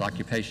service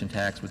occupation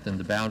tax within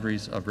the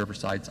boundaries of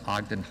Riverside's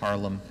Ogden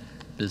Harlem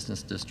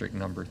Business District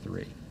Number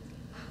 3.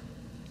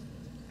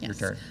 Your Yes.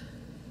 turn.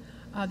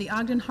 The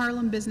Ogden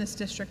Harlem Business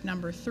District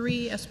Number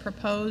 3, as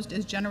proposed,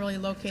 is generally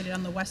located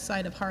on the west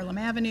side of Harlem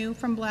Avenue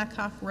from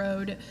Blackhawk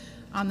Road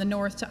on the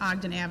north to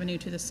Ogden Avenue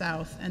to the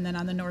south, and then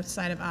on the north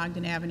side of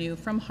Ogden Avenue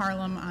from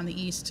Harlem on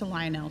the east to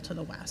Lionel to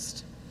the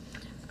west.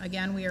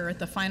 Again, we are at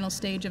the final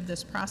stage of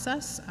this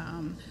process.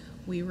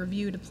 We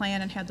reviewed a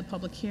plan and had the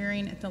public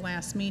hearing at the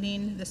last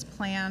meeting. This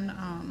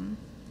plan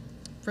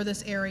for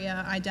this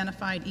area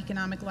identified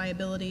economic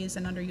liabilities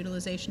and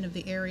underutilization of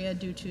the area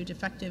due to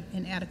defective,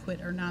 inadequate,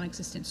 or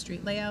non-existent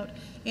street layout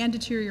and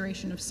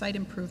deterioration of site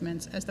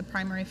improvements as the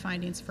primary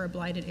findings for a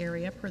blighted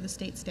area per the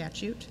state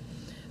statute.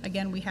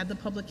 Again, we had the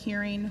public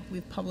hearing.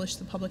 We've published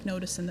the public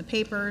notice in the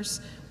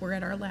papers. We're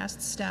at our last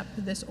step.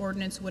 This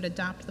ordinance would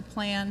adopt the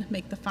plan,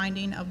 make the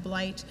finding of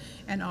blight,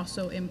 and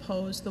also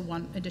impose the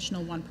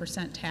additional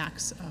 1%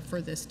 tax for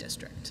this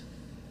district.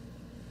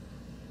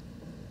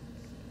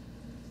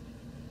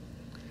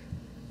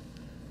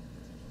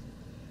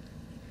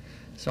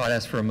 So I'd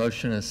ask for a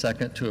motion and a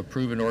second to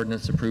approve an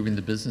ordinance approving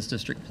the business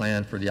district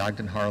plan for the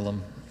Ogden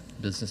Harlem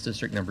Business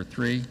District Number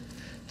 3,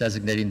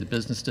 designating the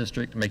business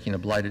district, making a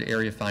blighted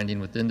area finding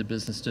within the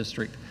business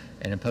district,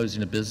 and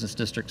imposing a business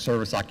district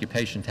service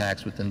occupation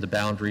tax within the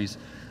boundaries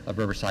of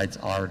Riverside's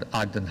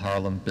Ogden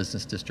Harlem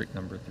Business District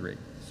Number 3.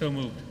 So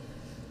moved.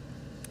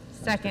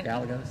 Second.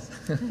 Mr.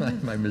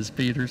 Gallegos. By Ms.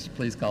 Peters,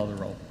 please call the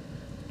roll.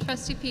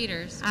 Trustee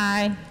Peters.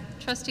 Aye.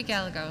 Trustee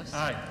Gallegos.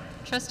 Aye.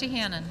 Trustee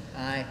Hannan.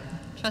 Aye.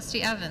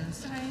 Trustee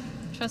Evans. Aye.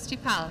 Trustee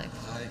Pollock.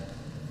 Aye.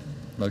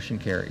 Motion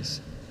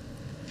carries.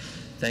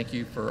 Thank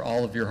you for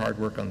all of your hard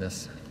work on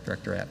this,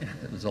 Director App.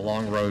 It was a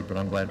long road, but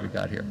I'm glad we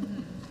got here.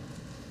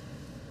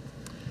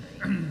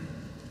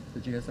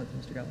 Did you have something,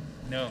 Mr. Gallegos?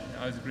 No,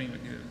 I was agreeing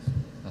with you.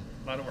 It was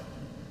a lot of work.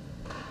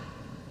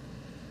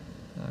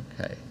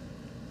 Okay.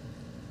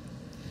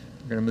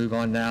 We're going to move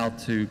on now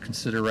to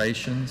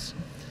considerations.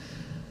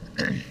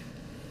 Let me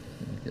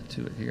get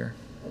to it here.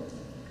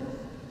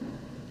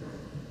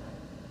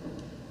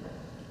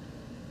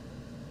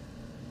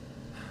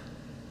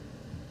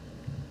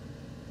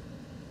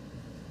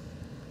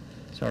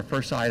 So our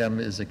first item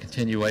is a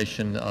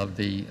continuation of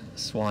the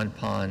Swan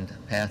Pond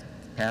path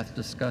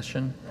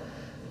discussion.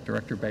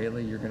 Director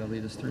Bailey, you're going to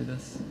lead us through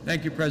this?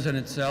 Thank you,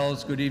 President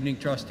Sells. Good evening,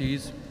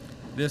 trustees.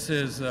 This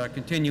is a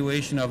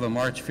continuation of a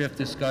March 5th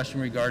discussion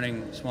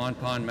regarding Swan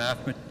Pond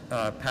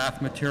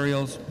path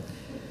materials.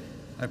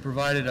 I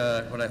provided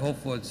what I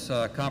hope was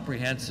a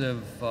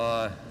comprehensive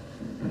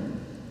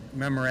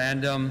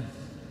memorandum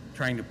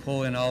trying to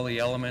pull in all the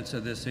elements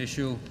of this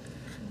issue.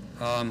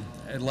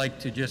 I'd like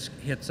to just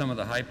hit some of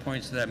the high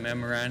points of that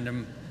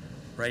memorandum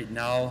right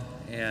now,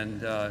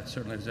 and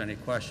certainly if there's any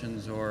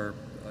questions or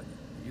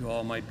you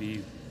all might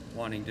be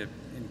wanting to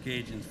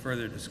engage in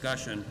further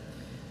discussion.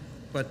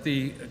 But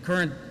the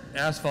current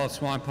asphalt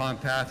Swan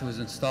Pond path was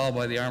installed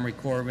by the Army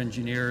Corps of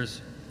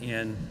Engineers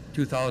in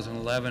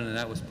 2011, and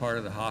that was part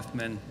of the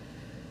Hoffman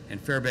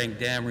and Fairbank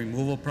Dam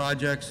removal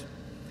projects.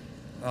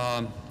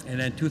 And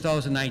in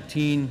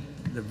 2019,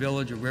 the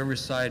Village of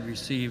Riverside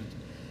received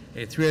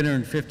a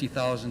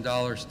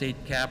 $350,000 state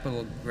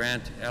capital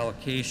grant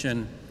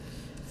allocation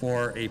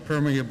for a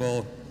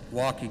permeable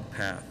walking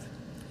path.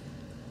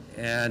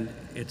 And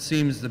it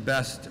seems the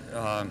best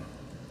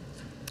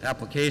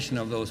application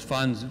of those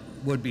funds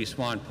would be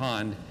Swan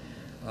Pond.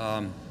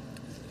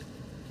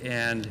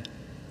 And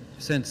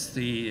since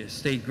the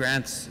state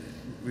grants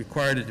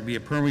required it to be a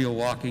permeable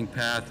walking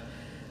path,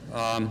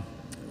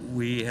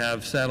 we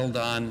have settled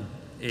on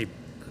a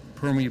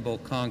permeable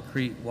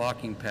concrete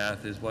walking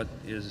path is what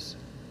is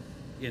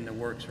in the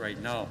works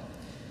right now.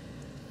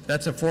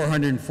 That's a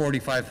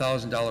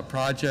 $445,000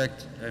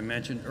 project. I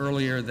mentioned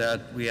earlier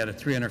that we had a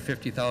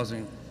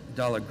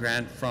 $350,000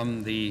 grant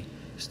from the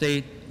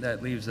state.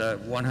 That leaves a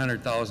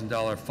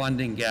 $100,000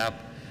 funding gap.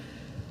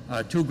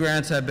 Two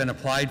grants have been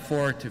applied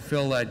for to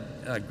fill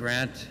that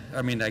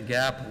that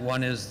gap.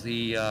 One is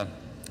the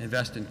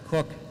Invest in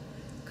Cook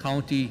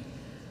County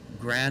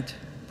grant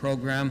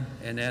program,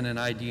 and then an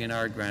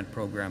IDNR grant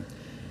program.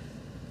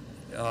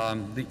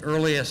 The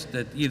earliest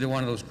that either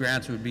one of those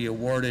grants would be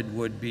awarded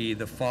would be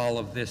the fall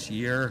of this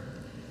year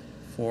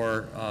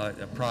for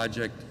a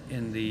project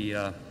in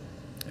the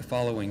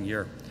following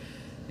year.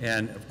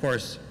 And of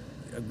course,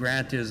 a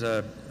grant is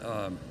a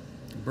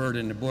bird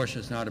in the bush.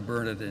 It's not a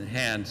bird in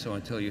hand, so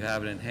until you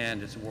have it in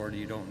hand, it's awarded.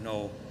 You don't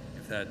know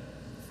if that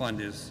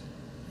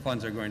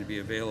funds are going to be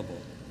available.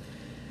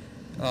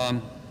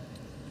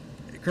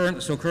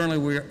 Currently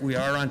we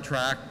are on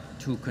track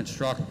to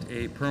construct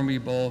a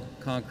permeable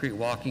concrete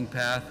walking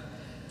path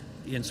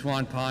in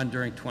Swan Pond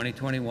during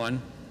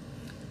 2021.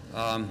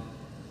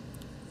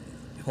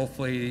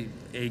 Hopefully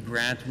a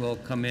grant will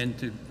come in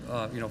to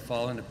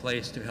fall into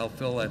place to help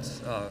fill that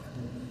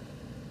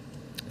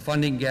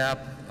funding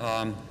gap.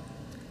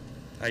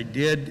 I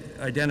did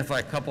identify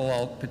a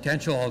couple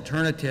potential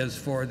alternatives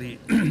for the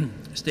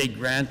state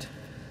grant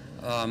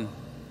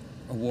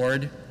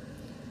award.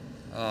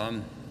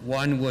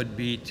 One would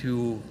be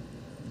to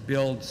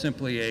build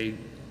simply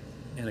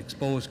an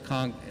exposed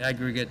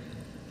aggregate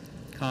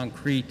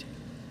concrete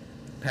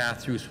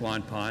path through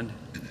Swan Pond.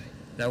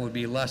 That would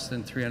be less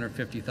than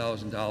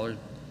 $350,000,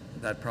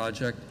 that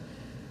project.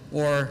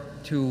 Or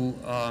to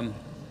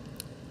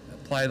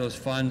apply those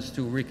funds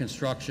to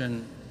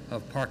reconstruction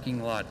of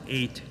parking lot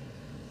 8,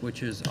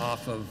 which is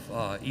off of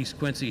East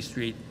Quincy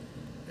Street,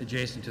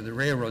 adjacent to the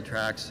railroad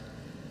tracks.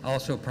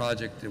 Also a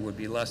project that would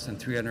be less than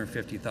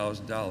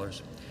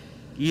 $350,000.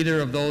 Either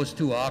of those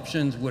two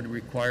options would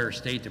require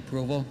state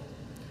approval.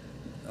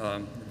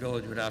 The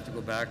village would have to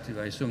go back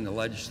to, I assume, the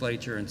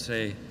legislature and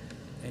say,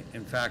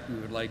 in fact, we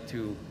would like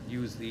to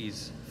use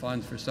these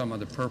funds for some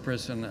other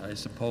purpose, and I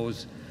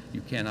suppose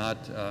you cannot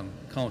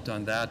count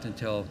on that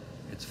until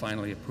it's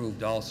finally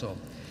approved also.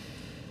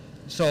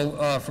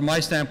 So from my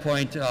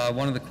standpoint,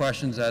 one of the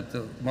questions at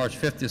the March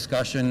 5th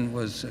discussion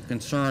was a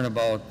concern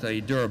about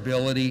the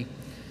durability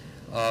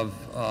of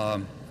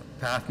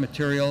path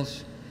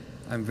materials.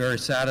 I'm very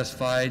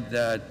satisfied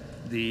that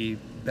the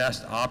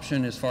best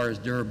option as far as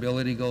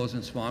durability goes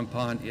in Swan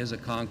Pond is a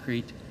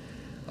concrete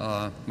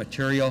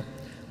material,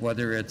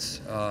 whether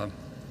it's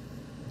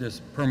this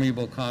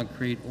permeable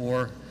concrete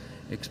or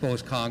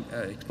exposed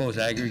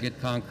aggregate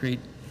concrete.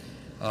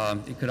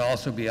 It could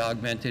also be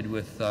augmented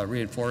with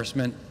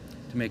reinforcement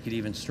to make it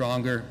even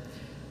stronger.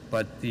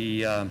 But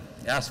the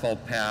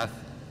asphalt path,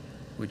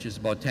 which is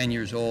about 10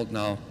 years old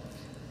now,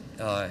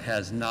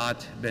 has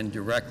not been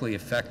directly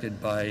affected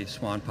by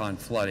Swan Pond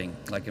flooding.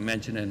 Like I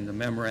mentioned in the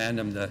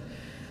memorandum, the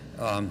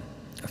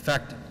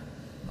effect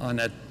on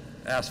that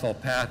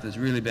asphalt path has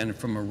really been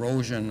from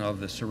erosion of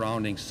the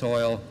surrounding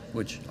soil,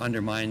 which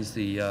undermines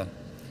the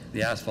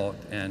asphalt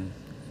and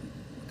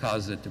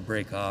causes it to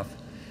break off.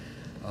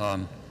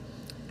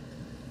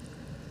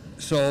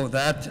 So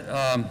that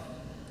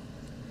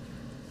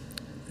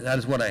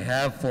is what I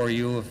have for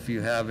you. If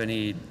you have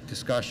any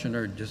discussion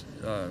or just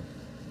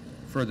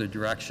further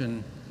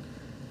direction,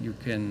 you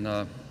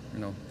can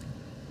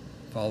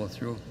follow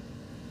through.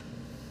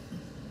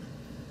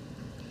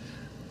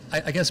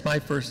 I guess my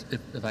first,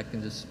 if I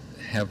can just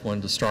have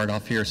one to start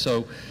off here.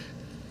 So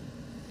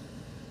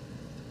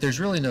there's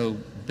really no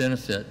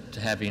benefit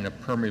to having a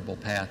permeable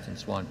path in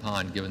Swan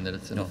Pond, given that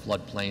it's in a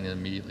floodplain and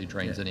immediately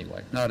drains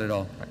anyway. Not at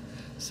all. Right.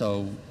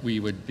 So we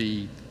would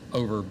be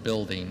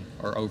overbuilding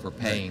or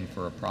overpaying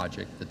for a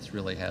project that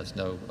really has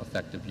no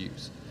effective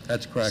use.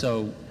 That's correct.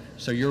 So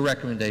So your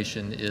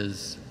recommendation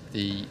is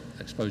the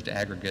exposed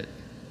aggregate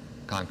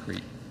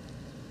concrete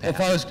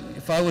path?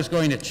 If I was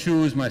going to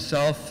choose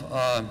myself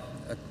a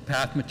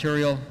path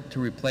material to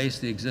replace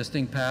the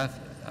existing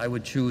path, I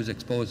would choose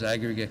exposed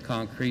aggregate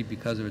concrete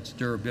because of its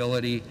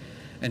durability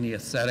and the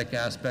aesthetic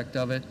aspect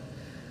of it.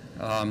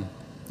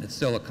 It's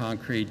still a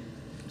concrete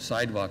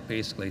sidewalk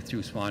basically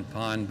through Swan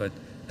Pond, but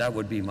that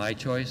would be my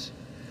choice.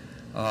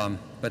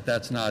 But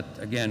that's not,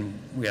 again,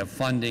 we have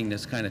funding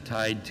that's kind of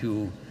tied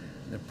to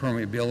the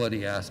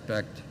permeability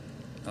aspect.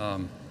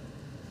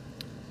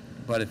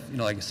 But if,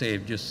 like I say,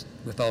 just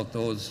without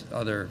those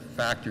other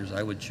factors,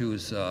 I would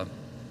choose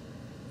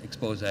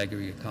exposed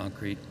aggregate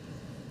concrete.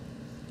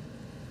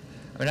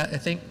 I mean, I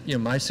think,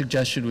 my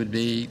suggestion would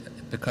be,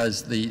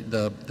 because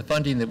the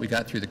funding that we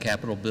got through the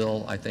capital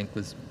bill, I think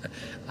was,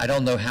 I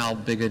don't know how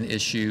big an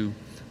issue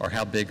or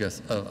how big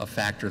a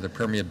factor the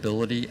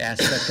permeability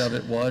aspect of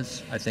it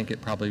was. I think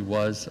it probably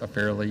was a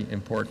fairly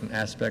important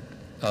aspect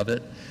of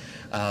it.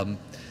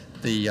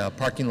 The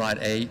parking lot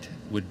 8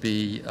 would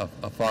be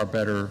a far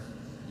better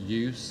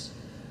use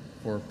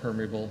for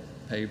permeable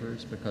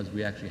pavers because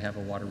we actually have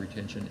a water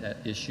retention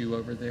issue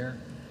over there.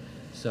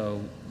 So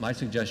my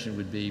suggestion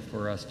would be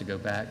for us to go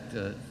back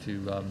to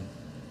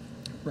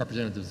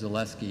Representative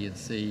Zaleski and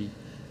see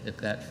if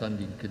that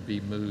funding could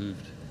be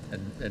moved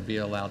and be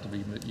allowed to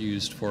be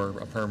used for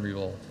a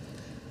permeable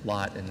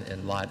lot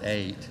in Lot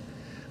 8,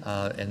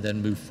 and then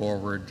move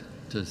forward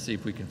to see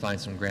if we can find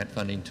some grant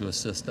funding to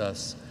assist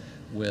us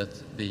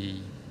with the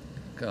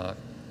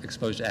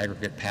exposed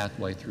aggregate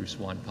pathway through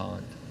Swan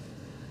Pond.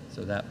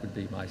 So that would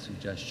be my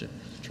suggestion.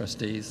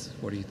 Trustees,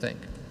 what do you think?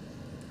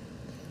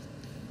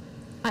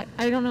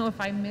 I don't know if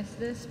I missed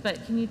this,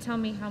 but can you tell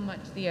me how much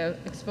the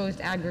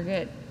exposed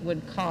aggregate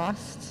would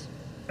cost?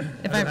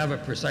 I don't have a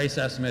precise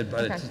estimate,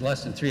 but Okay. it's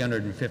less than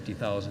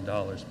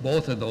 $350,000.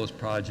 Both of those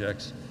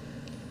projects,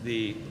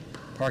 the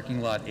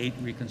parking lot 8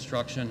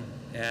 reconstruction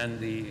and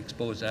the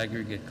exposed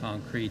aggregate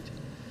concrete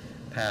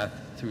path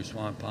through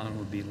Swan Pond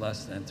would be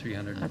less than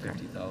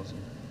 $350,000.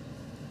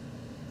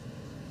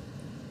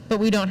 But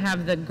we don't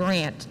have the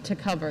grant to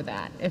cover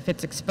that if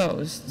it's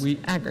exposed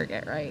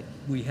aggregate, right?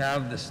 We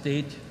have the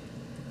state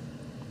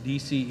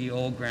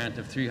DCEO grant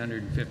of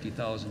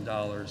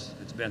 $350,000.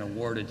 It's been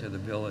awarded to the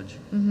village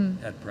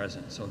at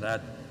present. So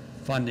that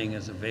funding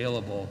is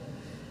available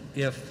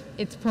if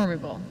it's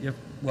permeable.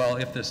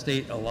 If the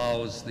state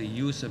allows the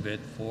use of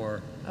it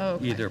for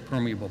either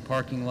permeable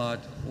parking lot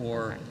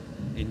or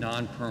a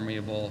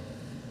non-permeable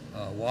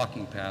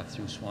walking path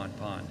through Swan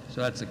Pond.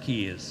 So that's the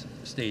key, is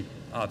state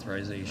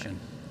authorization.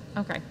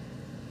 Okay.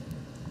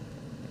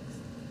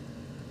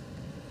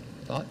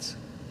 Thoughts?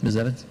 Ms.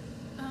 Evans?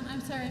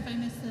 I'm sorry if I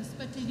missed this,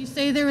 but did you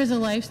say there was a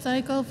life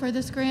cycle for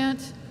this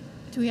grant?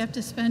 Do we have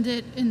to spend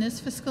it in this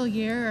fiscal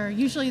year, or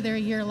usually they're a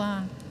year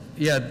long?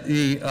 Yeah,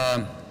 the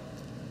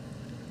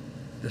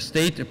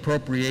state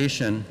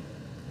appropriation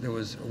that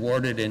was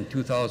awarded in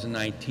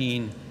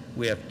 2019,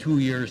 we have 2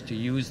 years to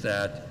use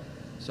that.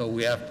 So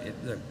we have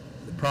the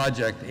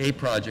project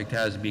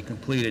has to be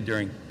completed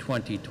during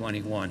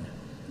 2021.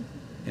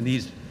 And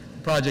these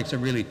projects are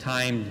really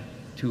timed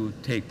to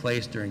take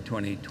place during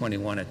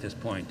 2021 at this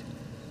point.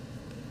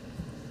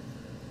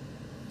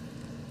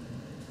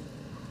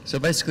 So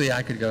basically,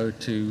 I could go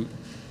to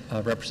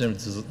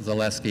Representative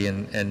Zaleski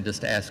and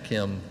just ask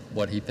him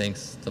what he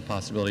thinks the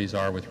possibilities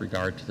are with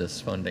regard to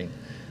this funding,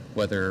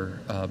 whether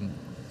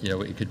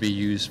it could be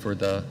used for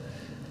the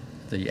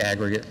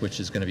aggregate, which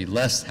is going to be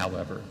less,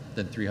 however,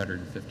 than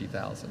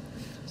 $350,000.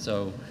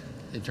 So,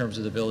 in terms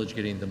of the village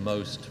getting the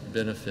most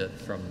benefit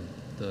from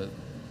the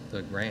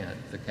grant,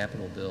 the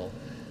capital bill,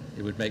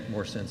 it would make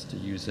more sense to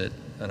use it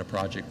on a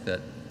project that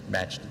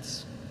matched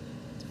its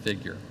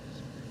figure.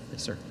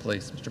 Yes, sir.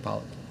 Please, Mr.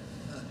 Pollack.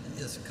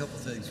 Yes, a couple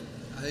things.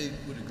 I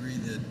would agree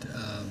that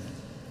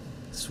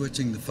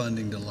switching the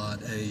funding to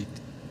Lot 8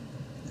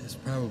 is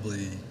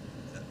probably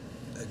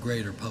a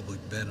greater public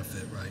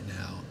benefit right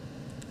now.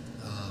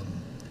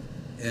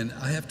 And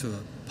I have to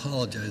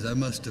apologize. I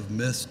must have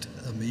missed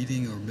a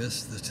meeting or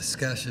missed the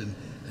discussion.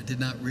 I did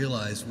not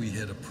realize we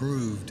had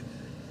approved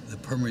the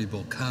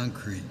permeable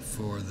concrete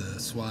for the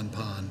Swan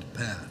Pond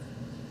path.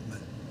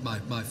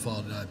 My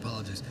fault, and I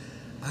apologize.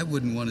 I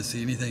wouldn't want to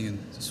see anything in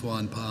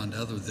Swan Pond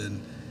other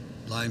than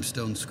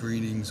limestone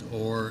screenings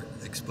or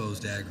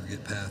exposed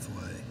aggregate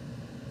pathway.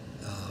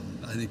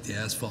 I think the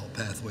asphalt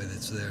pathway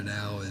that's there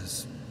now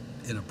is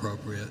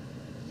inappropriate.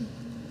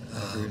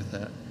 I agree with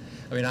that.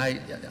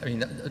 I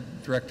mean,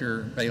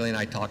 Director Bailey and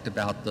I talked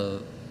about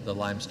the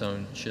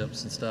limestone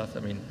chips and stuff. I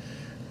mean,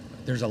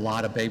 there's a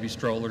lot of baby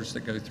strollers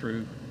that go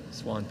through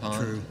Swan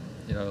Pond.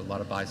 True. A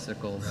lot of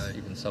bicycles, Right.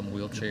 even some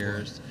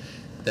wheelchairs.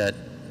 That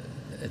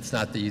it's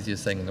not the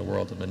easiest thing in the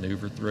world to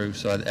maneuver through.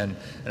 So, and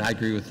I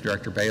agree with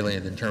Director Bailey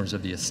in terms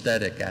of the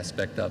aesthetic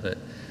aspect of it.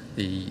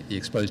 The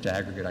exposed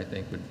aggregate, I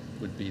think,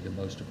 would be the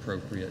most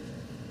appropriate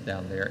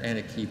down there, and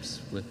it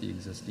keeps with the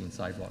existing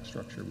sidewalk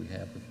structure we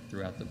have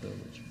throughout the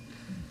village.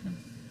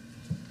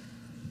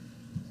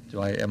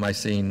 Am I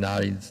seeing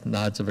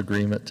nods of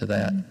agreement to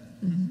that?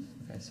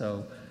 Okay,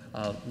 so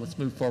let's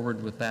move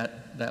forward with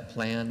that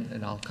plan,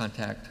 and I'll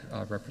contact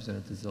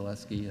Representative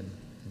Zaleski and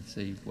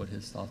see what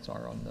his thoughts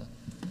are on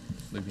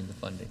moving the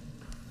funding.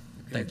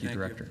 Okay, thank you,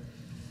 Director.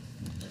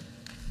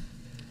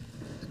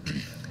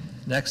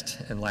 Next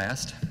and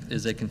last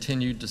is a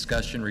continued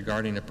discussion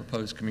regarding a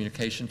proposed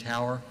communication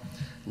tower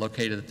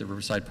located at the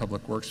Riverside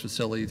Public Works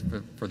facility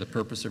for the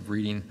purpose of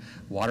reading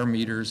water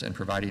meters and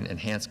providing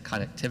enhanced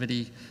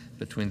connectivity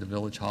between the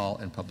Village Hall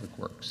and Public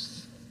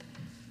Works.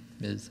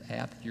 Ms.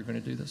 Abt, you're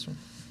going to do this one?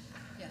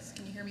 Yes,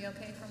 can you hear me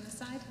okay from this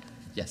side?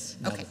 Yes,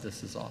 now Okay. that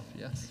this is off,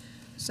 yes.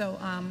 So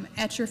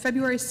at your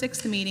February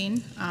 6th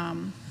meeting,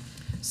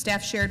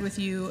 staff shared with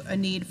you a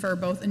need for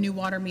both a new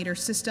water meter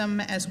system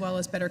as well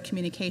as better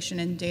communication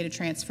and data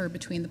transfer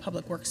between the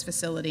Public Works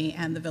facility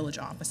and the village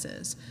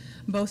offices.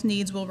 Both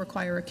needs will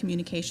require a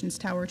communications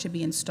tower to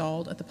be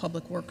installed at the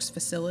Public Works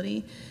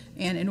facility,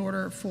 and in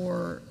order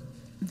for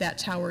that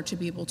tower to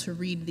be able to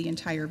read the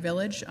entire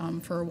village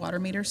for a water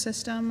meter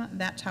system,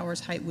 that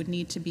tower's height would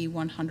need to be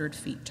 100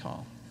 feet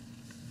tall.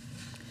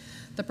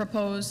 The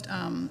proposed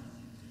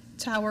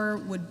tower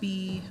would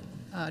be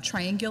a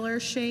triangular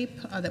shape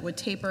that would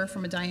taper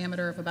from a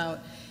diameter of about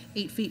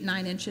 8 feet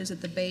 9 inches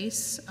at the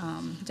base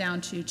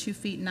down to 2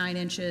 feet 9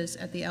 inches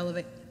at the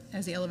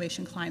as the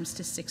elevation climbs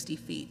to 60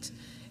 feet.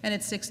 And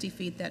at 60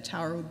 feet, that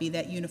tower would be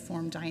that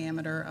uniform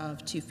diameter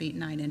of 2 feet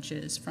 9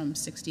 inches from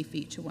 60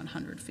 feet to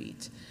 100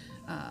 feet.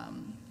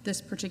 This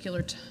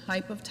particular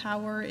type of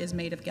tower is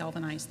made of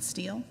galvanized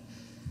steel.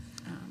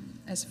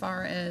 As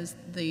far as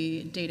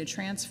the data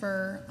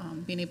transfer,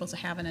 being able to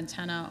have an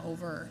antenna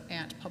over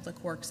at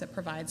Public Works that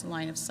provides a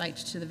line of sight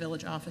to the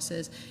village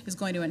offices is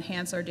going to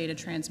enhance our data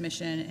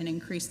transmission and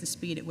increase the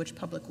speed at which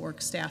Public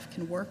Works staff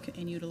can work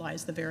and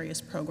utilize the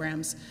various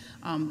programs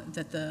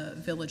that the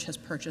village has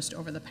purchased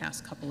over the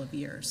past couple of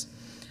years.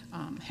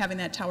 Having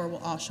that tower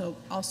will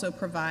also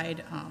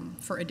provide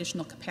for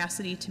additional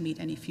capacity to meet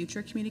any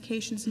future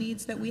communications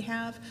needs that we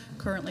have.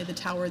 Currently, the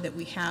tower that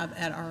we have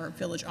at our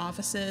village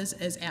offices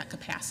is at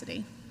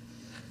capacity.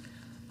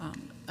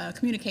 A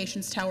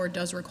communications tower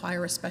does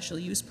require a special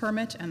use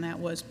permit, and that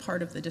was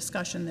part of the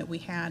discussion that we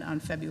had on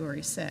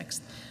February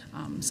 6th.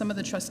 Some of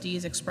the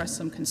trustees expressed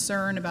some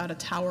concern about a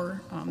tower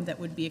that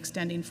would be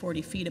extending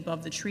 40 feet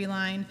above the tree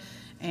line,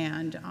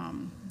 and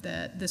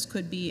that this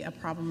could be a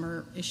problem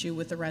or issue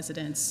with the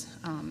residents,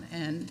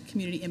 and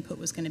community input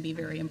was going to be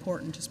very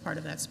important as part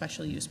of that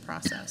special use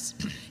process.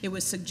 It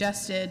was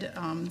suggested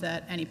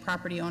that any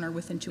property owner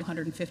within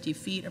 250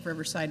 feet of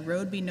Riverside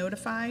Road be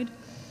notified,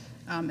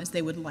 as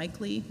they would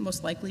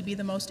most likely be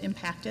the most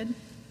impacted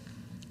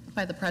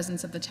by the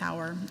presence of the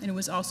tower. And it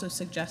was also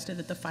suggested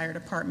that the fire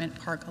department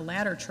park a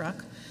ladder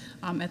truck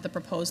at the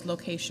proposed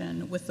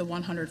location with the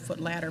 100-foot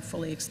ladder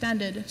fully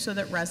extended so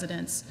that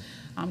residents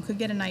could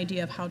get an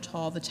idea of how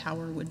tall the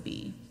tower would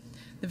be.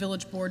 The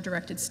village board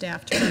directed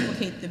staff to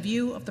replicate the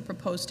view of the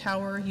proposed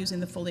tower using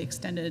the fully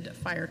extended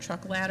fire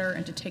truck ladder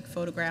and to take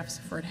photographs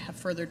to have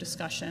further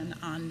discussion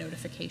on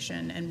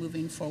notification and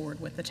moving forward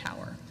with the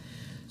tower.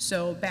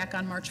 So back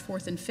on March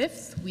 4th and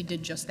 5th, we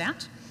did just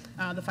that.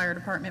 The fire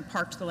department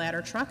parked the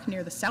ladder truck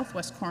near the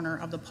southwest corner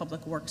of the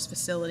Public Works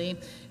facility,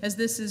 as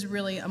this is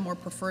really a more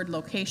preferred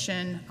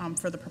location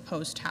for the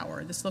proposed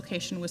tower. This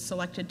location was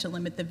selected to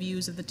limit the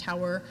views of the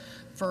tower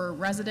for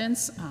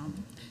residents.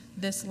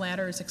 This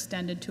ladder is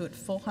extended to its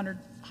full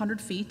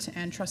 100 feet,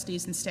 and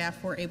trustees and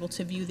staff were able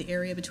to view the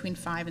area between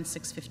 5 and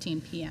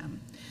 6:15 p.m.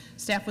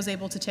 Staff was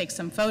able to take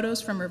some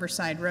photos from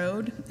Riverside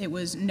Road. It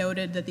was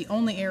noted that the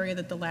only area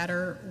that the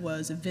ladder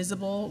was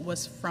visible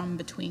was from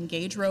between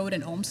Gage Road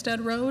and Olmsted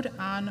Road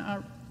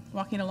on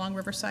walking along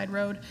Riverside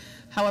Road.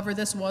 However,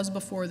 this was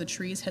before the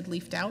trees had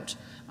leafed out,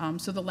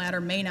 so the ladder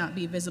may not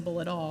be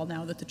visible at all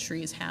now that the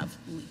trees have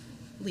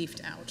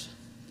leafed out.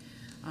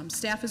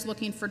 Staff is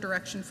looking for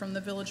direction from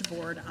the village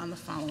board on the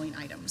following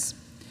items.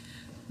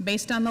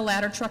 Based on the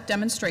ladder truck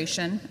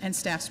demonstration and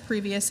staff's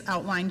previous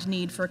outlined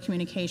need for a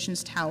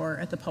communications tower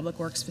at the Public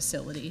Works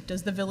facility,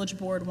 does the village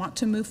board want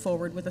to move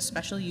forward with a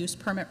special use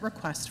permit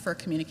request for a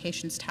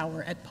communications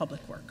tower at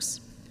Public Works?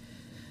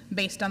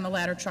 Based on the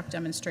ladder truck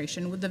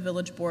demonstration, would the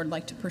village board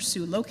like to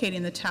pursue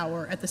locating the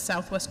tower at the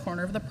southwest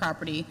corner of the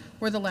property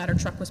where the ladder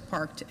truck was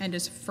parked and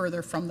is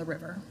further from the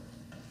river?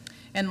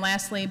 And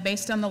lastly,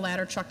 based on the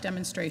ladder truck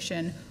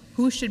demonstration,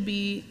 who should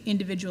be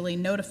individually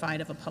notified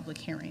of a public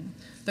hearing?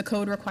 The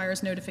code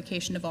requires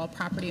notification of all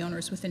property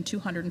owners within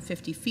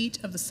 250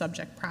 feet of the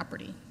subject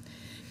property.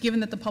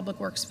 Given that the Public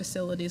Works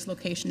facility's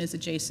location is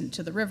adjacent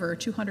to the river,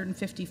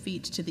 250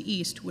 feet to the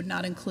east would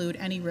not include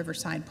any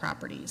Riverside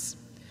properties.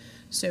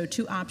 So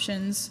 2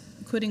 options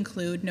could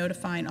include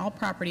notifying all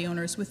property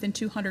owners within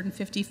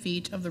 250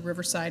 feet of the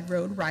Riverside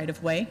Road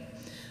right-of-way.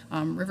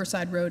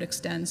 Riverside Road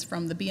extends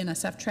from the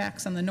BNSF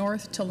tracks on the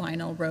north to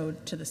Lionel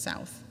Road to the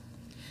south.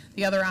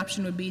 The other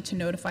option would be to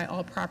notify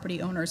all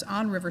property owners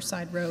on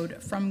Riverside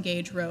Road from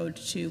Gage Road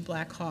to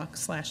Black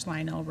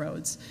Hawk/Lionel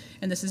roads.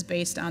 And this is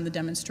based on the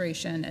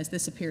demonstration, as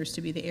this appears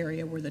to be the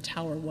area where the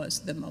tower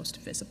was the most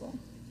visible.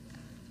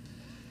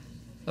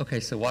 Okay,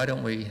 so why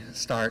don't we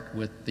start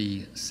with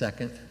the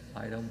second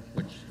item,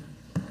 which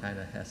kind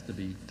of has to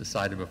be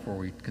decided before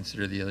we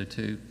consider the other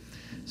two.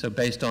 So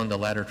based on the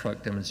ladder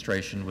truck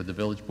demonstration, would the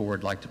village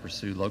board like to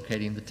pursue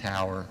locating the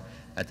tower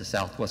at the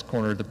southwest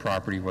corner of the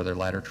property where their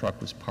ladder truck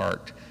was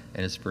parked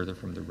and is further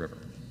from the river?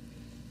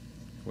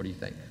 What do you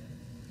think?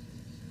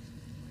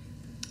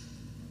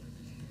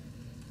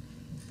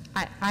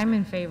 I'm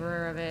in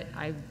favor of it.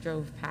 I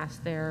drove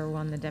past there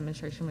when the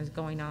demonstration was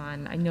going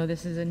on. I know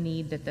this is a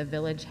need that the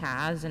village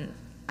has, and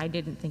I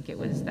didn't think it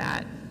was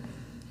that,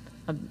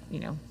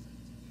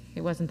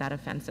 it wasn't that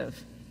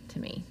offensive to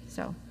me.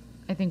 So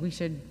I think we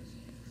should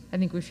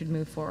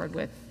move forward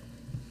with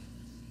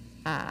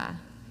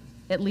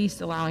at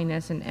least allowing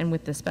this and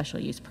with the special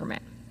use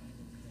permit.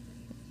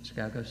 Mr.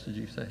 Galgos, did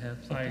you say have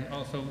something? I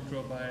also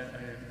drove by it. I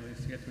didn't really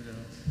see it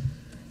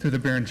through the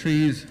barren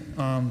trees.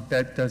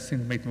 That does seem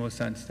to make the most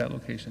sense, that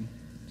location.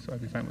 So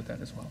I'd be fine with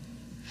that as well.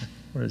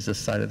 What does this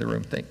side of the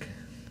room think?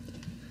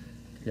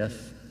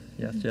 Yes?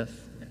 Yes, yes?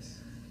 Yes.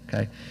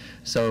 Okay.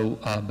 So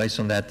based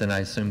on that, then I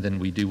assume then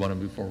we do want to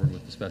move forward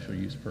with the special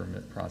use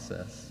permit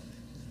process.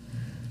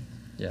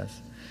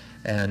 Yes.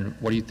 And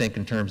what do you think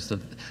in terms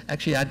of,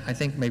 actually, I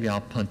think maybe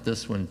I'll punt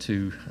this one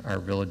to our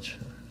village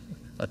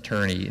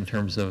attorney in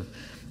terms of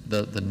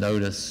the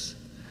notice.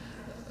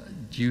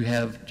 Do you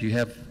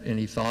have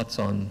any thoughts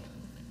on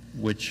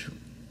which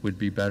would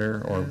be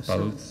better, or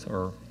both,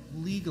 or?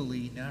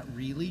 Legally, not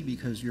really,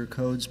 because your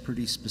code's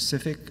pretty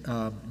specific,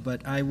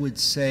 but I would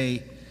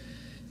say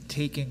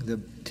taking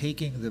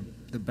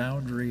the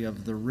boundary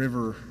of the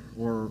river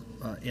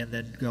and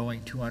then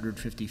going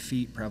 250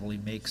 feet probably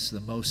makes the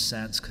most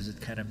sense, because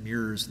it kind of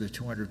mirrors the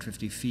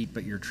 250 feet,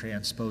 but you're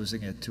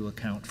transposing it to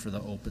account for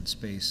the open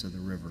space of the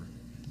river.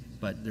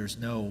 But there's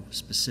no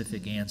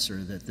specific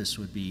answer that this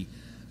would be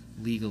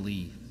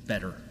legally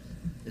better.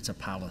 It's a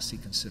policy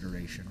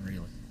consideration,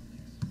 really.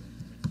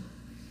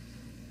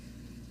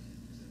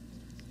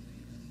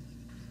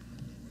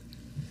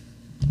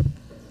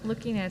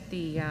 Looking at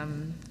the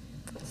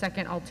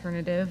second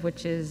alternative,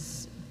 which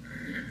is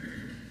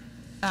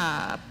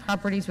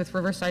properties with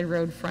Riverside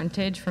Road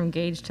frontage from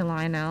Gage to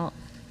Lionel,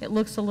 it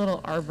looks a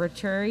little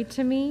arbitrary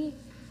to me,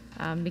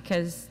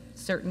 because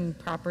certain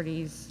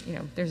properties,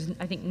 there's,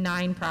 I think,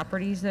 9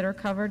 properties that are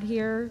covered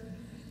here,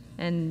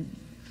 and,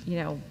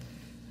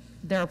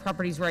 there are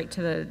properties right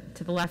to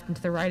the left and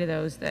to the right of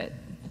those that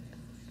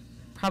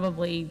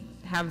probably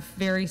have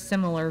very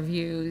similar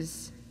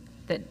views,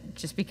 that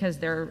just because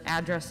their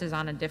address is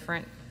on a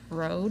different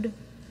road,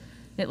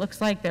 it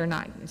looks like they're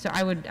not. So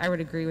I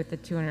would agree with the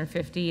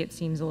 250. It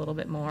seems a little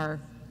bit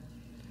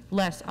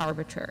less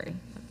arbitrary.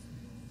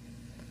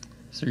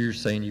 So you're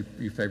saying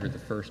you favor the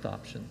first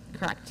option?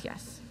 Correct,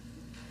 yes.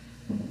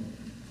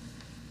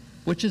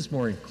 Which is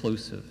more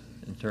inclusive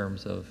in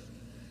terms of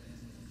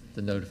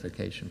the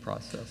notification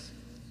process?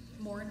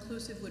 More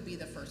inclusive would be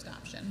the first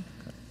option.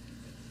 Okay.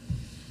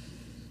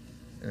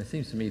 And it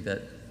seems to me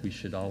that we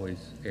should always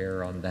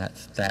err on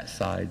that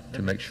side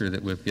to make sure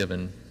that we've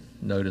given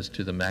notice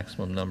to the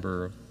maximum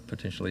number of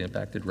potentially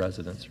impacted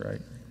residents,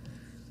 right?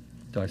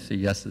 Do I see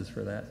yeses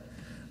for that?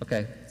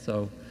 Okay,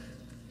 so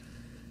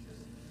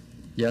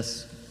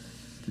yes.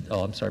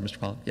 Oh, I'm sorry, Mr.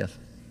 Pollock. Yes.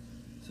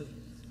 So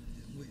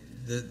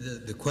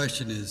the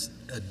question is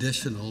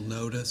additional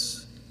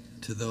notice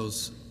to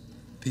those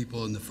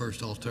people in the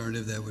first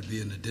alternative. That would be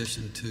in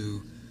addition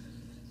to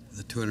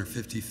the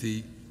 250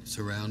 feet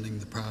surrounding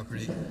the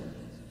property?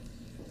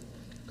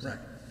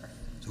 Correct.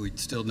 So we'd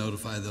still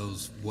notify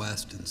those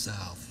west and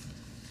south?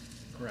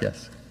 Correct.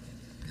 Yes.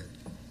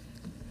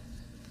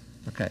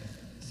 Okay,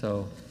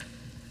 so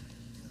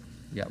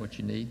you got what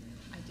you need?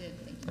 I did,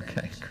 thank you very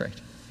Okay, much.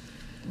 great.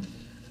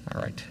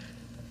 All right.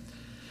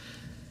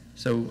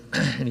 So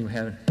anyone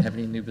have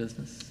any new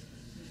business?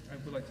 I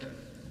would like to,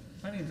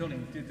 planning and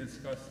zoning did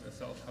discuss a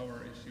cell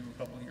tower issue a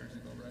couple of years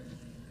ago, right?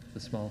 The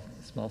small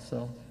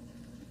cell?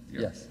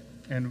 Yeah. Yes.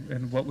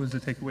 And what was the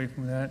takeaway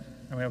from that?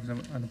 I mean, I was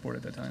on the board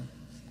at that time.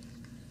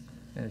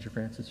 Manager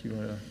Francis, you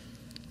want to?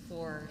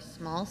 For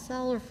small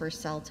cell or for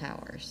cell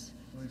towers?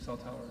 I believe cell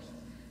towers.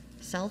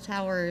 Cell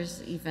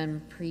towers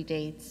even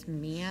predates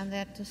me on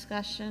that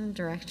discussion.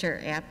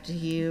 Director Apt, do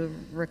you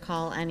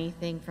recall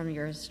anything from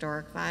your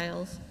historic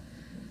files?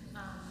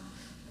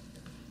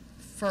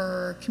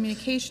 For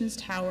communications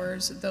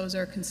towers, those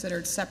are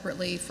considered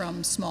separately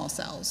from small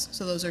cells.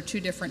 So those are two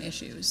different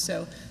issues.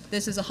 So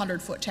this is a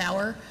 100-foot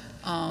tower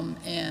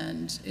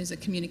and is a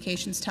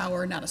communications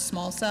tower, not a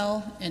small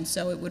cell. And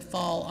so it would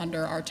fall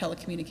under our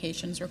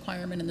telecommunications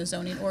requirement in the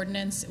zoning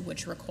ordinance,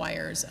 which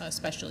requires a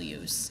special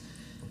use.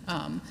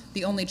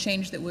 The only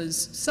change that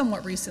was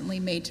somewhat recently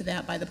made to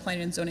that by the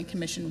Planning and Zoning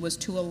Commission was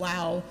to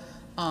allow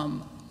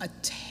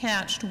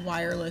attached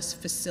wireless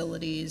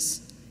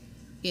facilities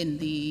in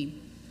the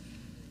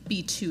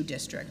B2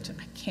 district.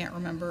 I can't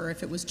remember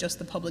if it was just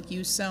the public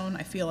use zone.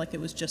 I feel like it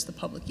was just the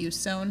public use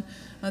zone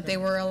that they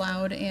were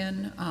allowed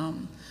in.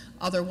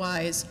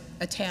 Otherwise,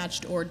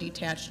 attached or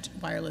detached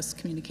wireless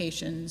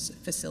communications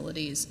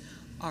facilities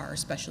are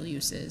special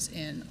uses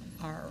in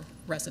our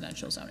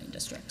residential zoning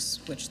districts,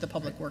 which the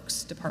Public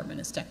Works Department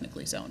is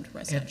technically zoned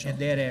residential. And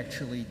that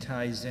actually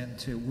ties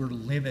into, we're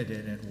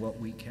limited in what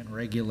we can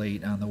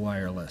regulate on the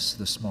wireless,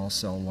 the small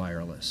cell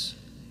wireless,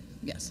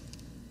 Yes.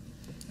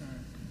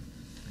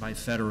 by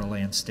federal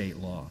and state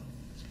law.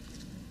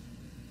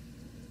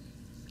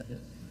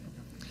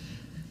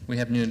 We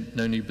have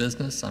no new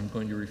business. I'm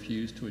going to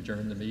refuse to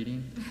adjourn the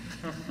meeting.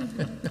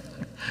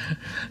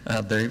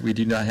 We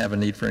do not have a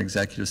need for an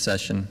executive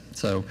session,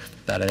 so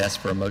that I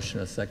ask for a motion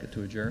and a second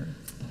to adjourn.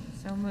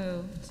 So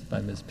moved. By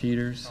Ms.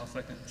 Peters. I'll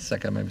second.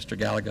 Second by Mr.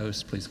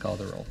 Gallegos. Please call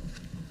the roll.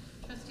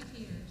 Trustee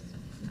Peters.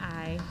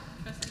 Aye.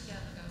 Trustee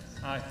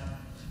Gallegos. Aye.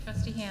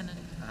 Trustee Hannan.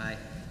 Aye.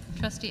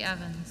 Trustee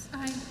Evans.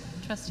 Aye.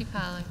 Trustee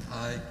Pollak.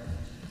 Aye.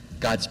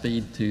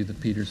 Godspeed to the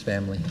Peters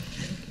family.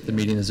 The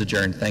meeting is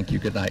adjourned. Thank you.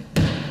 Good night.